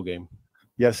different ballgame.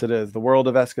 Yes, it is the world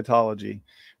of eschatology.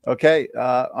 Okay,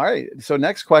 all right. So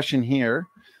next question here.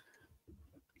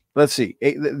 Let's see.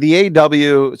 The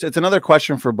AW. It's another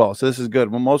question for both. So this is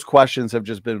good. Well, most questions have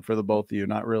just been for the both of you,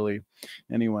 not really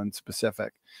anyone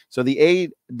specific. So the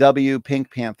AW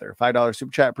Pink Panther, $5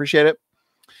 super chat. Appreciate it.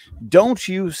 Don't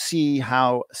you see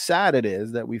how sad it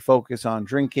is that we focus on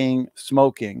drinking,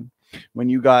 smoking, when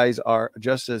you guys are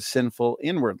just as sinful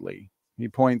inwardly? He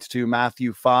points to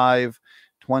Matthew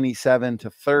 5:27 to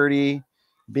 30,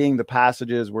 being the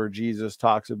passages where Jesus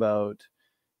talks about,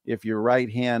 if your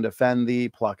right hand offend thee,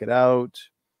 pluck it out.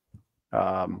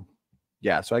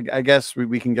 Yeah, so I guess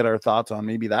we can get our thoughts on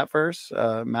maybe that verse,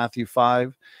 Matthew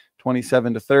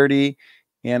 5:27 to 30.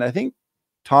 And I think,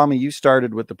 Tommy, you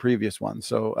started with the previous one.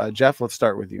 So, Jeff, let's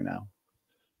start with you now.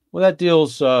 Well, that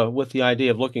deals with the idea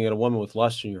of looking at a woman with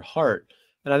lust in your heart.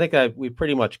 And I think we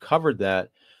pretty much covered that.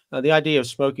 The idea of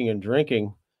smoking and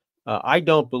drinking, I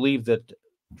don't believe that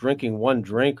drinking one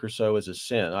drink or so is a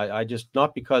sin. I just,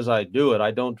 not because I do it,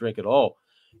 I don't drink at all.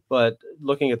 But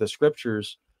looking at the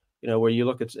scriptures, where you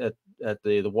look at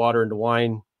the water and the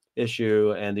wine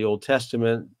issue, and the Old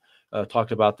Testament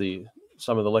talked about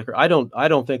some of the liquor. I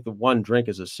don't think the one drink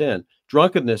is a sin.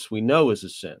 Drunkenness, we know, is a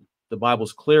sin. The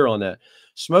Bible's clear on that.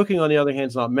 Smoking, on the other hand,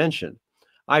 is not mentioned.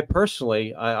 I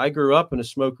personally, I grew up in a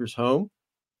smoker's home.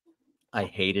 I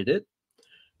hated it.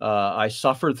 I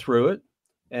suffered through it,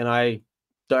 and I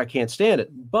can't stand it.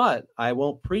 But I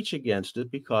won't preach against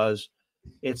it because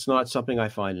it's not something I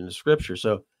find in the scripture.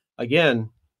 So again,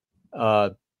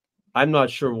 I'm not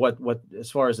sure what as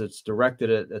far as it's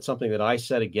directed at something that I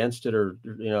said against it, or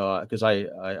because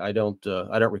I don't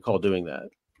recall doing that.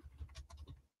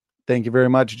 Thank you very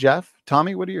much, Jeff.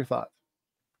 Tommy, what are your thoughts?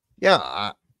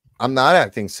 Yeah, I'm not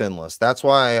acting sinless. That's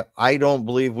why I don't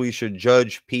believe we should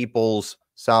judge people's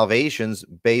salvations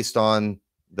based on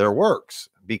their works,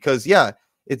 because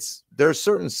there's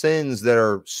certain sins that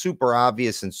are super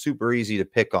obvious and super easy to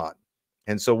pick on.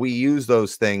 And so we use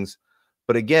those things.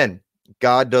 But again,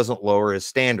 God doesn't lower his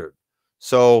standard.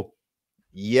 So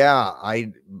yeah,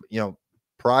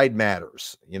 pride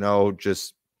matters,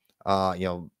 just,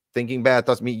 thinking bad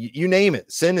thoughts. I mean, you name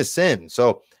it, sin is sin.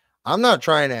 So I'm not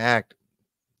trying to act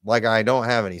like I don't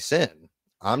have any sin.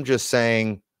 I'm just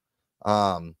saying,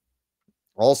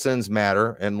 all sins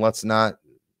matter, and let's not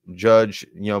judge,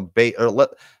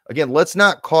 let's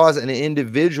not cause an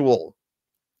individual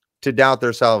to doubt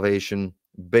their salvation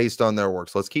based on their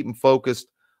works. Let's keep them focused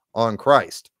on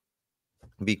Christ,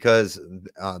 because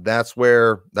that's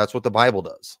what the Bible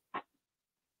does.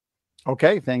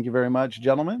 Okay, thank you very much,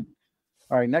 gentlemen.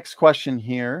 All right, next question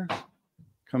here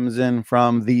comes in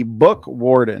from the book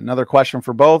warden. Another question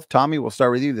for both. Tommy, we'll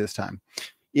start with you this time.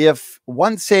 If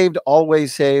once saved,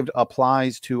 always saved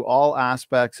applies to all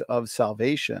aspects of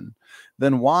salvation,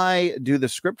 then why do the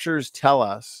scriptures tell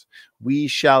us we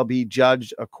shall be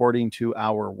judged according to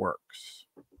our works?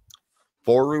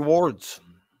 For rewards.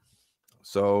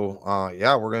 So,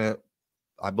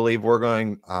 I believe we're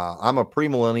going, I'm a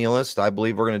premillennialist. I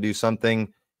believe we're going to do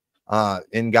something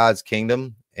in God's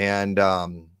kingdom. And,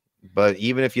 but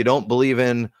even if you don't believe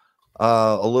in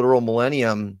a literal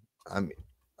millennium,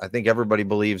 I think everybody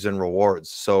believes in rewards.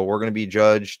 So we're going to be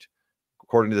judged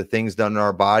according to the things done in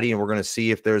our body, and we're going to see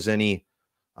if there's any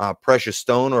precious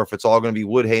stone, or if it's all going to be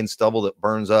wood, hay, and stubble that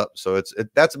burns up. So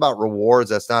that's about rewards.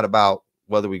 That's not about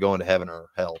whether we go into heaven or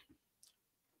hell.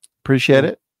 Appreciate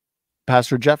it.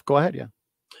 Pastor Jeff, go ahead. Yeah.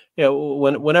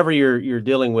 Whenever you're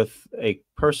dealing with a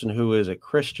person who is a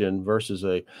Christian versus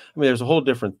there's a whole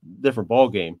different ball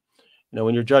game.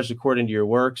 When you're judged according to your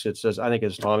works, it says, I think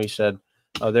as Tommy said,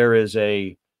 there is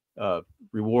a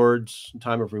rewards,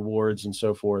 time of rewards, and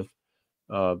so forth.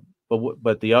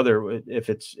 But the other, if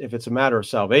it's a matter of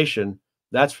salvation,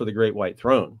 that's for the great white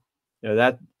throne.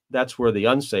 That's where the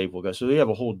unsaved will go. So you have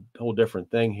a whole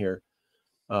different thing here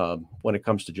when it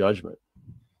comes to judgment.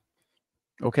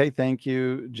 Okay, thank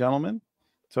you, gentlemen.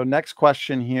 So next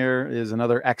question here is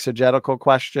another exegetical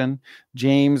question.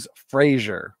 James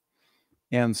Frazier.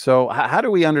 And so how do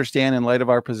we understand, in light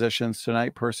of our positions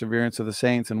tonight, perseverance of the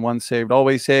saints and once saved,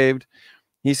 always saved?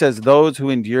 He says, those who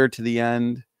endure to the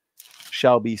end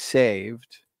shall be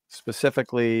saved.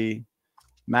 Specifically,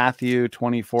 Matthew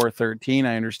 24:13.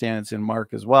 I understand it's in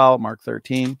Mark as well, Mark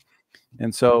 13.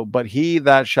 And so, but he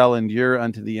that shall endure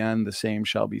unto the end, the same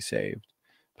shall be saved.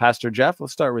 Pastor Jeff,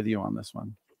 let's start with you on this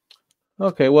one.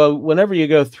 Okay, well, whenever you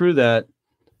go through that,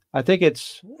 I think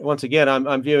it's, once again,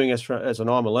 I'm viewing as an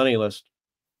all-millennialist,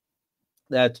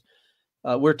 that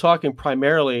we're talking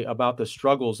primarily about the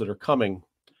struggles that are coming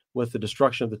with the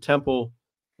destruction of the temple.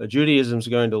 Judaism is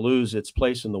going to lose its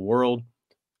place in the world.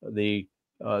 There's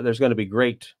going to be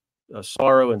great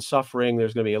sorrow and suffering.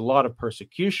 There's going to be a lot of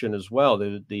persecution as well.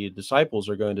 The disciples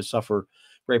are going to suffer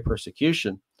great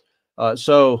persecution.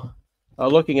 So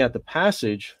looking at the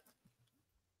passage,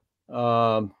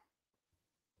 and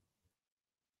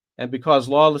because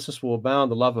lawlessness will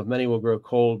abound, the love of many will grow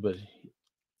cold, but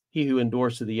he who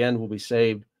endures to the end will be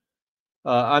saved.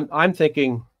 I'm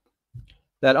thinking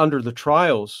that under the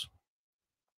trials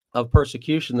of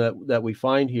persecution that we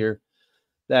find here,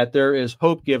 that there is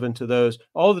hope given to those.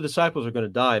 All the disciples are going to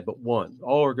die, but one.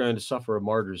 All are going to suffer a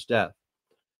martyr's death.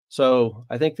 So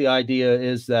I think the idea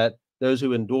is that those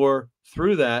who endure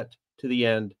through that to the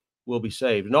end will be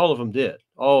saved. And all of them did.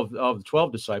 All of the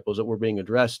 12 disciples that were being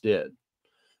addressed did.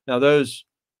 Now those,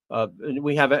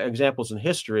 we have examples in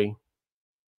history,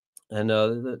 and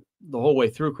the whole way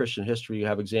through Christian history, you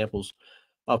have examples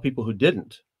of people who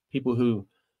didn't, people who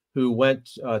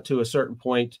went to a certain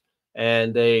point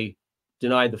and they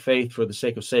denied the faith for the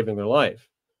sake of saving their life.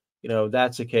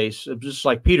 That's a case just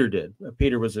like Peter did.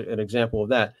 Peter was an example of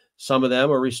that. Some of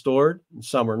them are restored and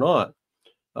some are not.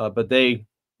 But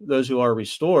those who are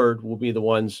restored will be the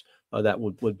ones that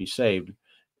would be saved.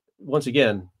 Once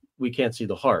again, we can't see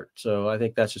the heart. So I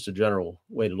think that's just a general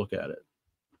way to look at it.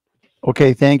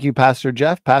 Okay, thank you, Pastor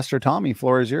Jeff. Pastor Tommy,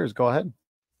 floor is yours. Go ahead.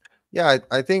 Yeah,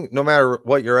 I think no matter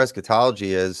what your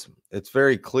eschatology is, it's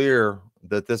very clear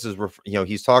that this is,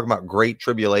 he's talking about great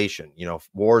tribulation,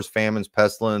 wars, famines,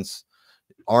 pestilence,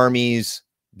 armies.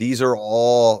 These are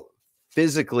all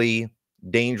physically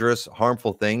dangerous,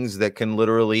 harmful things that can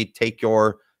literally take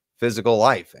your physical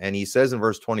life. And he says in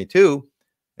verse 22,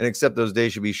 and except those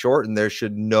days should be shortened, there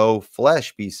should no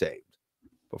flesh be saved.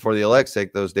 But for the elect's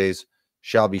sake, those days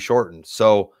shall be shortened.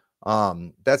 So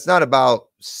that's not about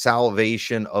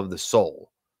salvation of the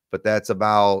soul, but that's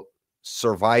about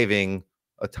surviving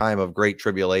a time of great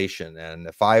tribulation. And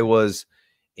if I was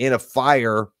in a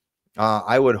fire,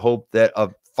 I would hope that a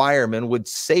fireman would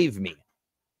save me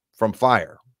from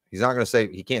fire. He's not going to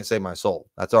save, he can't save my soul.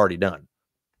 That's already done.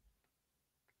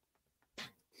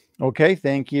 Okay,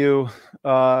 thank you,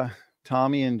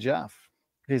 Tommy and Jeff.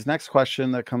 His next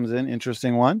question that comes in,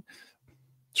 interesting one.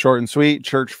 Short and sweet,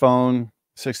 church phone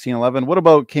 1611. What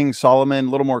about King Solomon? A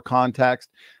little more context.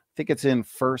 I think it's in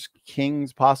First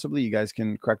Kings, possibly. You guys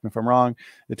can correct me if I'm wrong.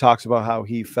 It talks about how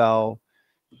he fell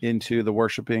into the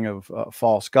worshiping of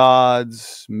false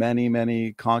gods,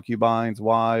 many concubines,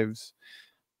 wives.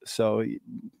 So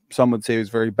some would say he was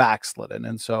very backslidden.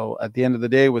 And so at the end of the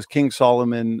day, was King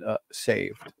Solomon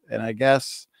saved? And I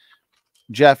guess,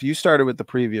 Jeff, you started with the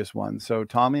previous one. So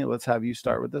Tommy, let's have you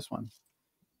start with this one.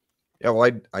 Yeah,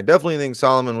 well, I definitely think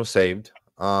Solomon was saved.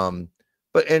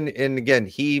 But and again,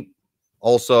 he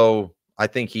also, I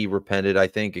think he repented. I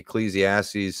think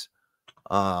Ecclesiastes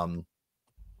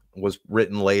was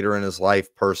written later in his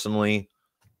life personally.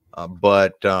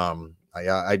 But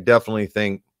I definitely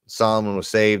think Solomon was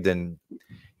saved, and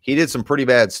he did some pretty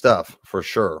bad stuff for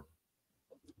sure.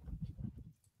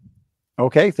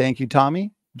 Okay, thank you,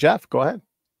 Tommy. Jeff, go ahead.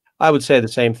 I would say the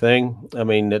same thing. I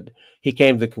mean, that he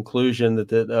came to the conclusion that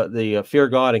the fear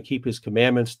God and keep his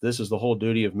commandments, this is the whole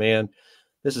duty of man.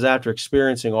 This is after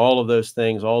experiencing all of those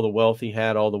things, all the wealth he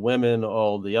had, all the women,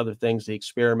 all the other things he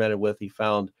experimented with. He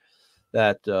found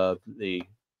that the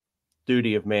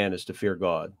duty of man is to fear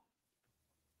God.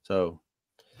 So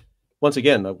once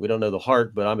again, we don't know the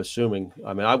heart, but I'm assuming,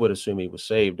 I mean, I would assume he was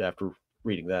saved after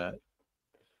reading that.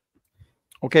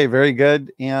 Okay, very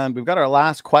good. And we've got our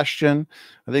last question.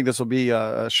 I think this will be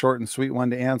a short and sweet one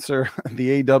to answer.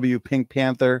 The AW Pink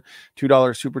Panther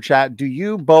 $2 super chat. Do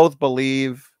you both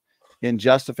believe in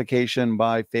justification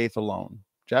by faith alone?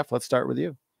 Jeff, let's start with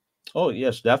you. Oh,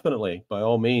 yes, definitely. By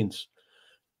all means,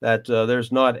 that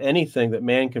there's not anything that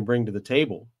man can bring to the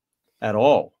table at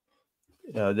all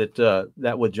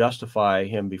that would justify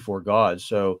him before God.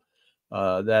 So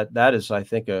that is, I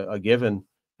think, a given.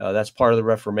 That's part of the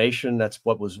Reformation. That's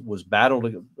what was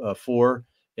battled for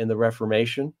in the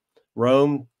Reformation.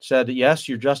 Rome said, yes,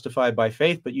 you're justified by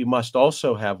faith, but you must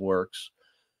also have works.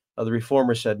 The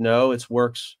Reformers said, no, it's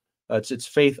works. It's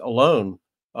faith alone.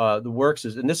 The works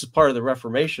is, and this is part of the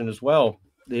Reformation as well.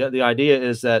 The idea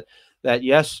is that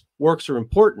yes, works are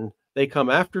important. They come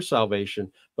after salvation,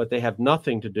 but they have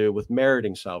nothing to do with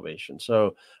meriting salvation.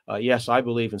 So yes, I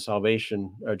believe in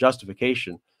salvation,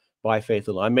 justification by faith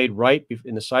alone. I'm made right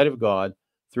in the sight of God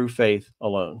through faith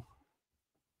alone.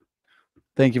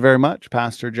 Thank you very much,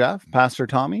 Pastor Jeff. Pastor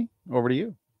Tommy, over to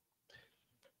you.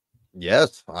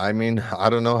 Yes, I mean,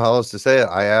 I don't know how else to say it.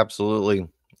 I absolutely,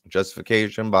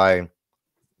 justification by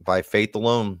faith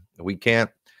alone. We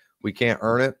can't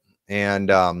earn it.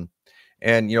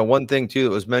 And you know, one thing too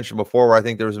that was mentioned before, where I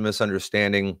think there was a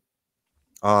misunderstanding,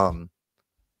 you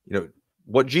know,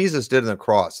 what Jesus did on the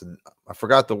cross. And I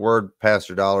forgot the word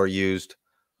Pastor Dollar used,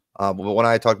 but when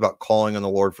I talked about calling on the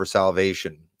Lord for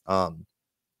salvation,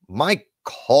 my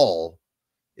call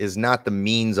is not the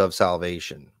means of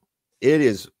salvation. It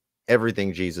is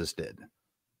everything Jesus did.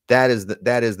 That is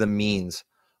the means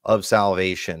of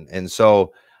salvation. And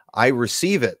so I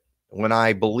receive it when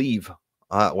I believe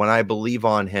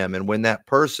on him. And when that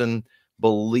person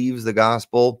believes the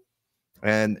gospel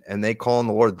and they call on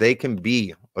the Lord, they can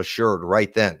be assured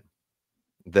right then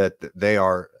that they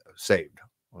are saved,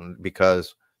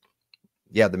 because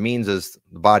yeah, the means is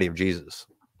the body of Jesus.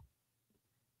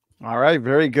 All right,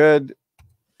 very good,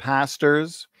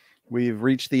 pastors. We've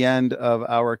reached the end of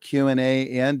our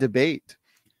Q&A and debate,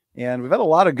 and we've had a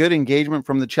lot of good engagement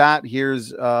from the chat.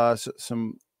 Here's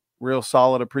some real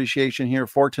solid appreciation here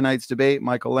for tonight's debate.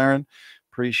 Michael Laren,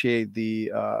 appreciate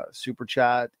the super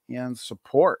chat and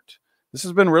support. This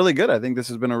has been really good. I think this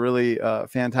has been a really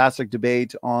fantastic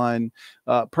debate on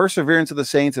perseverance of the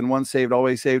saints and once saved,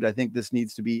 always saved. I think this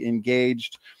needs to be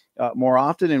engaged more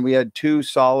often. And we had two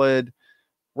solid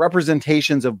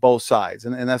representations of both sides.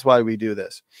 And that's why we do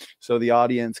this. So the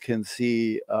audience can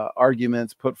see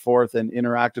arguments put forth and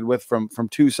interacted with from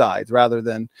two sides, rather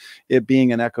than it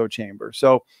being an echo chamber.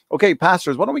 So, okay,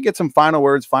 pastors, why don't we get some final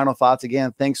words, final thoughts?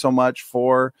 Again, thanks so much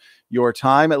for your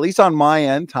time. At least on my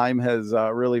end, time has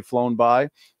really flown by.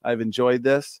 I've enjoyed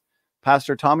this.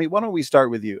 Pastor Tommy, why don't we start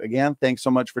with you? Again, thanks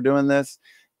so much for doing this.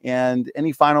 And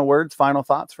any final words, final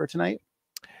thoughts for tonight?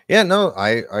 Yeah, no,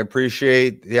 I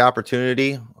appreciate the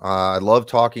opportunity. I love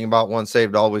talking about once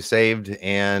saved, always saved.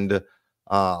 And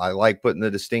I like putting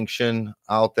the distinction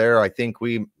out there. I think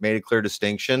we made a clear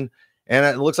distinction. And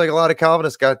it looks like a lot of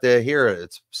Calvinists got to hear it.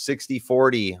 It's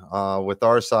 60-40 with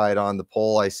our side on the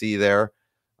poll I see there.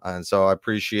 And so I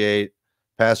appreciate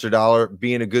Pastor Dollar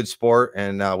being a good sport.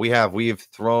 And we've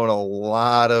thrown a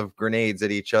lot of grenades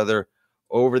at each other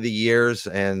over the years.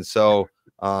 And so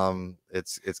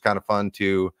it's kind of fun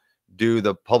to do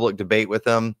the public debate with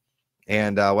him.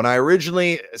 And when I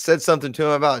originally said something to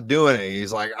him about doing it,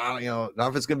 he's like, oh, not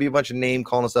if it's going to be a bunch of name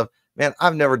calling and stuff. Man,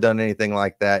 I've never done anything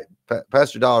like that.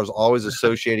 Pastor Dollar is always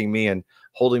associating me and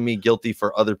holding me guilty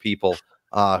for other people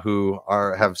who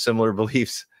have similar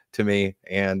beliefs to me.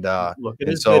 And look at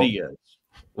his videos.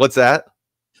 What's that?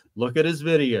 Look at his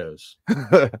videos.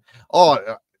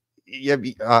 Oh, yeah.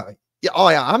 Yeah, oh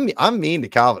yeah, I'm mean to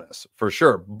Calvinists for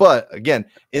sure. But again,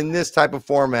 in this type of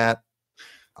format,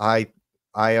 I'm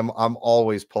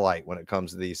always polite when it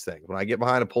comes to these things. When I get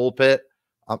behind a pulpit,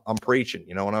 I'm preaching.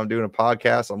 When I'm doing a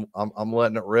podcast, I'm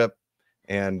letting it rip.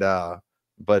 And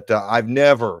but I've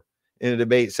never in a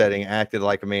debate setting acted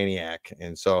like a maniac.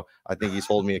 And so I think he's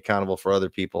holding me accountable for other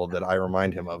people that I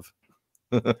remind him of.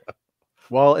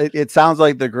 Well, it sounds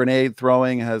like the grenade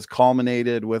throwing has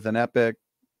culminated with an epic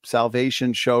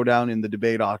salvation showdown in the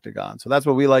debate octagon. So that's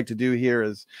what we like to do here,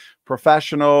 is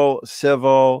professional,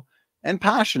 civil, and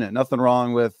passionate. Nothing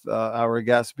wrong with our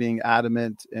guests being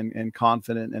adamant and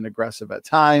confident and aggressive at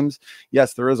times.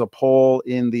 Yes, there is a poll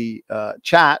in the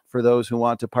chat for those who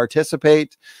want to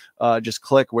participate. Just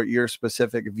click what your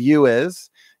specific view is,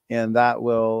 and that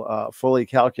will fully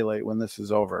calculate when this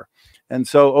is over. And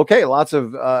so, okay, lots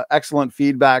of excellent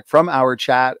feedback from our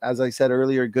chat. As I said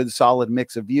earlier, good solid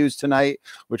mix of views tonight,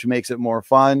 which makes it more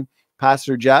fun.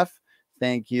 Pastor Jeff,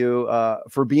 thank you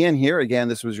for being here. Again,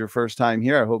 this was your first time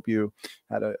here. I hope you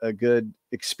had a good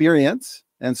experience.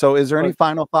 And so is there any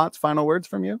final thoughts, final words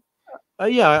from you?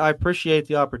 Yeah, I appreciate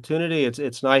the opportunity.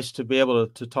 It's nice to be able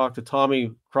to talk to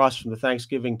Tommy across from the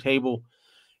Thanksgiving table,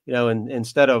 and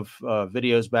instead of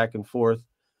videos back and forth.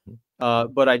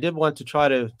 But I did want to try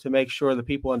to make sure that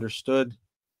people understood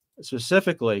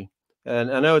specifically,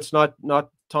 and I know it's not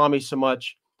Tommy so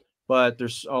much, but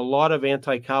there's a lot of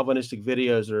anti-Calvinistic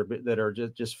videos that are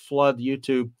just flood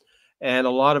YouTube, and a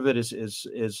lot of it is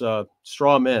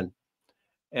straw men.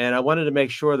 And I wanted to make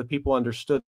sure that people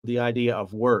understood the idea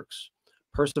of works.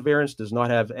 Perseverance does not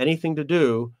have anything to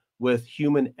do with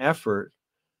human effort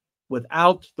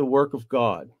without the work of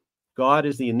God. God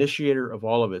is the initiator of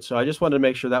all of it. So I just wanted to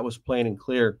make sure that was plain and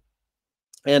clear.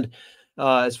 And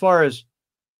as far as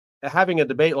having a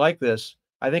debate like this,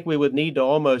 I think we would need to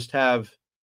almost have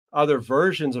other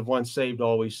versions of once saved,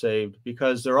 always saved,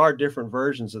 because there are different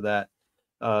versions of that.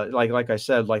 Like I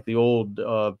said, like the old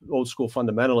school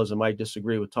fundamentalism, I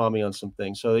disagree with Tommy on some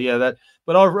things. So yeah,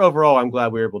 but overall, I'm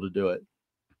glad we were able to do it.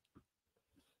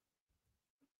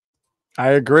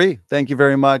 I agree. Thank you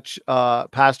very much,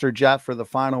 Pastor Jeff, for the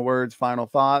final words, final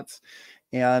thoughts,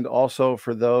 and also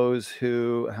for those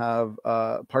who have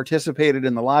participated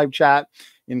in the live chat,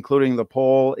 including the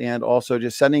poll, and also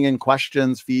just sending in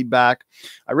questions, feedback.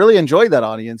 I really enjoyed that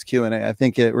audience Q&A. I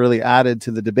think it really added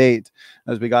to the debate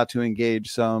as we got to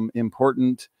engage some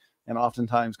important and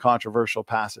oftentimes controversial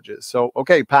passages. So,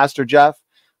 okay, Pastor Jeff,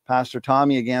 Pastor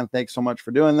Tommy, again, thanks so much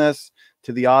for doing this.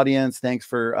 To the audience, thanks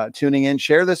for tuning in.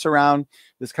 Share this around.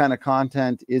 This kind of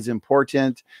content is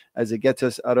important as it gets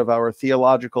us out of our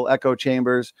theological echo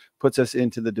chambers, puts us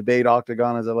into the debate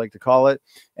octagon, as I like to call it,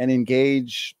 and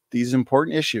engage these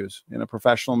important issues in a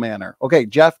professional manner. Okay,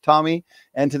 Jeff, Tommy,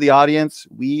 and to the audience,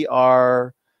 we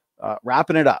are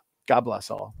wrapping it up. God bless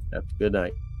all. Good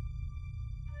night.